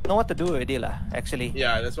 know what to do already lah. Actually,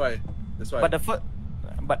 Yeah, that's why.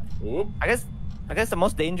 but Oop, I guess the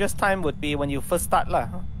most dangerous time would be when you first start lah.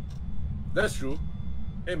 that's true.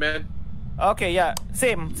 Hey man. Okay, yeah,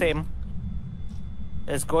 same.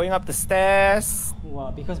 It's going up the stairs. Wow,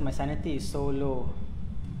 because my sanity is so low.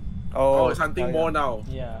 Oh, it's hunting yeah. more now.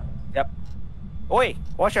 Yeah. Yep. Oi,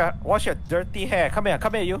 wash your dirty hair. Come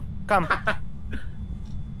here, you. Come.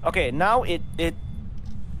 Okay, now it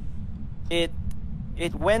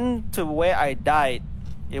went to where I died.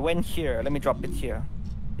 It went here. Let me drop it here.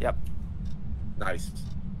 Yep. Nice.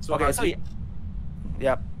 So Okay, so Haziq,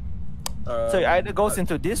 yep. So it either goes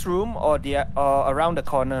into this room or around the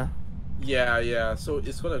corner. Yeah. So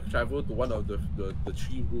it's gonna travel to one of the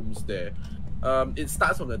 3 rooms there. It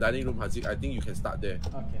starts from the dining room, Haziq. I think you can start there.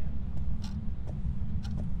 Okay.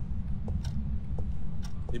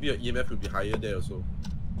 Maybe your EMF will be higher there also.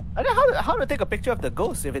 And then how to take a picture of the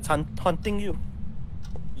ghost if it's hunting you?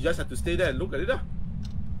 You just have to stay there and look at it.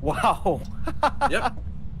 Wow. Yep.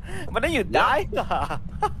 But then you die.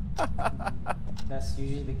 That's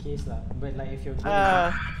usually the case lah. But like if you're good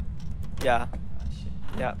Yeah. shit.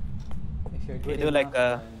 Yeah. If you're good do enough, like,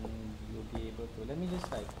 then you'll be able to. Let me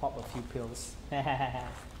just like pop a few pills.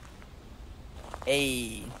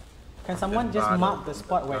 Hey. Can someone just Nevada. mark the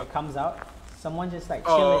spot where it comes out? Someone just like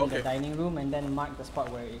Oh, chill in the okay. dining room and then mark the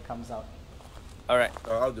spot where it comes out. All right.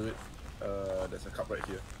 I'll do it. There's a cup right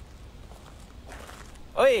here.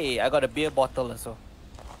 Oi, I got a beer bottle also.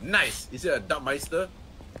 Nice. Is it a Duckmeister?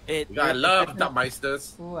 It. Yeah, I love written-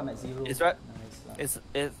 Duckmeisters. Ooh, I'm at 0. It's right. Nice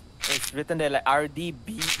lah. It's written there like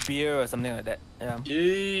RDB beer or something like that. Yeah.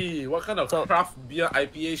 Eee, what kind of So- craft beer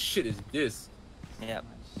IPA shit is this? Yeah.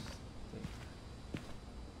 Nice. Okay.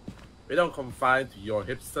 We don't confine to your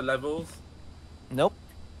hipster levels. Nope.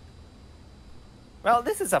 Well,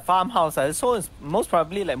 this is a farmhouse, so it's most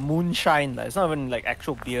probably like moonshine. It's not even like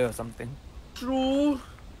actual beer or something. True.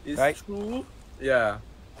 It's Right? true. Yeah.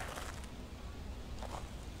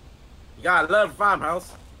 You gotta love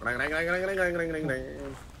farmhouse.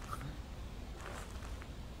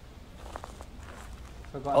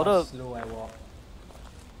 Forgot Although- how slow I walk.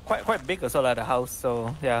 Quite big also like the house.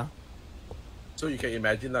 So yeah. So you can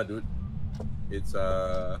imagine that, dude. It's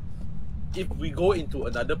if we go into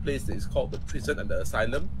another place that is called the prison and the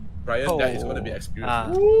asylum, Brian, that is going to be Oh. experience. Ah.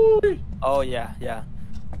 Woo! Oh yeah, yeah.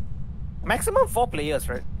 Maximum 4 players,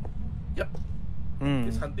 right? Yep. Hmm.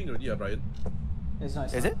 It's hunting already, Brian. It's not.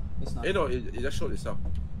 It's Is not. it? It's not. No, it just showed itself.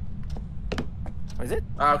 Is it?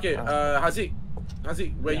 Okay, Haziq,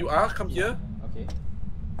 where Yeah. you are, come here. Okay.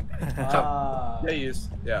 Come. Ah. There he is.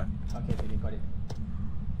 Yeah. Okay, okay, got it.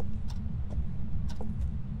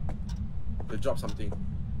 They dropped something.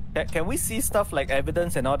 Can we see stuff like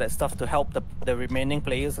evidence and all that stuff to help the remaining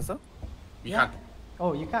players also? We Yeah. can't.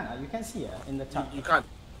 Oh, you can't. You can see in the truck. You can't.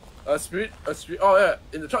 A spirit. Oh yeah,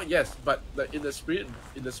 in the truck yes, but like in the spirit.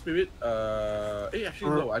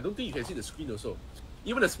 Actually no, I don't think you can see the screen also.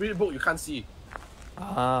 Even the spirit book you can't see.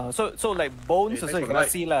 So like bones Hey, also thanks you for the cannot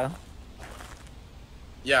light. see lah.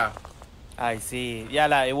 Yeah. I see. Yeah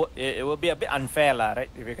lah. It will be a bit unfair lah, right?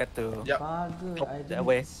 If you get to. Yep. Bugger, Top I that didn't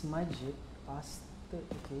way. smudge it. Bastard.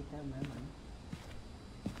 Okay, never mind. Man.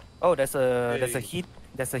 Oh, there's a Hey. heat.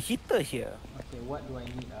 There's a heater here. Okay, what do I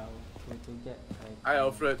need to get? Like, Hi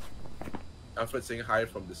Alfred. Alfred saying hi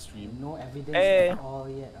from the stream. No evidence Hey. at all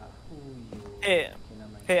yet. Who you? Hey. Okay,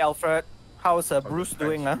 never mind. Hey Alfred, how's the Bruce live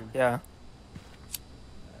doing? stream. Yeah.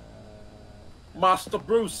 Master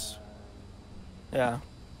Bruce. Yeah.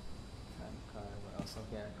 What else?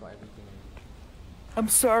 Okay, I got everything. I'm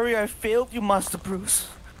sorry I failed you, Master Bruce.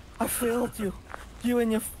 I failed you. You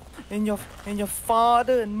and your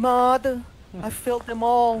father and mother. I failed them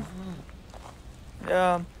all.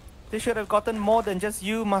 Yeah. They should have gotten more than just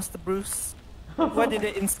you, Master Bruce. Why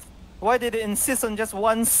did they insist on just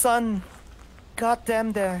one son? God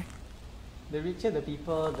damn there. The richer the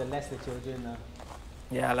people, the less the children.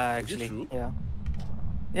 Yeah lah, Is it actually. true?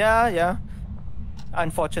 Yeah. Yeah.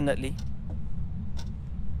 Unfortunately.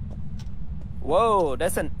 Whoa,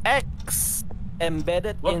 there's an X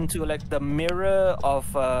embedded What? into like the mirror of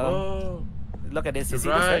Oh, look at this, you you're see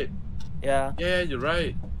this, right. right? Yeah. Yeah, you're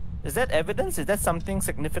right. Is that evidence? Is that something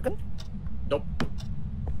significant? Nope.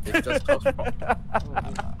 It's just cause pop.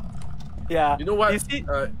 Yeah. You know what? You see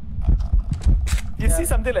Yeah.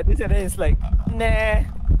 something like this and then it's like, nah,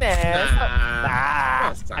 it's not-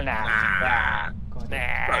 That's nah, not- nah, Got it.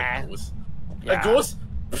 nah, A ghost. Yeah. A ghost?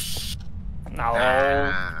 no.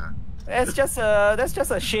 Nah. That's just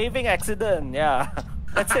a shaving accident. Yeah,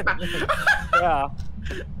 that's it. Yeah,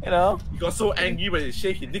 you know. He got so angry when he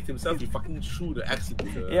shaved, he nicked himself, he fucking threw the axe into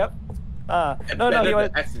the... Yep. No, embedded he was.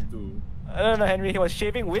 the axe into... No, Henry. He was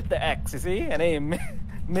shaving with the axe. You see, and then he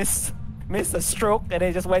missed a stroke, and then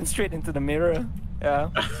he just went straight into the mirror. Yeah.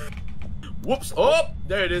 Whoops! Oh!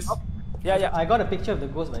 There it is. Yeah. I got a picture of the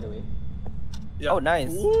ghost, by the way. Yeah. Oh, nice.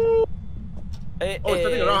 Woo. It- Oh, it's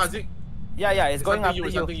turning around, Haziq. Yeah. It's going after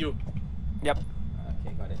It's hunting you. Yep.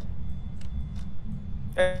 Okay, got it.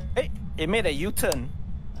 Hey, it made a U-turn.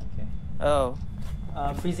 Okay. Oh.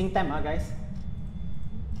 Freezing temp, guys.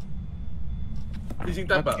 Freezing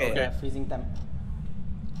temper. Okay. Okay. Freezing temp.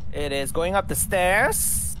 It is going up the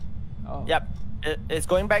stairs. Oh. Yep. It's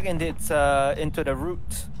going back into the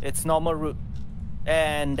route. Its normal route.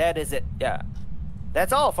 And that is it. Yeah.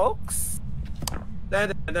 That's all, folks.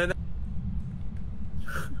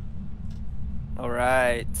 All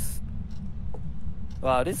right.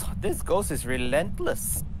 Wow, this ghost is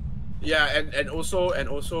relentless. Yeah, and also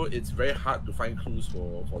it's very hard to find clues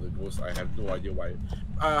for the ghost. I have no idea why.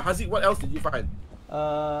 Haziq, what else did you find?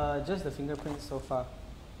 Just the fingerprints so far.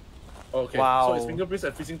 Okay. Wow. So it's fingerprints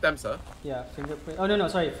and freezing temps, huh? Yeah, fingerprint. Oh no,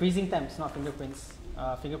 sorry, freezing temps, not fingerprints.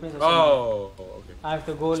 Fingerprints also needed. Oh, okay. I have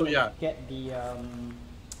to go So, yeah. get the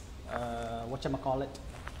whatchamacallit.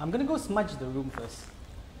 I'm gonna go smudge the room first.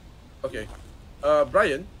 Okay.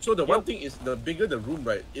 Brian, so the one thing is the bigger the room,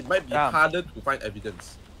 right, it might be harder to find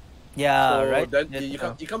evidence. Yeah, So right. then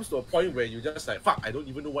it comes to a point where you just like, fuck, I don't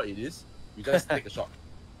even know what it is. You just take a shot.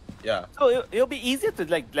 Yeah. So it'll be easier to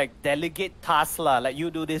like delegate tasks lah. Like you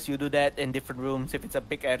do this, you do that in different rooms if it's a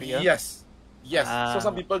big area. Yes. Yes. So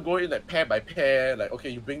some people go in like pair by pair, like, okay,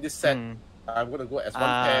 you bring this set, I'm gonna go as one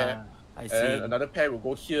pair. I see. And another pair will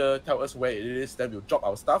go here, tell us where it is, then we'll drop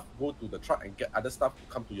our stuff, go to the truck and get other stuff to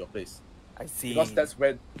come to your place. I see. Because that's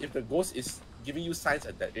when, if the ghost is giving you signs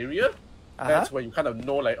at that area, that's when you kind of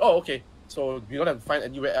know, like, oh, okay, so you don't have to find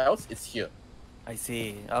anywhere else, it's here. I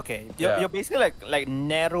see. Okay. You're basically like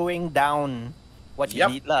narrowing down what you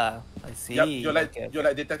need lah. I see. Yep. You're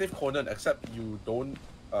like Detective Conan, except you don't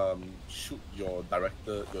shoot your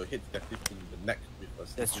director, your head detective in the neck with a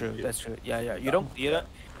That's true. hit. That's true. Yeah. You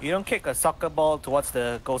don't kick a soccer ball towards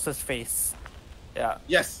the ghost's face. Yeah.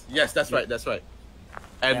 Yes. That's right. That's right.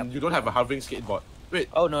 And you don't have a hovering skateboard. Wait.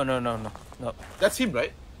 Oh no. That's him,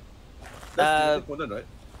 right? That's Detective Conan, right?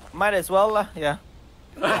 Might as well lah. Yeah.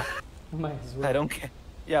 Might as well. I don't care.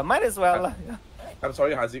 Yeah. Might as well lah. Yeah. I'm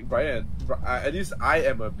sorry, Haziq. Brian, at least I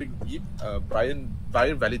am a big weep. Brian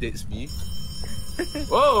validates me.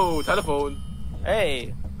 Whoa, telephone.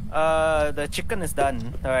 Hey, the chicken is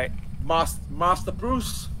done. All right. Master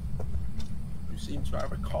Bruce. You seem to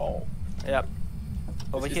have a call. Yep.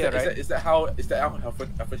 Over here, right? Is that how Alfred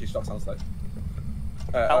Hitchcock sounds like?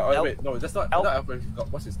 Wait, no, that's not Alfred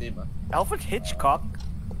Hitchcock. What's his name? Alfred Hitchcock?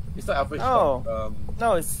 It's not Alfred Hitchcock.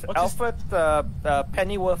 No, it's Alfred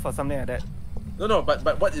Pennyworth or something like that. No, but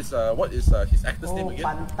what is his actor's name again?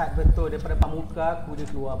 Pantat betul daripada pamuka aku dia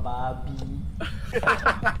keluar babi.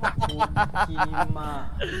 Kimak.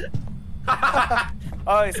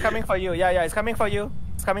 Oh, it's coming for you. Yeah, it's coming for you.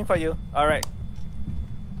 It's coming for you. All right.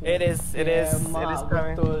 It is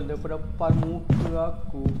coming. Betul daripada pamuka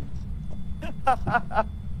aku.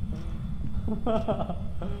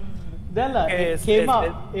 Dah lah, it came out.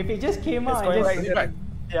 If it just came out,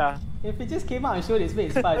 yeah. If it just came out and showed its face,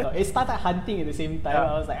 it's fine. It started hunting at the same time.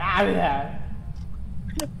 I was like, yeah.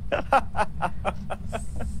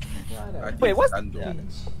 Wait, what's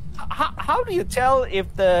how do you tell if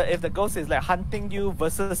the ghost is like hunting you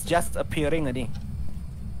versus just appearing?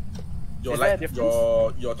 Your light,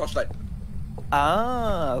 your torchlight.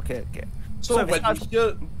 Ah, okay. So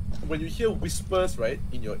when you hear whispers, right,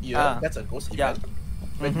 in your ear, that's a ghost event.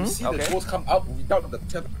 When you see the ghost come out without the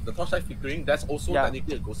torchlight flickering, that's also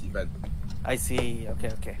technically a ghost event. I see.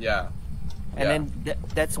 Okay. Yeah. And then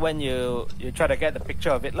that's when you try to get the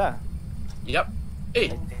picture of it lah. Yep.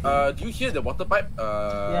 Hey, do you hear the water pipe?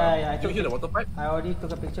 Yeah. Do you hear the water pipe? I already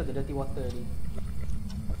took a picture of the dirty water already.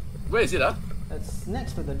 Where is it? It's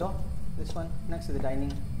next to the door. This one, next to the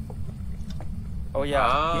dining. Oh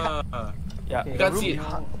yeah. Yeah. You can't see it.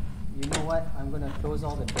 You know what? I'm gonna close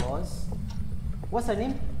all the doors. What's her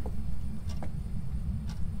name?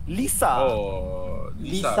 Lisa. Oh,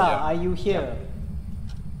 Lisa. Are you here?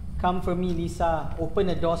 Come for me, Lisa. Open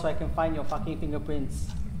the door so I can find your fucking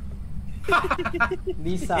fingerprints.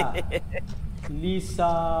 Lisa.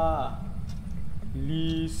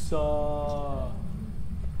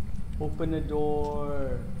 Open the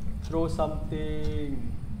door. Throw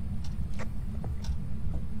something.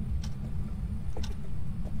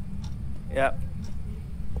 Yep.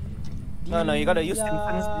 No, you gotta use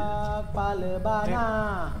Simpsons.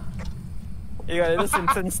 You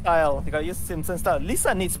gotta use Simpsons style.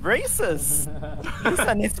 Lisa needs braces.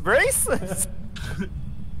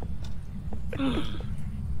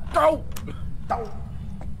 Go!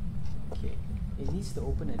 Okay. It needs to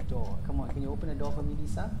open a door. Come on, can you open a door for me,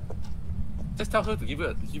 Lisa? Just tell her to give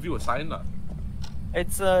you a sign lah.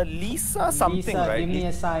 It's Lisa something, Lisa, right? give me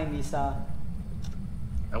a sign, Lisa.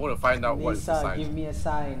 I want to find out what is the Lisa, sign. give me a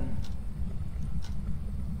sign.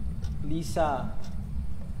 Lisa.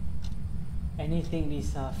 Anything,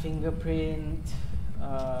 Lisa. Fingerprint.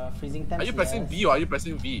 Freezing temps. Are you pressing B or are you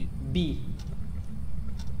pressing V? B.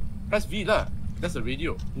 Press V lah. That's the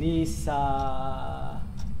radio. Lisa.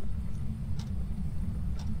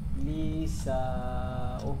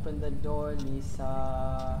 Open the door,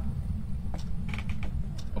 Lisa.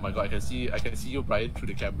 Oh my god, I can see you, Brian, through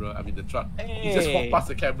the camera. I'm in the truck. Hey. You just walked past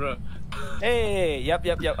the camera. Hey, yep.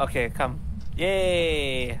 Okay, come.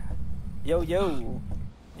 Yay. Yo.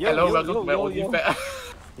 Hello, welcome to my OnlyFans.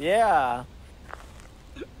 Yeah.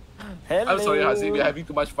 Hello. I'm sorry, Haziq, we're having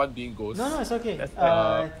too much fun being ghosts. No, it's okay.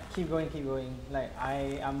 Keep going. Like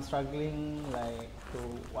I'm struggling. Like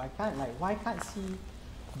why can't she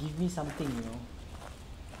give me something? You know.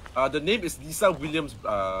 The name is Lisa Williams,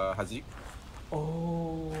 Haziq.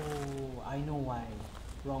 Oh, I know why.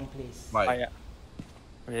 Wrong place. Why? Maya.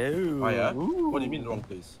 Why, ah? What do you mean wrong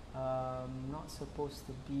place? Not supposed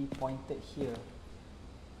to be pointed here.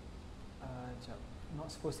 Jap.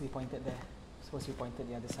 Not supposed to be pointed there. Supposed to be pointed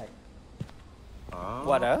the other side. Ah.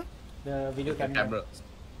 What, The video The camera. camera.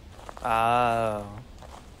 Oh.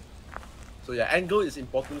 So yeah, angle is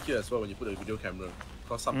important here as well when you put a video camera.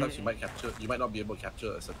 Because sometimes you might not be able to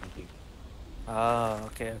capture a certain thing. Oh,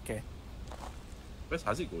 okay. Where's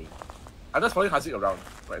Haziq going? I'm just following Haziq around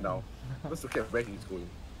right now. Let's look at where he's going.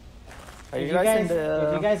 Are If you guys in if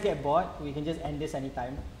the... you guys get bored, we can just end this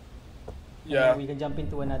anytime. And Yeah. then we can jump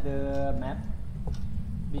into another map.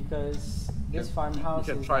 Because this farmhouse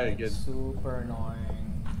can is try like again. super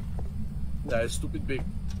annoying. Yeah, it's stupid big.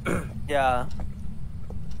 Yeah.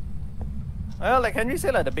 Well, like Henry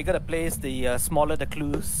said, like, the bigger the place, the smaller the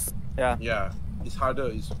clues. Yeah. Yeah, it's harder.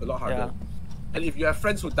 It's a lot harder. Yeah. And if you have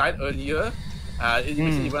friends who died earlier, it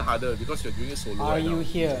makes it even harder because you're doing it solo. Are right you now.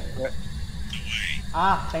 here?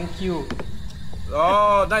 Ah, thank you.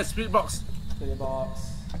 Oh, nice spirit box. To the box.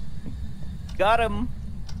 Got him.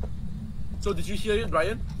 So did you hear it,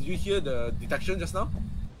 Brian? Did you hear the detection just now?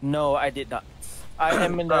 No, I did not. I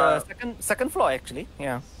am in the second floor actually.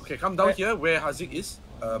 Yeah. Okay, come down here where Haziq is.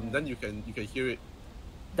 Then you can hear it.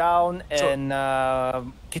 Down So- in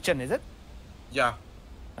kitchen, is it? Yeah,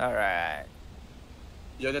 All right.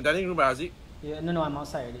 you're in the dining room, right, Haziq. Yeah, no, I'm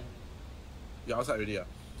outside already. You're outside already. Yeah.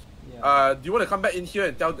 Yeah. Do you want to come back in here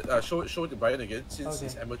and show it to Brian again since Okay.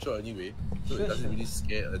 it's amateur anyway, so Sure, it doesn't sure. really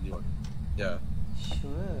scare anyone. Yeah.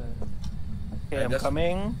 Sure. Okay, And I'm just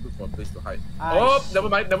coming. Look for a place to hide. I Oh, sh- never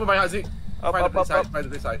mind, Haziq. Up, Find up, the place up, hide. up. Find the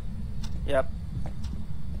place hide. Yep.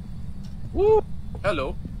 Woo!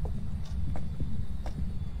 Hello.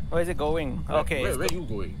 Where is it going? Okay. Where are you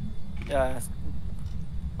going? Yeah.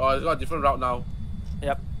 Oh, it's got a different route now.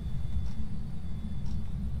 Yep.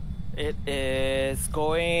 It is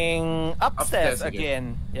going upstairs Upstairs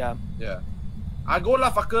again. again. Yeah. Yeah. Go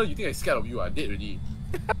lah, fucker. You think I'm scared of you? I'm dead already.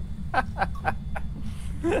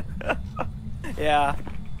 Yeah.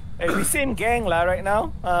 Hey, we same gang lah right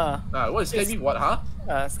now. What is scared me? What,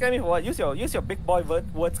 huh? Scare me for what? Use your big boy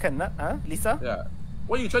words, can not? Lisa? Yeah.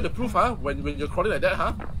 What are you trying to prove, huh? When you're crawling like that,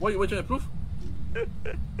 huh? What are you trying to prove?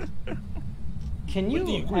 Can What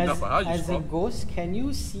do you, you do enough, huh? You as a scroll. ghost, can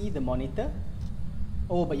you see the monitor?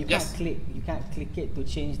 Oh, but you can't Yes. click. You can't click it to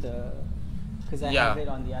change the. Because I Yeah. have it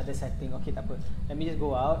on the other setting. Okay, tak apa. Let me just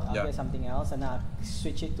go out. I'll Yeah. get something else and I'll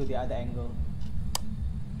switch it to the other angle.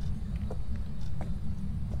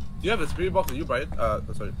 Do you have a spirit box with you, Brian?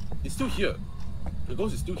 Sorry. It's still here. The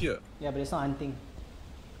ghost is still here. Yeah, but it's not hunting.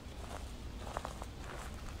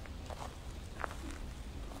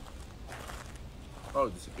 Oh,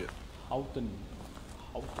 it disappeared. Houghton.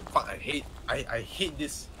 Fuck, I hate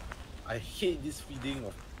this. I hate this feeling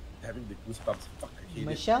of having the goosebumps. Fuck, I hate it.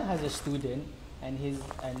 Michelle has a student and his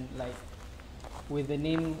with his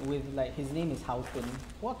name is Houghton.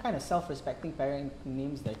 What kind of self-respecting parent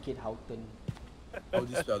names their kid Houghton? How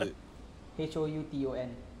do you spell it?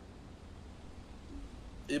 Houton.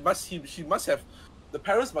 She must have, the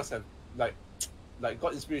parents must have like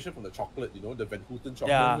got inspiration from the chocolate, you know, the Van Houten chocolate.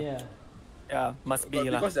 Yeah. Yeah. Yeah, must be But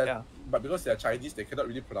lah. because they're Yeah. but because they're Chinese, they cannot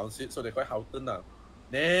really pronounce it, so they call it Houghton now.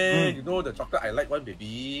 Nah, you know the chocolate I like one,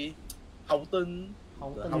 baby. Houghton. The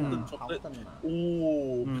Houghton. Houghton chocolate. Houghton.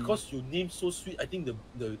 Oh, because your name so sweet, I think the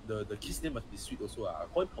kid's name must be sweet also. I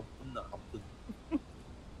call him Houghton. Houghton.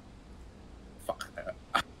 Fuck.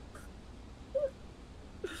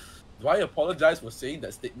 Do I apologize for saying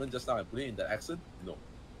that statement just now and putting it in that accent? No.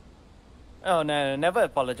 Oh no, never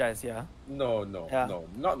apologize. Yeah. No, Yeah.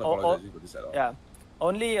 not Oh, apologizing for this at all. Yeah.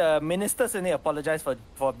 Only ministers only apologize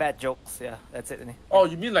for bad jokes. Yeah, that's it. Only. Oh,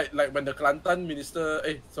 you mean like when the Kelantan minister,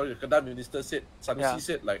 the Kedah minister said, Sanusi Yeah.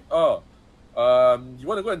 said like, you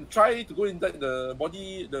want to go and try to go inside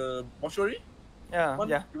the mortuary? Yeah, One?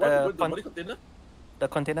 yeah. You want to go in the body container? The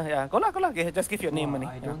container. Yeah. Go lah. Okay, just give your name Wow, money.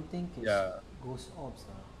 I Yeah. don't think it's Yeah. ghost orbs.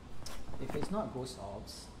 If it's not ghost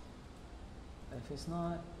orbs,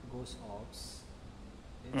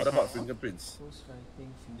 it's What about fingerprints? ghost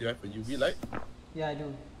writing Do you have a fingerprints. UV light? Yeah, I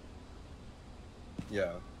do.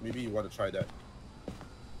 Yeah, maybe you want to try that.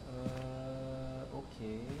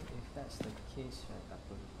 Okay, if that's the case, right, tak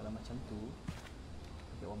apa. Kalau macam tu,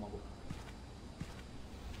 okay, one more book.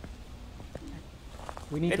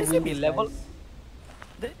 We need to This win can be this, level.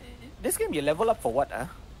 guys. This can be level up for what?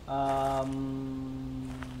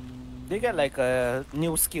 Do you get like a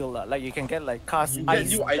new skill? Like you can get like cast You get ice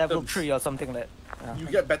new level items. 3 or something like that. Yeah. You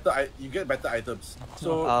get better items.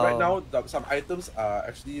 So Oh. right now some items are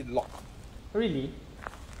actually locked. Really?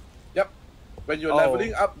 When you're Oh.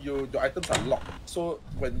 leveling up, your items are locked. So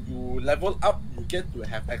when you level up, you get to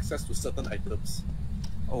have access to certain items.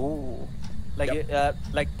 Oh, like Yep.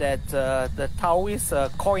 like that the Taoist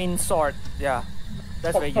coin sword. Yeah,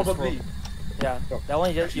 that's very Probably. useful. Yeah, that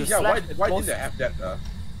one you just Actually, you yeah. slap the Why ghost. didn't they have that?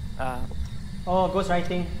 Oh, ghost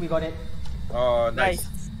writing. We got it. Nice.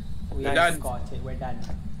 We We're done. got it. We're done.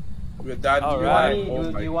 We're done. All Do you right. want me? Oh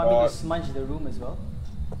Do my you want me to God. smudge the room as well?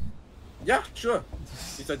 Yeah, sure.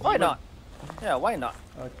 It's a Why demon. not? Yeah, why not?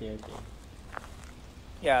 Okay.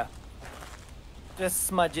 Yeah, just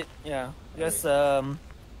smudge it. Yeah, just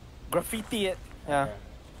graffiti it. Yeah.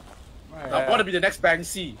 Alright. I want to be the next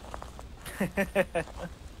Banksy.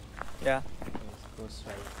 Yeah. It's ghost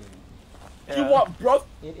writing. You Yeah. what, bro?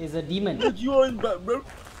 It is a demon. What you on, bro?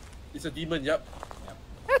 It's a demon. Yep.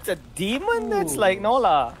 That's a demon. That's Ooh. like no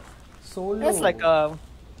lah. Solo. That's like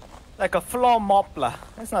a floor mop lah.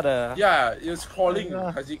 That's not a. Yeah, it's crawling.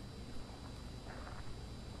 Yeah. Haziq.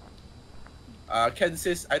 Ken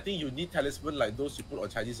says, I think you need talisman like those you put on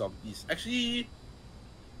Chinese zombies. Actually,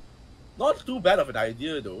 not too bad of an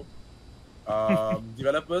idea though.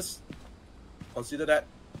 Developers, consider that.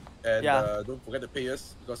 And Yeah. don't forget to pay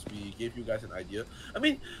us because we gave you guys an idea. I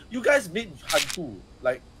mean, you guys made hantu.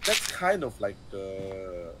 Like, that's kind of like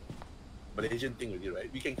the Malaysian thing already, right?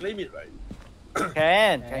 We can claim it, right?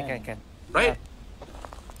 Can. Right?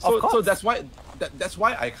 Of So course. that's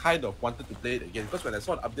why I kind of wanted to play it again, because when I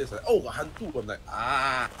saw an update, it's like, oh, hantu. I'm like,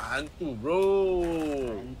 hantu, bro.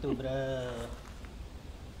 Hantu, bro.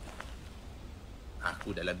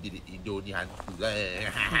 Aku dalam diri tidur ni hantu lah.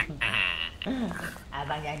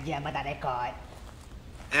 Abang janji abang tak rekod.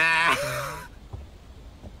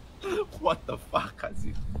 What the fuck,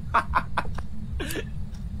 Haziq?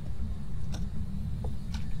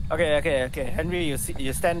 Okay. Henry,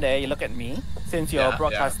 you stand there. You look at me. Since you're Yeah,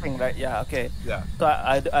 broadcasting, right? Yeah. Okay. Yeah. So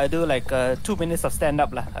I do like 2 minutes of stand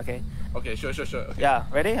up lah. Okay. Okay, sure. Okay. Yeah.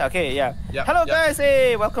 Ready? Okay. Yeah. Yeah, Hello yeah. guys.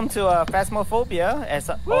 Hey, welcome to Phasmophobia,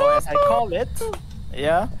 as I call it.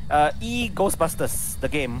 Yeah. Ghostbusters, the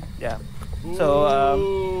game. Yeah. So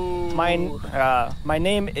my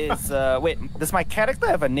name is wait. Does my character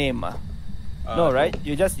have a name? No, right?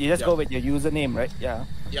 You just go with your username, right? Yeah.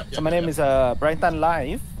 Yep, So my name is Brighton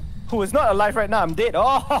Live, who is not alive right now. I'm dead.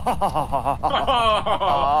 Oh.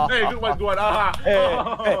 Hey, good one.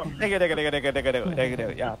 Hey, thank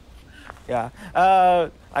you. Yeah.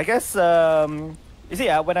 I guess you see,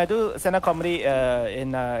 when I do stand-up comedy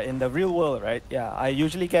in the real world, right? Yeah, I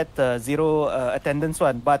usually get 0 attendance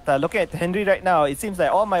one. But looking at Henry right now, it seems like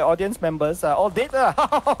all my audience members are all dead.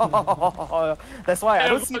 That's why I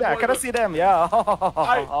don't see that. I cannot see them. Yeah.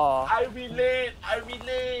 I relate.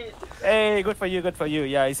 Hey, good for you.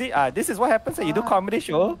 Yeah, you see, this is what happens when you do comedy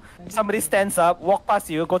show. Somebody stands up, walk past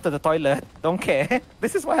you, go to the toilet, don't care.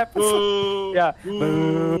 This is what happens. Boo. Yeah.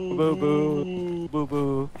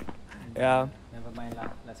 Boo. Yeah. Never mind lah.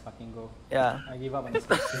 Let's fucking go. Yeah. I give up on this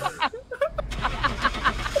question.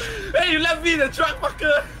 Hey, you left me in the truck,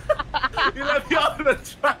 fucker! You left me out of the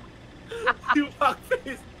truck! You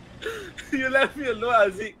fuckface! You left me alone,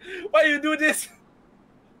 Haziq. Why you do this?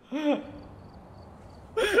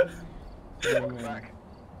 Back.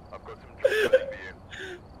 I've got some drinks ready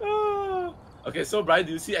for you. Okay, so Brian,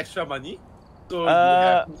 do you see extra money? So you Uh,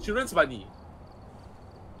 have insurance money.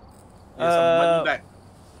 You have some money back.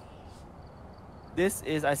 This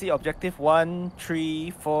is, I see objective 1,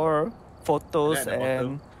 3, 4 photos And at the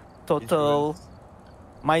bottom, and total. Insurance.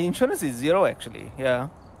 My insurance is 0 actually. Yeah,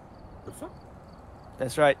 The fuck?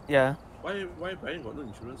 that's right. Yeah. Why Brian got no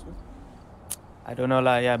insurance? Man? I don't know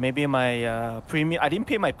lah. Yeah, maybe my premium. I didn't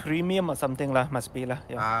pay my premium or something lah. Must be lah.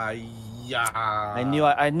 Yeah. Yeah. I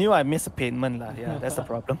knew I missed a payment lah. Yeah, that's the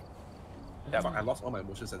problem. Yeah, but I lost all my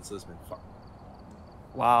motion sensors, man. Fuck.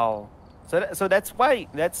 Wow. So that's why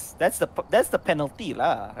that's the penalty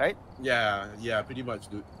lah, right? Yeah, pretty much,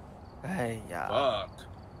 dude. Hey, yeah. Fuck.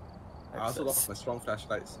 I also lost my strong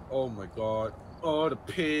flashlights. Oh my god. Oh, the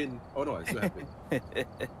pain. Oh no, I still have it.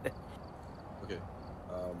 Okay.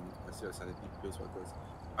 I still have sanity pills for this.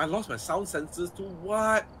 I lost my sound sensors to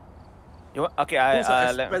what? You want, okay, Those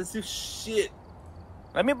are let expensive shit.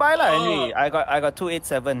 me buy lah, Henry. I got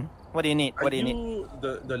 287. What do you need? What do you need?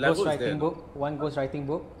 The level Ghost is there. writing book. One ghost writing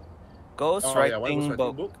book. Ghost Oh, yeah, one writing ghost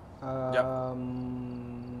writing book.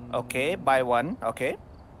 Um. Okay, buy one. Okay.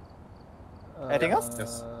 Anything else?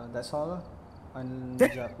 Yes. That's all.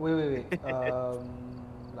 Wait.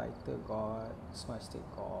 Lighter got, smart stick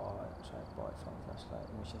got, tripod, front flashlight,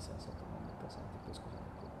 motion sensor, thermometer, scientific.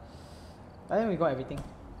 I think we got everything.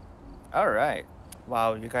 All right.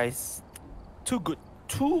 Wow, you guys, too good.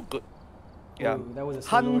 Yeah. Ooh, that was a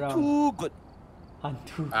solo round. Too good.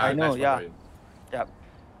 Hantu. I know, nice one, yeah. Brian. Yep.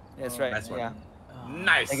 That's Oh, right. Nice one. Yeah.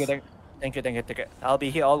 Nice. Thank you. I'll be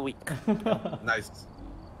here all week. Nice.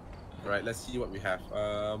 Right, let's see what we have.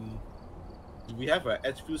 We have a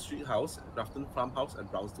Edgefield Street House, Grafton Farmhouse, and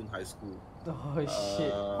Brownstone High School. Oh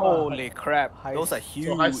shit. Holy crap! High Those are s- huge.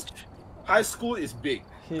 So high school is big.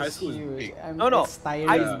 It's High school huge. is big. No, It's tiring.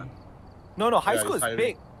 Yeah. No, high Yeah, school it's is tiring.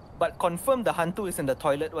 big, but confirm the hantu is in the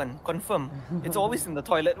toilet one. Confirm. It's always in the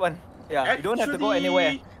toilet one. Yeah, you don't have to go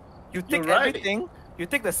anywhere. Actually, You take you're right. everything. You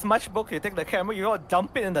take the smudge book. You take the camera. You all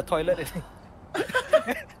dump it in the toilet.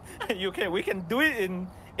 We can do it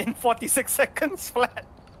in 46 seconds flat.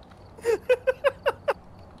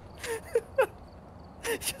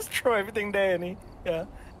 Just throw everything there, and yeah.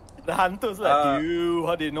 The hunter's like, you,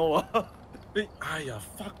 how do you know?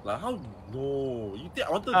 Fuck lah. How you know? You think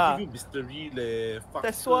I wanted to Ah. give you mystery leh? Fuck.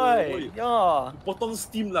 That's why. Yeah, Bottom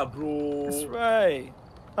steam lah, bro. that's right.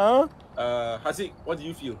 Huh? Haziq, what do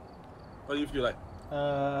you feel? What do you feel like?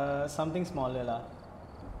 Something smaller lah.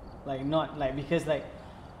 Like not like because like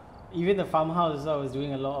even the farmhouse I was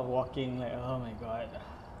doing a lot of walking. Like oh my god.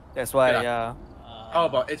 That's why. Yeah. Yeah. How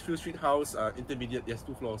about Edgefield Street House? Intermediate. Yes,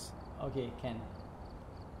 2 floors. Okay, can.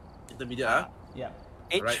 Intermediate. Ah. Yeah.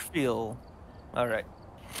 Right. H-Field. All right.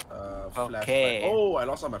 Flashlight. Okay. Oh, I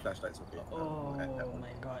lost all my flashlights. Okay. Oh I have one.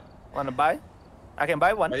 my god. Wanna buy? I can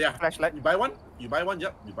buy one. But yeah, Flashlight. You buy one? You buy one?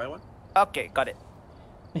 Yep. You buy one. Okay, got it.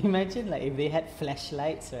 Imagine like if they had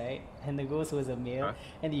flashlights, right? And the ghost was a male,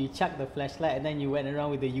 Huh? and you chuck the flashlight, and then you went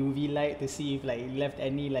around with the UV light to see if like it left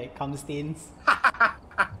any like cum stains.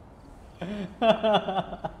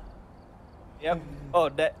 Yep. Oh,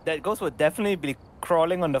 that ghost would definitely be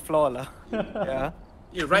crawling on the floor, lah. Yeah.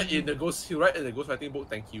 You write in the ghostwriting book.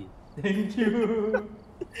 Thank you. Thank you.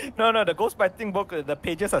 No, the ghostwriting book, the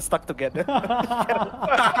pages are stuck together.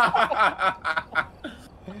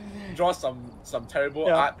 Draw some terrible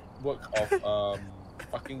Yeah. artwork of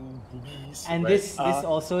fucking boobies. And right? this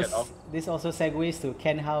also get off. this also segues to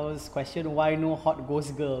Ken Howe's question: why no hot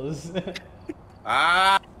ghost girls?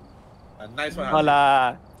 A nice one. No Haziq.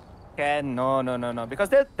 lah. Can no. Because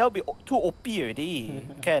that'll be too OP already.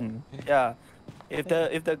 Can. Yeah. If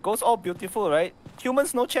the ghosts all beautiful, right?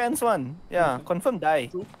 Humans no chance one. Yeah. Confirm die.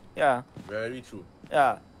 True. Yeah. Very true.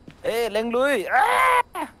 Yeah. Hey, Leng Lui.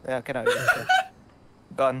 Ah! Yeah, cannot.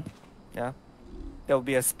 Gone. Yeah. There will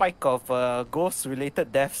be a spike of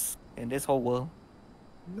ghost-related deaths in this whole world.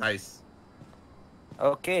 Nice.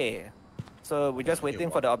 Okay. So we're just Okay,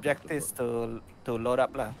 waiting for the wow. objectives to load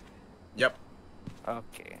up lah. Yep.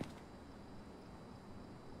 Okay.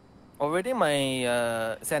 Already my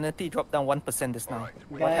sanity dropped down 1% just now.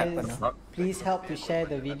 What Guys, happened? Huh? please help to share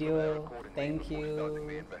the video. Thank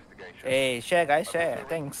you. Hey, share guys, share.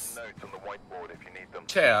 Thanks. Notes on the whiteboard if you need them.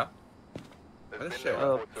 Chair. There's Let's been share.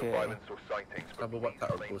 no reports of Okay. violence or sightings, but Cover what type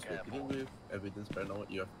of please ghost we're remain dealing with. Evidence paranormal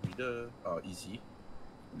EF reader. Easy.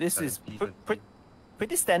 This is 70,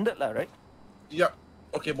 pretty standard lah, right? Yep.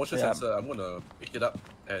 Okay, motion Yeah. sensor. I'm gonna pick it up,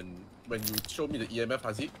 and when you show me the EMF,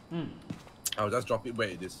 Haziq, I'll just drop it where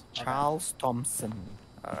it is. Charles Thompson.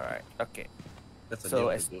 Alright, okay. That's the So name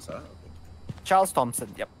of as- the ghost, huh? Okay. Charles Thompson,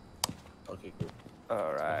 yep. Okay, cool.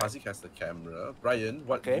 Alright. Haziq has the camera. Brian,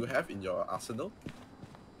 what Okay. do you have in your arsenal?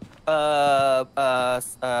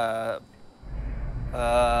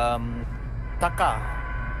 Taka.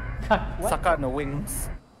 What? Saka on the wings.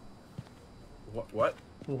 What?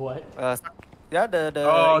 What? Yeah, the The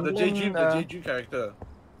England, J-Dream, the J-Dream character.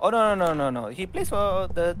 Oh no. He plays for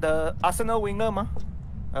the Arsenal winger mah.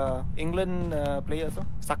 England player so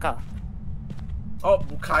Saka. Oh,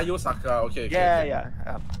 Bukayo Saka. Okay. Yeah.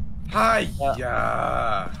 Hi.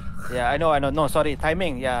 Yeah. Yeah. I know. No, sorry,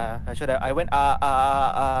 timing. Yeah, I should have. I went.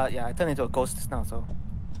 Yeah, I turned into a ghost just now. So,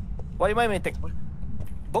 what do you want me to take?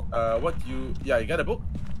 Book. What you? Yeah, you got a book.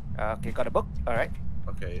 Okay, got a book. All right.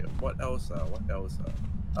 Okay. What else?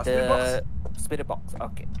 Spirit box. The spirit box.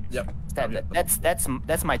 Okay. Yep. Standard. Okay.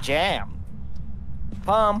 That's my jam.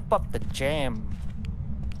 Pump up the jam.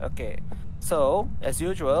 Okay. So as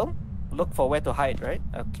usual, look for where to hide. Right.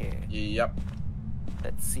 Okay. Yep.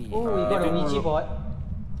 Let's see. Oh, we got a Ouija board.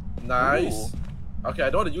 Nice. Okay, I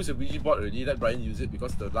don't want to use a Ouija board already. Let Brian use it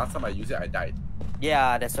because the last time I used it, I died.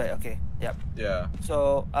 Yeah, that's right. Okay. Yep. Yeah.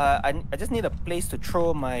 So I just need a place to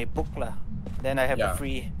throw my book lah. Then I have Yeah. a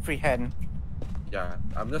free hand. Yeah.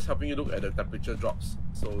 I'm just helping you look at the temperature drops,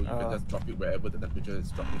 so you can just drop it wherever the temperature is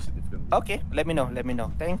dropping significantly. Okay, let me know.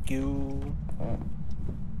 Thank you.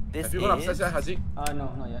 This Have you gone upstairs yet, Haziq?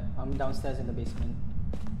 No, not yet. I'm downstairs in the basement.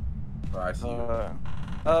 Oh, I see you.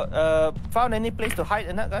 Found any place to hide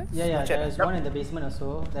in that, guys? Yeah, Not yet. there's one in the basement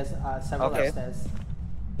also. There's several Okay. upstairs.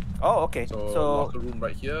 Oh, okay. So So locker room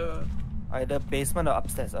right here. either basement or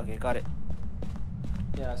upstairs. Okay, got it.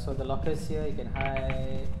 Yeah, so the locker's here, you can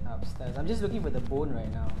hide upstairs. I'm just looking for the bone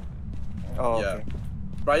right now. Oh, Yeah. okay.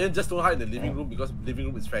 Brian, just don't hide in the living room because living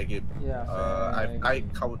room is fair game. Yeah, I've died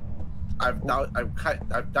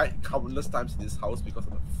countless times in this house because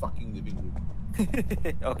of the fucking living room.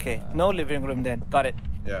 Okay, no living room then. Got it.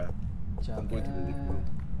 Yeah. Jump, I'm going to the living room.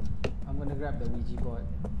 I'm gonna grab the Ouija board.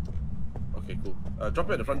 Okay, cool. Drop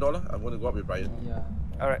it at the front door. I'm going to go up with Brian. Yeah.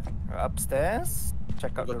 Alright, upstairs.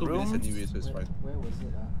 Check We've out got the 2 minutes rooms. anyway, so it's fine. Where was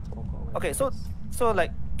it? Forgot where Okay, it so was.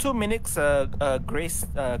 like 2 minutes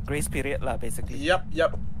grace period lah basically. Yep.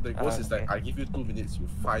 The ghost is like, Okay. I give you 2 minutes, you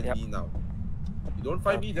find Yep. me now. You don't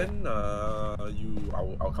find me, Okay. then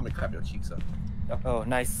I'll come and clap your cheeks. Oh,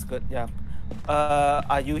 nice, good, yeah.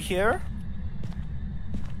 Are you here?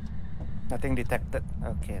 Nothing detected.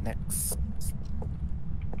 Okay, next.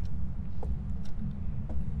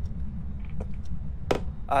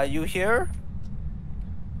 Are you here?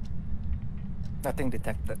 Nothing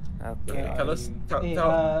detected. Okay. Tell us- tell- Hey,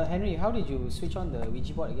 tell- Henry, how did you switch on the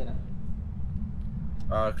Ouija board again?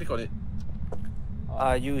 Click on it.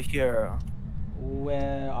 Are you here?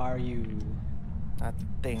 Where are you?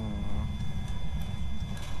 Nothing.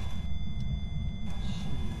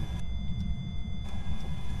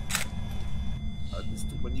 There's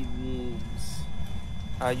too many rooms.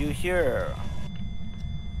 Are you here?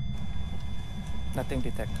 Nothing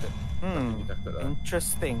detected. Nothing detected,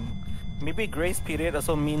 Interesting. Maybe grace period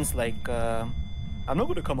also means like I'm not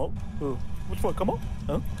gonna come out. Oh, what for? Come out?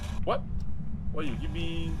 Huh? What? What you give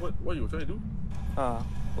me? What you trying to do?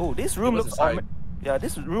 Oh, this room Give us looks a sign. yeah,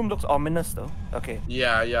 this room looks ominous though. Okay.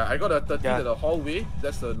 Yeah. I got a 13 Yeah. at the hallway.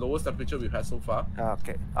 That's the lowest temperature we've had so far.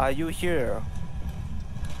 Okay. Are you here?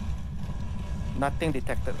 Nothing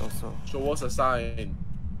detected also. Show us a sign.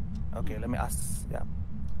 Okay, let me ask. Yeah.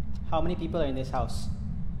 How many people are in this house?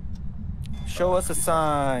 Show us a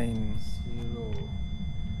sign. 0.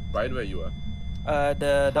 Brian, where you are?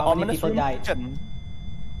 The How many ominous people room died? kitchen.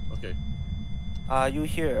 Okay. Are you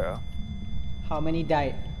here? How many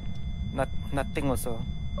died? Nothing also.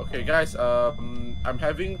 Okay, guys. I'm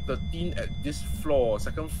having 13 at this floor,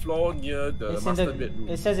 second floor near the It's in master the. bedroom.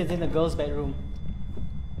 It says it's in the girls' bedroom.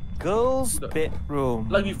 Girls' The- bedroom.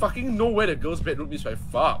 Like we fucking know where the girls' bedroom is, right?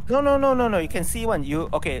 Fuck. No. You can see one.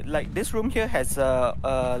 Okay? Like this room here has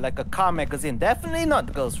like a car magazine. Definitely not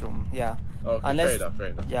the girls' room. Yeah. Okay, fair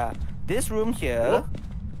enough. Yeah. This room here Oh.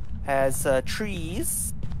 has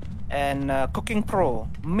trees and cooking pro.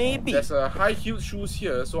 Maybe. There's a high-heeled shoes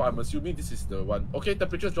here, so I'm assuming this is the one. Okay,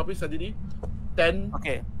 temperature's dropping steadily. 10.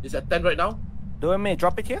 Okay. It's at 10 right now. Do you want me to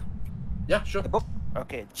drop it here? Yeah, sure. The book.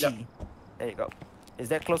 Okay. G. Yep. There you go. Is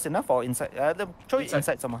that close enough or inside? Throw it Inside.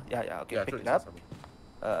 inside somewhere. Yeah. Okay. Yeah, Pick throw it inside up.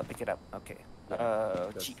 somewhere. Pick it up. Okay. Yeah,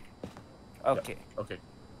 that's- G. Okay. Okay.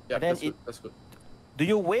 Yeah, Then that's good. That's good. Do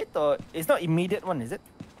you wait or it's not immediate one? Is it?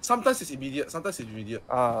 Sometimes it's immediate. Sometimes it's immediate.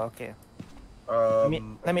 Okay. Let me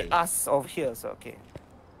Okay. ask over here. So okay.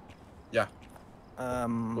 Yeah.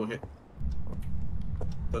 Um. Go ahead.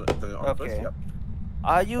 Turn it on first. Okay. Yep.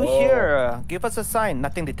 Are you Oh. here? Give us a sign.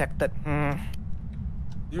 Nothing detected.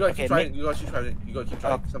 You gotta Okay, keep trying. You gotta keep trying. You gotta keep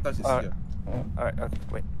trying. Okay. Sometimes it's Alright. here. Alright. Okay.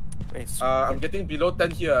 Wait. I'm getting below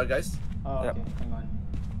 10 here, guys. Oh, Yep. okay. Hang on.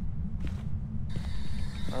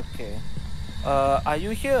 Okay. Are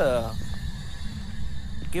you here?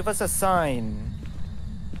 Give us a sign.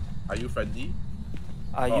 Are you friendly?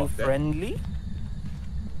 Are Oh, you there. friendly?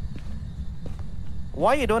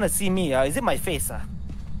 Why you don't wanna see me? Is it my face?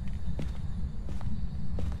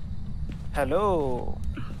 Hello.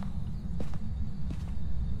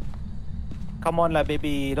 Come on lah,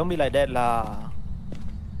 baby. Don't be like that lah.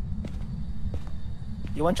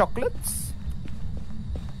 You want chocolates?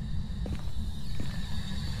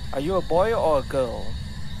 Are you a boy or a girl?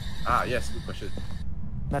 Ah, yes. Good question.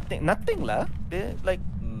 Nothing lah. Like,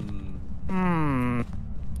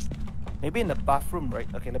 maybe in the bathroom, right?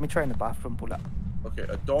 Okay, let me try in the bathroom. Pull up. Okay,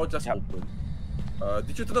 a door just Yep. opened.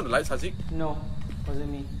 Did you turn on the lights, Hazik? No,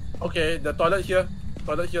 wasn't me. Okay, the toilet here.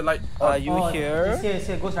 Toilet here, light. Are on. you here? It's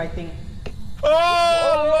here. Ghost writing.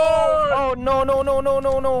 Oh, Lord!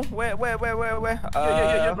 Oh no! Where?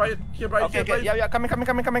 Here, Brian. Here, Brian. Okay, Here, Brian. yeah, coming.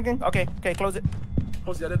 Okay, close it.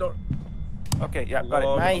 Close the other door. Okay, yeah, got it.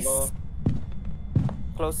 Allah, Nice. Allah.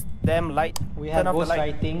 Close them light. We Turn have off the ghost light.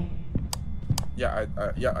 writing. Yeah,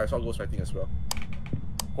 I saw ghost writing as well.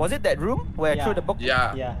 Was it that room where I Yeah. threw the book?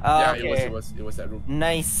 Yeah. Yeah. Ah, Yeah, okay. it was that room.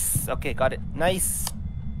 Nice. Okay, got it. Nice.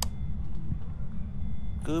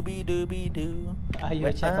 Gooby dooby doo. You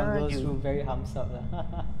Where check on are girls' you? room. Very hums up lah.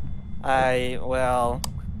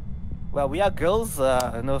 Well, we are girls,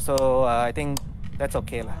 so I think that's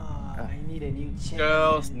okay lah. I need a new chair.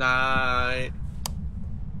 Girls' night.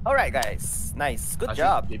 All right, guys. Nice. Good Actually,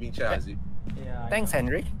 job. gaming chair, is it? Yeah. I Thanks, know.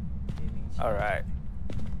 Henry. Gaming chair. All right.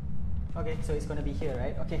 Okay, so it's gonna be here,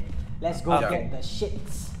 right? Okay, let's go Yeah. get the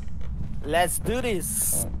shits. Let's do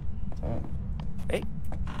this. Hey,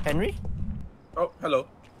 Henry? Oh, hello.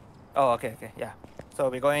 Oh, okay, yeah. So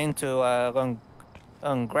we're going to go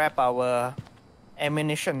and grab our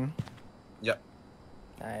ammunition. Yep.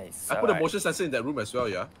 Nice. I put a alright. motion sensor in that room as well,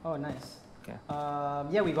 yeah? Oh, nice. Okay.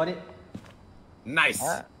 Yeah, we got it. Nice!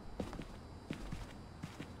 Ah.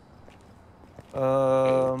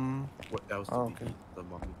 What else did Oh, we okay. need?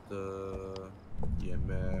 Thermometer,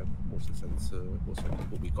 EMF, motion sensor, ghostwriting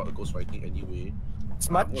book. We got a ghostwriting anyway.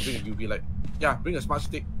 Smudge. I'm gonna bring a UV light. Yeah, bring a smudge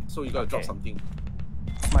stick. So you gotta drop Okay. something.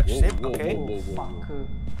 Smudge Whoa, stick. whoa, Okay. whoa, whoa, whoa. Fucker.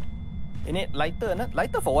 You need lighter, no?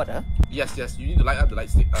 Lighter for what? Yes, you need to light up the light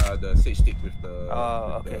stick, the sage stick with the.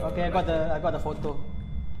 Oh, with okay. the Okay, I got the photo.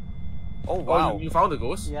 Oh Oh, wow. you found the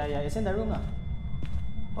ghost? Yeah, it's in the room lah.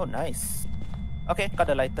 Oh nice. Okay, got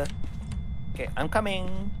the lighter. Okay, I'm coming.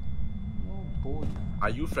 No bone. Are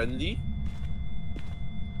you friendly?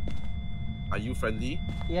 Are you friendly?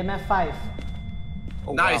 EMF 5.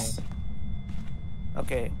 Oh, Nice. wow.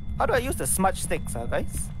 Okay. How do I use the smudge sticks,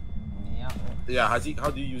 guys? Yeah. Yeah, Haziq,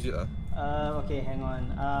 how do you use it? Okay, hang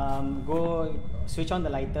on. Go switch on the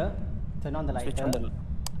lighter. Turn on the lighter. Switch on the.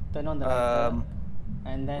 Turn on the lighter.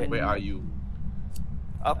 And then. Where are you?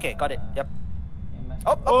 Okay, got it. Yep.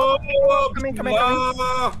 EMF. Oh, coming.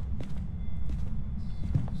 Ah!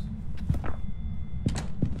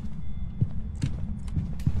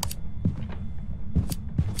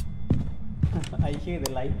 I hear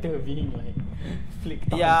the lighter being like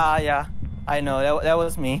flicked on. Yeah. I know. That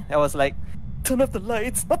was me. That was like, turn off the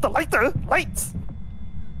lights, not the lighter. Lights.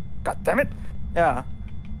 God damn it. Yeah.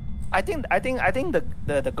 I think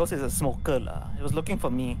the ghost is a smoker lah. He was looking for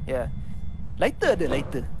me. Yeah. Lighter the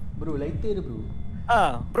lighter. Bro, lighter the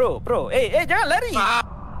bro. Bro. Hey, jangan lari. Ah!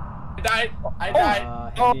 I died! I died!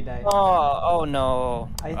 Henry died. Oh no.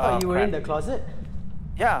 I thought you were crap. in the closet.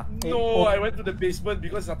 Yeah. No, I went to the basement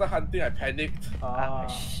because after hunting I panicked.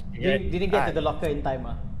 Didn't get to the locker in time.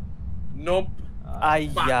 Nope.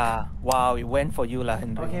 Yeah. Wow, it went for you lah,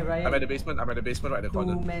 Henry. Okay, Ryan. I'm at the basement right in the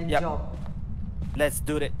corner. Two-man Yep. job. Let's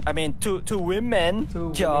do it. I mean, two women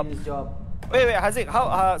Two job. women's job. Wait, Haziq,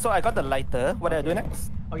 how? So I got the lighter. What do I do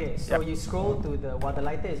next? Okay, so Yep. you scroll to the while the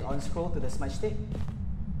lighter is on, scroll to the smudge stick.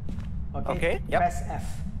 Okay, yep. Press F.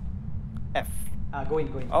 F. Go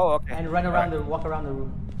in. Oh, okay. And run around walk around the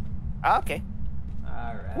room. Okay.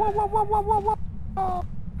 Alright. Whoa.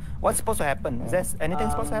 What's supposed to happen? Is there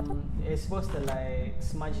anything supposed to happen? It's supposed to like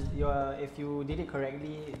smudge your. If you did it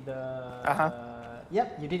correctly, Uh-huh.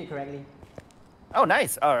 Yep, you did it correctly. Oh,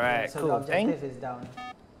 nice. All right, So cool. the objective is down.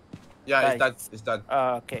 Yeah, Nice. it's done.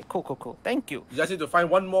 Okay, cool. Thank you. You just need to find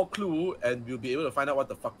one more clue and we'll be able to find out what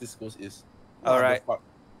the fuck this ghost is. What Alright. the fuck?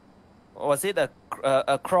 Was it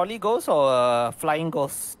a crawly ghost or a flying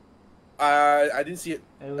ghost? I didn't see it.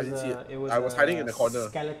 It I was didn't see it. it was I was hiding in the corner.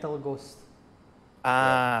 Skeletal ghost.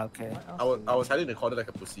 Okay. What else I was, do I we was hiding in the corner like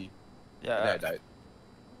a pussy. And then I Yeah. died.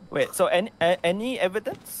 Wait. So any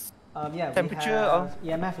evidence? Yeah, Temperature we of- have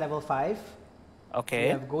EMF level 5. We Okay.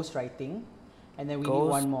 have ghost writing, and then we need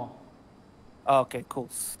Ghost- one more. Okay. Cool.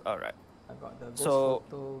 All right. I got the ghost So-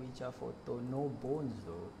 photo, Ouija photo, no bones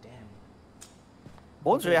though. Damn.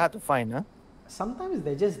 Bones really hard to find, huh? Sometimes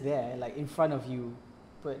they're just there, like in front of you,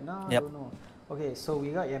 but now I Yep. don't know. Okay, so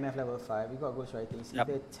we got EMF level 5. We got ghost writing. It's Yep.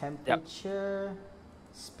 either temperature,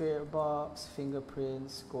 spirit box,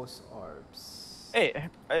 fingerprints, ghost orbs. Hey,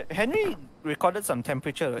 Henry recorded some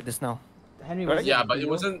temperature just now. Henry, Right? was Yeah, it but it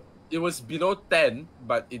below? wasn't. It was below 10,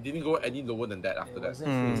 but it didn't go any lower than that after It that. wasn't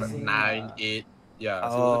Hmm. It was like freezing, 9, 8. Yeah, so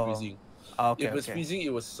it Oh. wasn't freezing. Okay. If it was okay. freezing,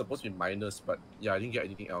 it was supposed to be minus, but yeah, I didn't get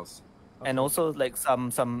anything else. And Okay. also like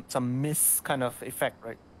some mist kind of effect,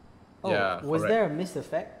 right? Oh, Yeah, was correct. there a mist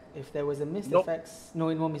effect? If there was a mist Nope. effects,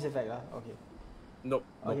 no, no mist effect. Okay. Nope.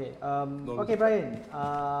 nope. Okay. No Okay, mist Brian.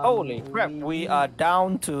 Holy crap, we are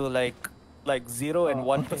down to like 0 and Oh,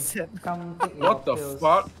 1%. okay. Come take your What the pills.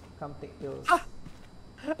 fuck? Come take pills.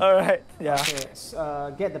 All right, yeah.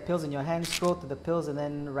 Okay. Get the pills in your hand. Scroll to the pills and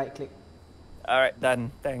then right click. All right,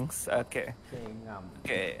 done. Thanks. Okay.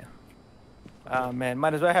 Okay. Okay. Man,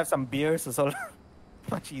 might as well have some beers or so.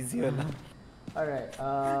 Much easier. lah. All right.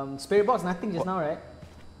 Spirit box, nothing just now, right?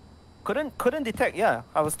 Couldn't detect. Yeah,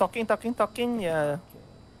 I was talking. Yeah, Okay.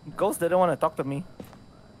 ghost didn't want to talk to me.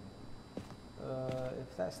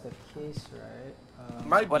 If that's the case, right?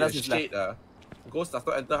 Might What be a else is left? shade. Ghost does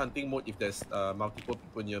not enter hunting mode if there's multiple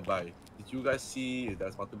people nearby. Did you guys see if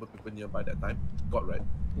there's multiple people nearby that time? Got right.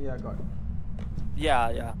 Yeah, got it. Yeah.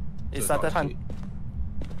 It So it's started not a hunt. shade.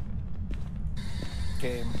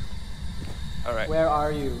 Okay. All right. Where are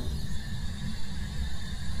you?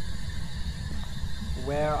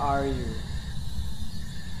 Where are you?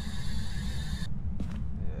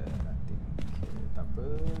 Nothing. Okay, tak apa.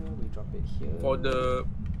 We drop it here.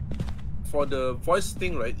 For the voice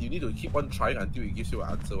thing, right? You need to keep on trying until it gives you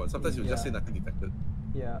an answer. Sometimes you just say Yeah. nothing detected.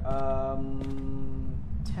 Yeah.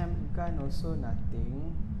 Temp gun also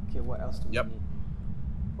nothing. Okay, what else do we Yep. need?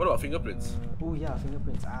 What about fingerprints? Oh yeah,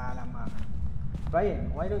 fingerprints. Alamak.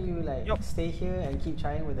 Brian, why don't you like Yup. stay here and keep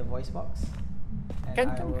trying with the voice box? And Can,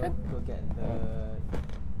 I can, will can. go get the.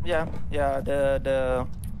 Yeah.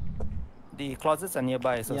 The closets are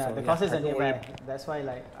nearby. So, Yeah, so, the closets are don't worry. nearby. That's why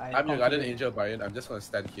like I'm your guardian confident. angel, Brian. I'm just gonna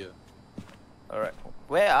stand here. All right.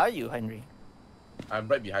 Where are you, Henry? I'm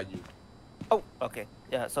right behind you. Oh, okay.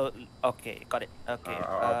 Yeah. So, okay, got it. Okay.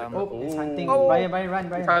 Oh, it's hunting. Oh. Brian, run,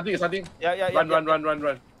 Brian. It's hunting. Yeah.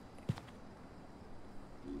 Run.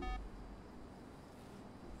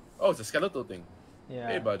 Oh, it's a skeletal thing. Yeah.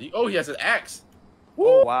 Hey, buddy. Oh, he has an axe.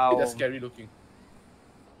 Oh, wow. Hey, that's scary looking.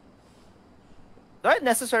 Do I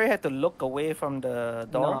necessarily have to look away from the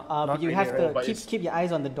door? No, but Not you really, have right? to But it's- keep your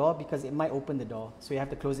eyes on the door because it might open the door. So you have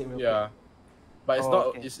to close it real Yeah. But it's Oh, not.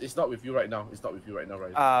 okay. It's not with you right now. It's not with you right now,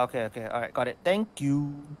 right? Okay. All right, got it. Thank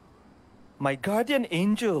you. My guardian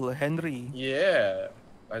angel, Henry. Yeah.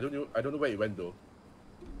 I don't know where it went though.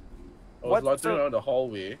 I was What? loitering So- around the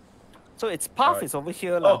hallway. So its path Alright. is over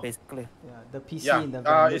here, Oh. basically. quick. Yeah, the PC Yeah, in the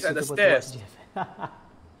van looks it's at the suitable to watch stairs. Jeff.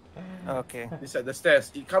 Okay. It's at the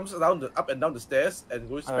stairs. It comes up and down the stairs and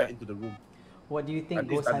goes back Alright. into the room. What do you think At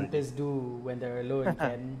least ghost I'm ready. hunters do when they're alone,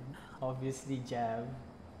 Ken? Obviously, jab.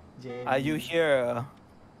 Jane. Are you here?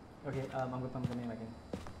 Okay, I'm gonna name again.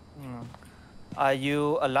 Hmm. Are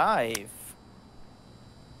you alive?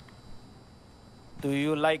 Do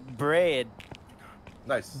you like bread?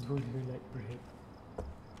 Nice. Do you like bread?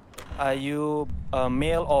 Are you a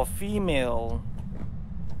male or female?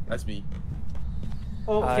 That's me.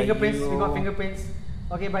 Oh, Are fingerprints. We got you- fingerprints.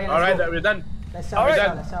 Okay, Brian, let's All right, go. we're done. Let's chow,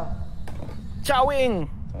 Alright. let's chow. Chowing!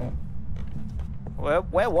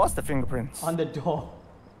 Where was the fingerprints? On the door.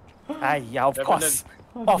 Yeah, of course.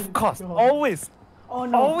 On Of the course. door. Always. Oh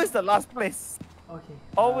no. Always the last place. Okay.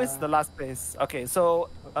 Always the last place. Okay, so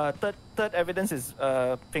third evidence is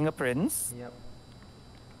fingerprints. Yep.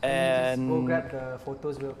 And Let me just go grab the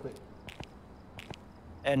photos real quick.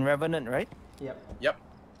 and Revenant, right? Yep. Yep.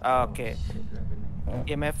 Okay. Shit, Revenant.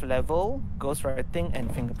 EMF level, ghostwriting,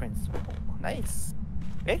 and fingerprints. Nice.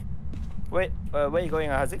 Okay. Wait, where are you going,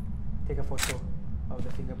 Hazik? Take a photo of the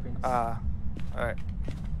fingerprints. Alright.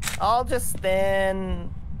 I'll just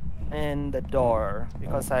stand in the door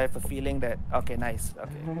because I have a feeling that. Okay, nice.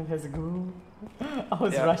 Okay. Let's go. I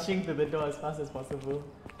was Yeah. rushing to the door as fast as possible.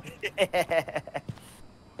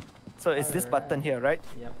 So it's this button here, right?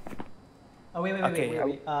 Yep. Oh wait.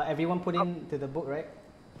 Okay, Everyone put in to the book, right?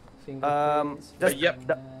 Fingerprints. just yep.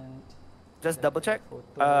 Revenant, Just double check.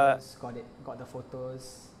 Photos. Got it. Got the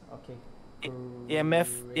photos. Okay.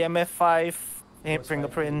 EMF 5, Ghostwriting,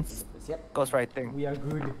 fingerprints, Yep. ghostwriting. We are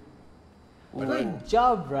good. Ooh. Good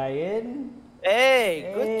job, Brian.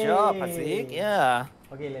 Hey, good job, Hey. Hazik. Yeah.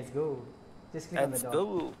 Okay, let's go. Just click on Let's the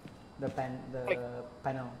door. go. The Click.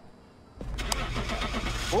 panel.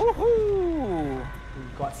 Woohoo! We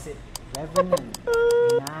got it. Revenant.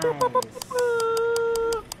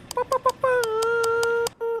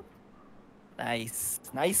 Nice.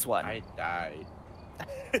 Nice one. I died.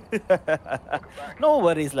 No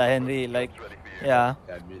worries, lah, Henry. Like, yeah.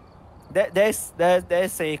 Damn it.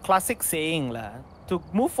 There's a classic saying, lah. To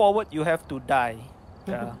move forward, you have to die.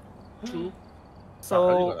 Yeah. True. I only So,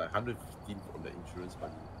 got like 115 from the insurance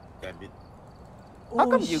money. Damn it. How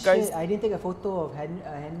come Oh, you guys- shit, I didn't take a photo of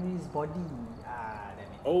Henry's body. Damn it.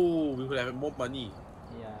 Oh, we would have more money.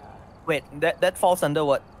 Yeah. wait, that falls under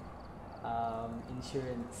what?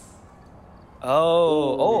 Insurance.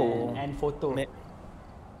 Oh. And photo. Ma-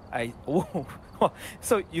 oh.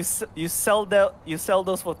 So you sell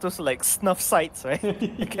those photos like snuff sites, right?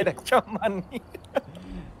 You get extra money.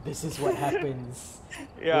 This is what happens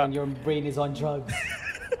Yeah. when your brain is on drugs.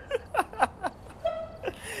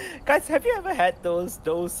 Guys, have you ever had those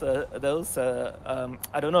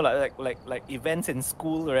I don't know, like events in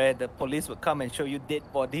school where the police would come and show you dead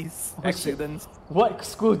bodies, Oh, shit. accidents? What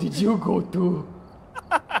school did you go to?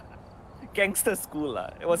 Gangster school lah.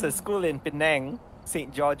 It was a school in Penang,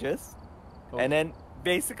 St. George's, and then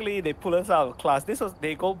basically they pull us out of class.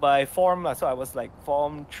 They go by form lah, so I was like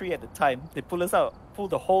form 3 at the time. They pull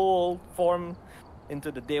the whole form into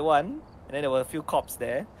the day 1, and then there were a few cops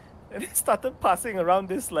there. And they started passing around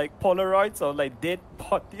this like Polaroids of like dead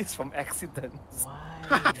bodies from accidents.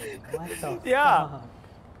 Why? What the Yeah. fuck?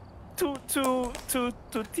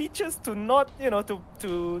 to teach us to not,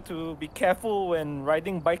 to be careful when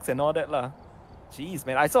riding bikes and all that lah. Jeez,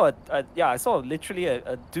 man, I saw I saw literally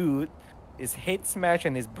a dude, his head smashed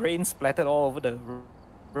and his brain splattered all over the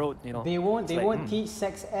road. They won't It's like, won't teach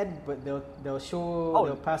sex ed, but they'll show Oh,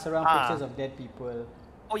 they'll pass around pictures of dead people.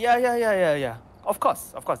 Oh yeah. Of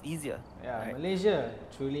course, easier. Yeah, right? Malaysia,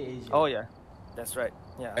 truly Asia. Oh yeah, that's right.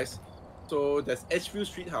 Yeah. Guys, so there's Edgefield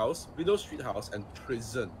Street House, Willow Street House, and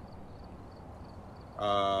prison.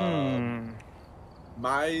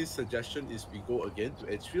 My suggestion is we go again to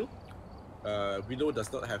Edgefield. Willow does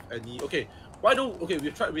not have any. Okay,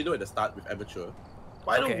 we've tried Willow at the start with amateur.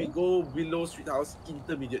 Why don't we go Willow Street House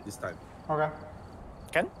intermediate this time? Okay.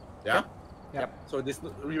 Can? Yeah. Yep. So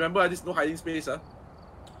remember, there's no hiding space, huh?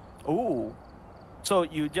 Ooh. So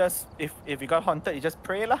you just if you got haunted, you just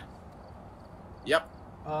pray lah. Yep.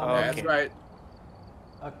 That's Okay. right.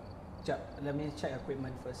 Let me check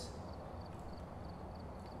equipment first.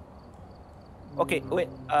 Okay, wait.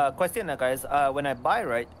 Question, guys. When I buy,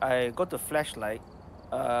 right, I go to flashlight.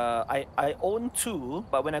 I own 2,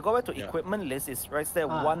 but when I go back to equipment list, it's right there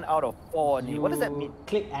 1 out of 4 only. What does that mean?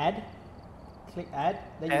 Click add,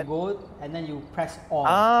 then you go and then you press on.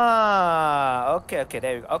 Okay,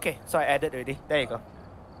 there you go. Okay, so I added already. There you go.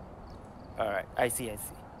 All right, I see.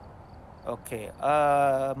 Okay.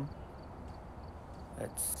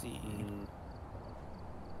 Let's see.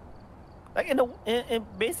 Like in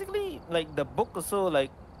basically, like the book also,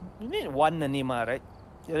 like you need 1 anima, right?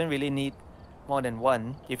 You don't really need more than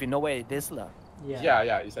 1 if you know where it is lah.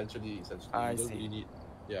 Yeah. Essentially, I you don't see. really need.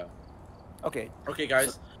 Yeah. Okay. Okay,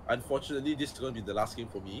 guys. Unfortunately, this is going to be the last game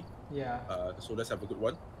for me. Yeah. So let's have a good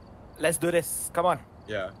one. Let's do this. Come on.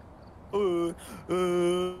 Yeah. Or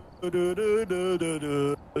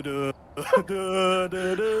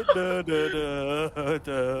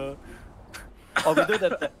we do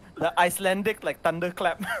the Icelandic like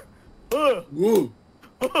thunderclap. Woo!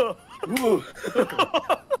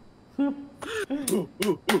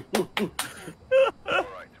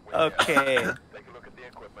 Okay. Take a look at the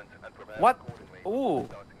equipment and prepare What? accordingly. Ooh.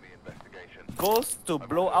 Starting the investigation. Goes to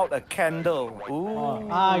blow out a candle. Ooh.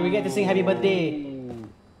 We get to sing happy birthday.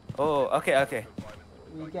 Oh, okay.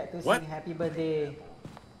 We get to What? sing happy birthday.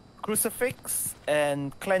 Crucifix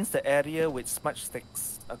and cleanse the area with smudge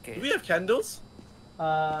sticks. Okay. Do we have candles?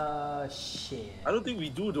 Shit. I don't think we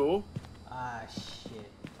do though.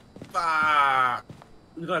 Shit. Fuck!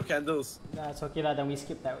 We don't have candles. That's okay lah. Then we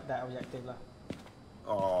skip that objective lah.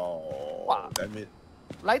 Oh, Wow. damn it.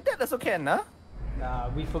 Like that also can, huh?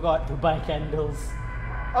 We forgot to buy candles.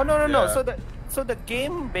 Oh no. Yeah. So the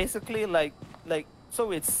game basically like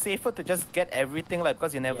so it's safer to just get everything like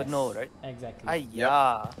because you never Yes, know, right? Exactly.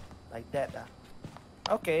 Yeah, like that.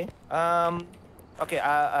 Okay. Okay.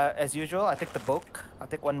 As usual, I take the book. I'll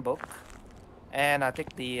take 1 book, and I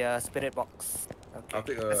take the spirit box.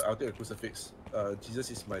 Okay. I'll take a crucifix. Jesus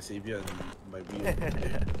is my savior and my wheel.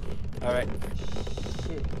 All right.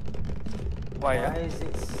 Shit. Why? Why does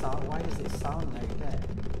it sound like that?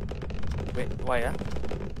 Wait. Why? Oh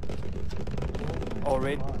my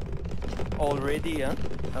Already. God. Already, huh?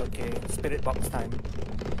 Okay. Spirit box time.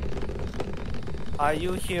 Are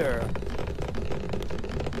you here?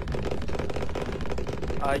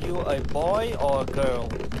 Are you a boy or a girl?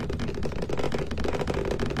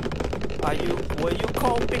 Were you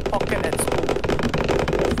called pickpocket at school?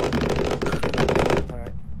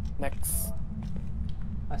 Alright. Next.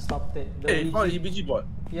 I stopped it. Hey, found an EBG board.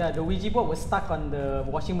 Yeah, the Ouija board was stuck on the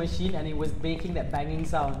washing machine and it was making that banging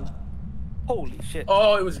sound. Holy shit.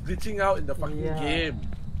 Oh, it was glitching out in the fucking Yeah. game.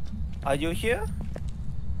 Are you here?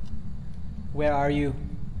 Where are you?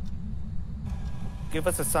 Give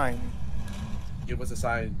us a sign. Give us a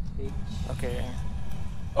sign. Okay.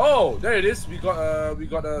 Oh, there it is. We got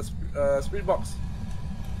a spirit box.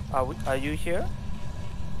 Are you here?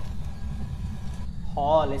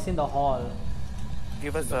 Hall. It's in the hall.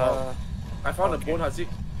 Give us the a... hall. I found Okay. a bone Hazik.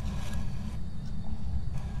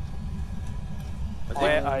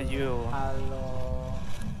 Where are you? Hello.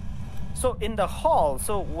 So in the hall,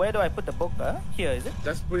 so where do I put the book? Here, is it?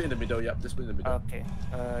 Just put it in the middle. Yep, just put it in the middle. Okay.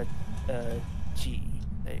 G.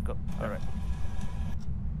 There you go. Alright.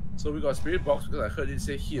 So we got a spirit box because I heard it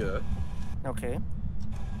say here. Okay.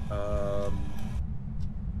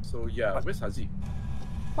 So yeah, where's Hazik?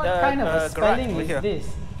 What kind of a garage spelling over is here. this?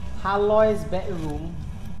 Haloy's bedroom.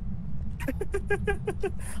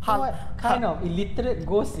 What kind of illiterate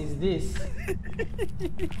ghost is this?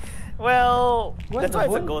 Well, What that's the why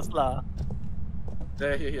it's a hell? ghost lah.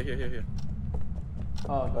 There, here.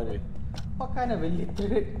 Oh, got it. What kind of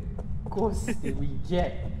illiterate ghost did we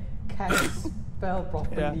get? Can't spell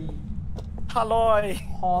properly. Halloy.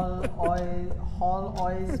 Hall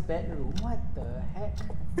Oi's bedroom. What the heck?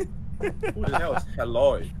 Who the hell is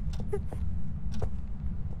Helloy?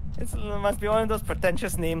 It must be one of those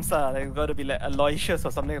pretentious names, like it's got to be like Aloysius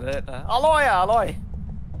or something like that. Alloy, Alloy.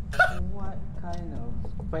 What kind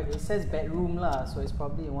of? But it says bedroom lah, so it's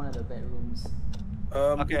probably one of the bedrooms.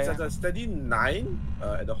 Okay. It's at a steady 9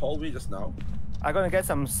 at the hallway just now. I'm gonna get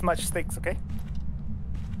some smudge sticks, okay?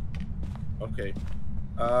 Okay.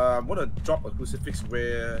 I'm gonna drop a crucifix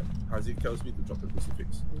where Haziq tells me to drop the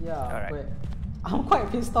crucifix. Yeah, Alright. but I'm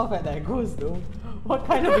quite pissed off at that ghost though. What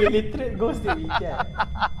kind of illiterate ghost did we get?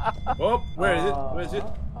 Oh, where is it? Where is it?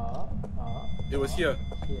 It was here.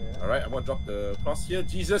 Here. Alright, I'm gonna drop the cross here.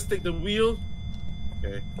 Jesus, take the wheel.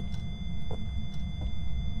 Okay.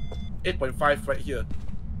 8.5 right here.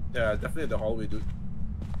 Yeah, definitely the hallway, dude.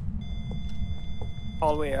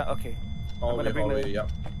 Hallway, okay. Hallway, bring hallway, the- yep.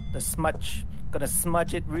 The smudge. Gonna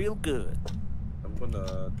smudge it real good. I'm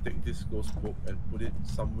gonna take this ghost book and put it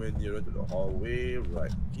somewhere nearer to the hallway,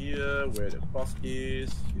 right here, where the cross is.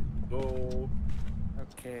 Here we go.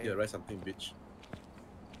 Okay. Here, write something, bitch.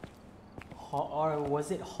 Or was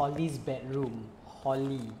it Holly's bedroom?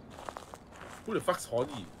 Holly. Who the fuck's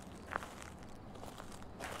Holly?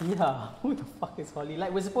 Yeah, who the fuck is Holly?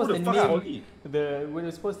 Like we're supposed Who to the fuck is name Holly?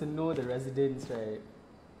 we're supposed to know the residents, right?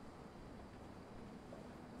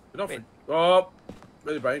 You're not Wait. Oh,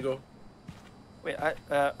 where did Brian go? Wait,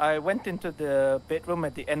 I went into the bedroom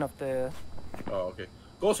at the end of the. Oh, okay.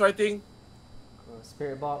 Ghost writing,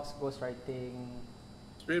 Spirit box, ghost writing.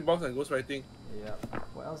 spirit box, and ghost writing. Yeah.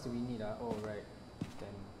 What else do we need? Oh right.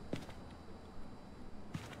 Then.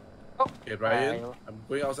 Okay, Brian, I'll- I'm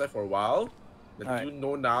going outside for a while. Let Alright. you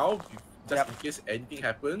know now, just Yep. in case anything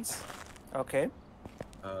happens. Okay.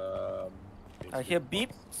 Okay, I hear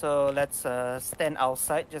beep, so let's stand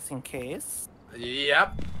outside just in case.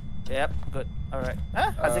 Yep. Yep, good. Alright.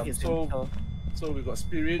 Ah, Haziq is so- in, so. So we got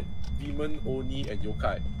spirit, demon, oni, and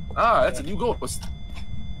yokai. Ah, that's a new ghost.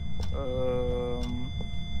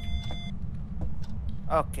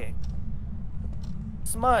 Okay.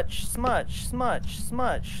 Smudge, smudge, smudge,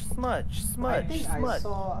 smudge, smudge, smudge, smudge.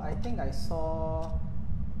 I think I saw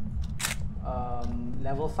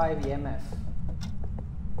level 5 EMF.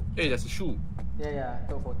 Hey, that's a shoe. Yeah, I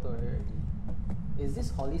took photo already. Is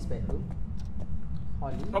this Holly's bedroom?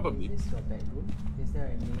 Holly? Probably. Is this your bedroom? Is there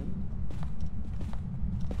a name?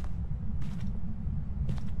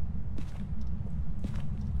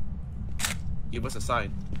 Give us a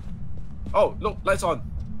sign. Oh, look, lights on.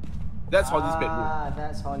 That's Holly's bedroom. Ah,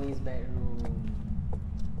 that's Holly's bedroom.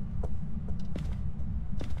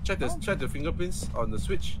 Check the fingerprints on the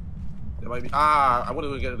switch. There might be. Ah, I want to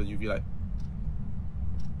go get the UV light.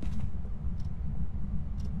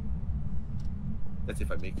 That's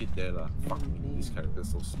if I make it there, lah. Fuck me, this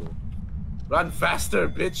character's so slow. Run faster,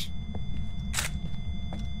 bitch!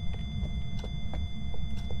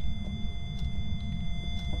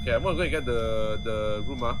 Okay, I'm gonna go and get the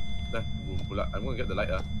room, room pula. I'm gonna get the light,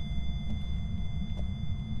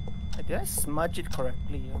 Did I smudge it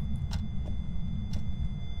correctly?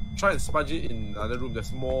 Try and smudge it in another room.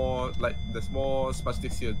 There's more smudge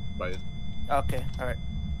sticks here, Brian. Okay, alright.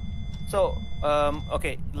 So,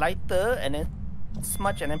 okay, lighter and then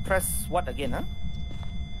smudge and then press what again, huh?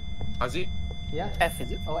 Haziq? Yeah? F,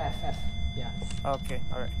 is it? Oh, F. Yeah. Okay,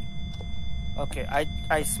 alright. Okay,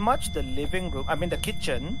 I smudged the living room, I mean the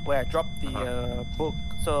kitchen, where I dropped the book.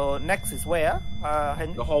 So, next is where?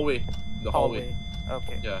 Henry? The hallway. The hallway.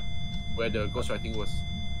 Okay. Yeah. Where the ghost writing was.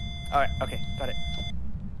 Alright, okay, got it.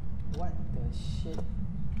 What the shit?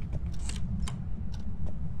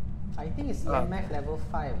 I think it's EMF level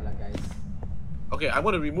 5 lah, guys. Okay, I'm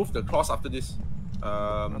gonna remove the cross after this.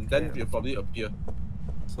 Then Okay. it'll probably appear.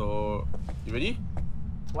 So, you ready?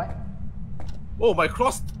 What? Oh, my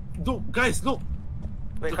cross! Look, guys, look!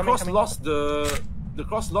 Wait, The coming, cross coming. lost the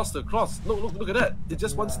cross lost the cross. Look at that! It's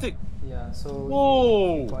just one Yeah. stick. Yeah, so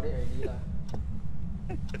Whoa! you got it already lah.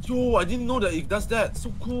 Yo, I didn't know that it does that.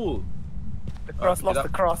 So cool. The cross pick it lost up.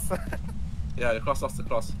 the cross. Yeah, the cross lost the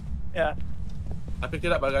cross. Yeah. I picked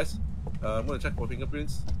it up, guys. I'm gonna check for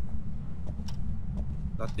fingerprints.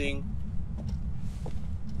 Nothing.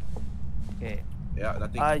 Okay. Yeah,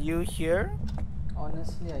 nothing. Are you here?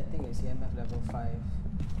 Honestly, I think it's EMF level 5.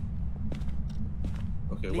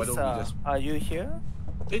 Okay, why don't we Lisa, just... are you here?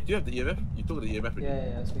 Hey, do you have the EMF? You took the EMF already?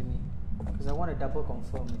 Yeah, it's with me. Because I want to double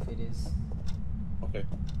confirm if it is. Okay.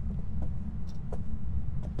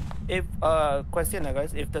 If question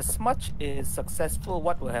guys, if the smudge is successful,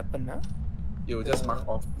 what will happen, huh? It will just mark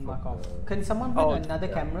off. Mark from off. the- Can someone bring Oh, another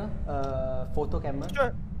yeah. camera? Photo camera?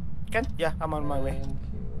 Sure. Can? Yeah, I'm on my way. Thank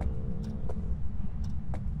you.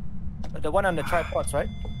 The one on the tripods, right?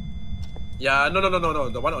 Yeah, no, the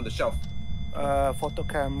one on the shelf. Photo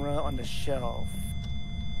camera on the shelf.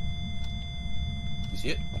 You see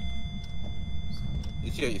it?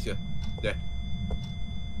 It's here. There.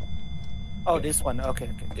 Oh, this one. Okay.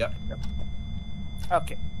 Yeah.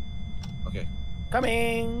 Okay. Okay.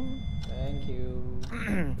 Coming. Thank you.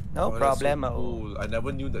 No Oh, that's so problemo. cool. I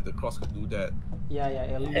never knew that the cross could do that. Yeah,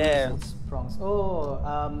 it loses Yeah. its prongs. Oh,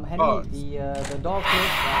 Henry, Oh. the door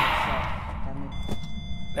closed by itself. Damn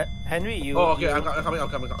it. Henry, you. Oh, okay. you- I'm coming. I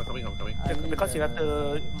need because you have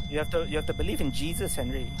the to believe in Jesus,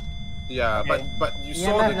 Henry. Yeah, Okay. but you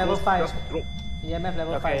saw EMF the level ghost 5. just broke. EMF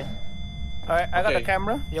level Okay. 5. All right, I got a Okay.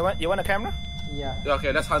 camera. You want a camera? Yeah. Yeah,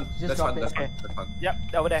 okay, let's hunt. Just Let's drop hunt. it. Let's Okay. hunt. Let's hunt. Yep,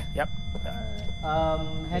 over there. Yep.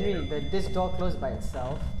 Alright. Henry, this door closed by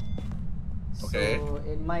itself. Okay. So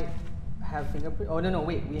it might have fingerprint. Oh no,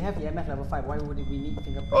 wait. We have EMF level 5. Why would we need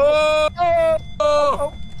fingerprint? Oh!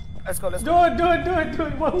 Let's go. Do it!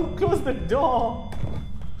 Who closed the door?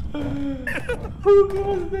 Who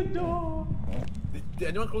closed the door? Did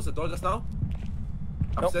anyone close the door just now?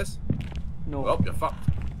 Nope. Upstairs? No. Well, you're fucked.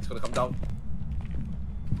 It's gonna come down.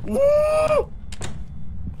 Woo!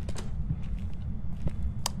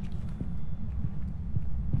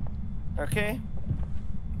 Okay.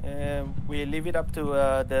 We leave it up to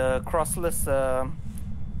the crossless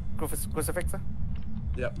crucifix.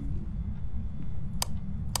 Yep.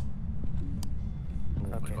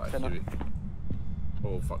 Oh Okay, my god, I turn hear on. it.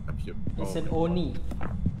 Oh fuck, I'm here. It's Oh. an Oni.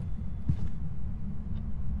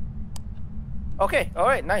 Okay. All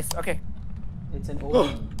right. Nice. Okay. It's an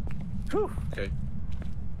Oni. Whew. Okay.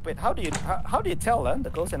 Wait. How do you tell the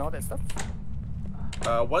ghost and all that stuff?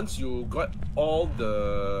 Once you got all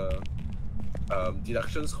the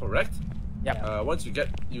deductions correct, Yep. once you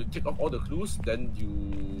take off all the clues, then you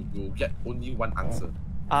will get only one answer.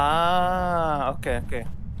 Ah. Okay.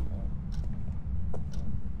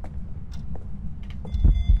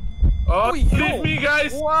 Oh, Oi, yo! leave me,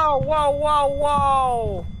 guys! Wow!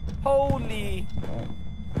 Holy!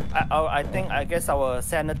 I guess our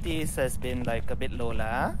sanities has been like a bit low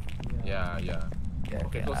lah. Yeah. Yeah,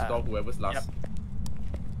 Okay, close the door. Whoever's last.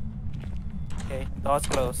 Okay, doors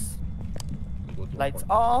closed. Go to Lights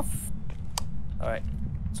one. off. Alright.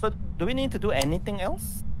 So do we need to do anything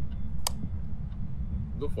else?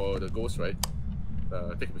 Look for the ghost, right?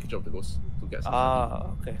 Take a picture of the ghost to get some.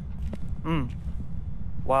 Ah, okay.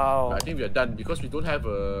 Wow. I think we are done because we don't have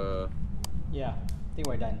a. Yeah. I think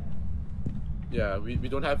we're done. Yeah, we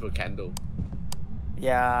don't have a candle.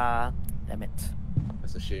 Yeah. Damn it.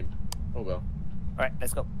 That's a shame. Oh well. Alright,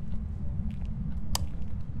 let's go.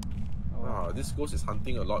 Wow, this ghost is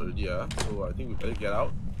hunting a lot already, so I think we better get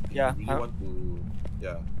out. If Yeah, we really want to.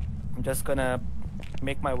 Yeah. I'm just gonna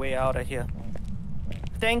make my way out of here.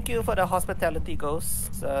 Thank you for the hospitality,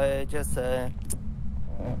 ghosts. I'll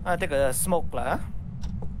take a smoke lah.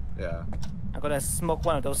 Yeah. I'm gonna smoke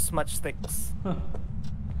one of those smudge sticks.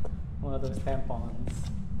 One of those tampons.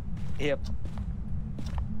 Yep.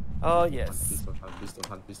 Oh Please yes. don't hunt, please don't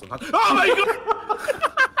hunt, please don't hunt. Oh my god!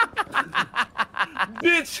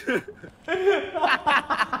 Bitch!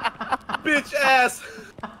 Bitch ass!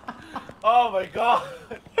 Oh my god!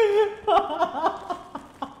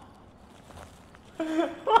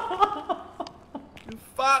 You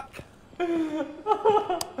fuck!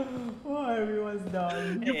 Oh, everyone's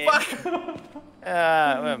done. You fuck!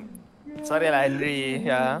 Sorry lah, Henry.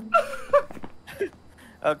 Yeah.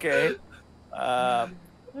 Okay.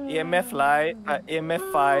 EMF light. EMF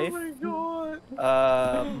 5. Oh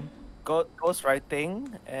my god! Ghost writing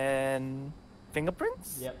and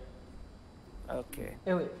fingerprints. Yep. Okay.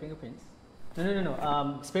 Eh wait, fingerprints.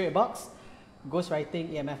 No. Spirit box, ghost writing,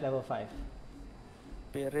 EMF level 5.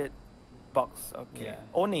 Spirit box. Okay.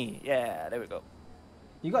 Yeah. Oni. Yeah. There we go.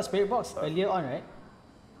 You got spirit box earlier on, right?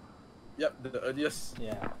 Yep, the earliest.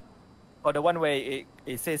 Yeah. Oh, the one where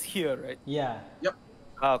it says here, right? Yeah. Yep.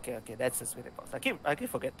 Ah, okay. That's the spirit box. I keep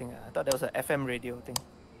forgetting. I thought that was an FM radio thing.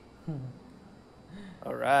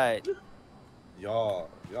 All right. Y'all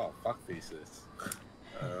fuck faces.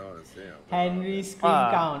 I don't know what to say. Henry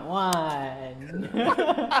screen count 1.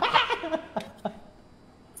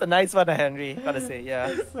 It's a nice one, Henry. Gotta say,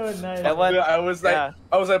 yeah. So nice. That one. I was like, Yeah.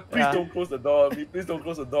 please Yeah. don't close the door on me. Please don't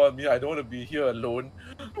close the door on me. I don't want to be here alone.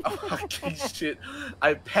 Fucking shit.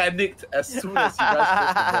 I panicked as soon as you guys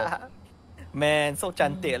closed the door. Man, so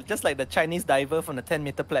cantik. Just like the Chinese diver from the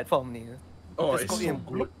 10-meter platform. Ni. Oh, Just it's go so in.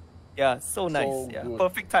 good. Yeah, so nice. So Yeah, good.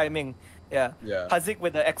 perfect timing. Yeah. Yeah. Haziq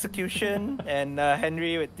with the execution and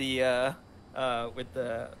Henry with the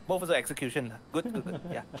both of the execution. Lah. Good.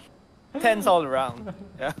 Yeah. 10s all around.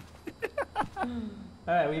 Yeah.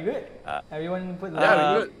 Alright, we good? Everyone put the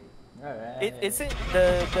Yeah, we good. Alright. It's it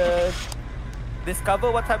the discover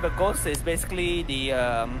what type of ghost is basically the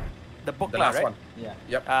book The lah, last right? one. Yeah.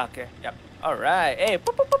 Yep. Ah, okay. Yep. All right. Hey.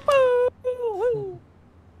 Poo, poo, poo, poo. Woo.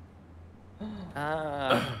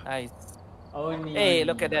 Nice. Only. Hey,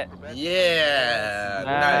 look at that. Yeah.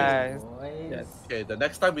 Nice. Nice. Boys. Yes. Okay, the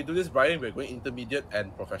next time we do this, Brian, we're going intermediate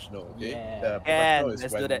and professional. Okay. Yeah. The And professional is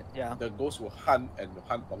let's when do that. Yeah. the ghost will hunt and will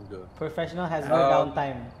hunt longer. Professional has no Um,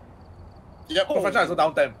 downtime. Yep, Oh. professional has no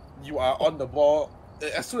downtime. You are on the ball.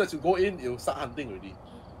 As soon as you go in, you'll start hunting already.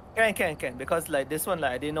 Can because like this one,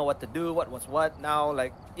 like I didn't know what to do, what was what. Now,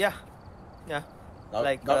 like yeah. Now,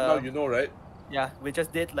 Like, now you know, right? Yeah, we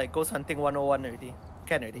just did like ghost hunting 101 already.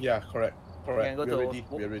 Can already. Yeah, correct. We Correct. can go We're to ready.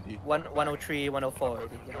 We're ready. 103, 104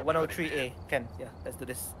 already. Yeah, 103A. Can. Yeah, let's do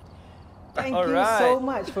this. Thank All you so right.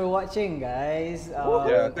 much for watching, guys.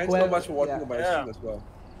 Yeah, thanks so whoever- much for watching yeah. on my Yeah. stream as well.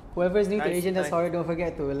 Whoever's new to Nice, Agent That's nice. Horror, don't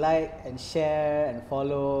forget to like and share and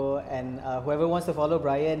follow. And whoever wants to follow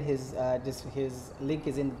Brian, his link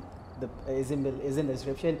is in the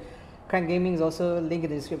description. Crank Gaming is also link in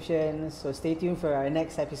the description. So stay tuned for our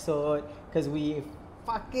next episode because we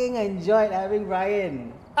fucking enjoyed having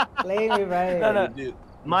Brian playing with Brian. No. We did.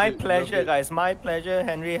 My We did. pleasure, Loved it. guys. My pleasure.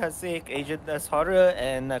 Henry Hasik, Agent That's Horror,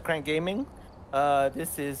 and Crank Gaming.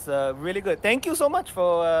 This is really good. Thank you so much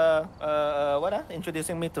for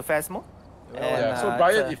introducing me to Phasmo. Yeah. So And,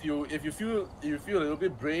 Brian, it's, if you feel a little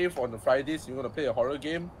bit brave on the Fridays, you want to play a horror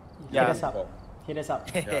game, Hit Yeah. us up. Hit us up.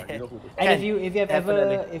 Yeah, you know who to And Can, if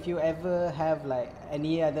definitely. you ever have like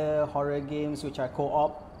any other horror games which are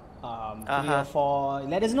co-op, 3 or 4,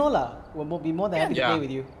 let us know lah. We'll be more than happy to Yeah. play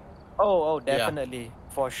with you. oh, Yeah. definitely.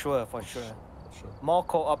 For sure. Sure. More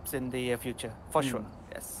co-ops in the future. For sure.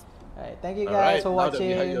 Yes. Alright, thank you All right. guys for Now that we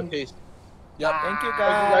had your watching. taste. Yep. Thank you, Thank you,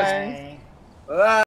 guys. guys. Bye. Bye.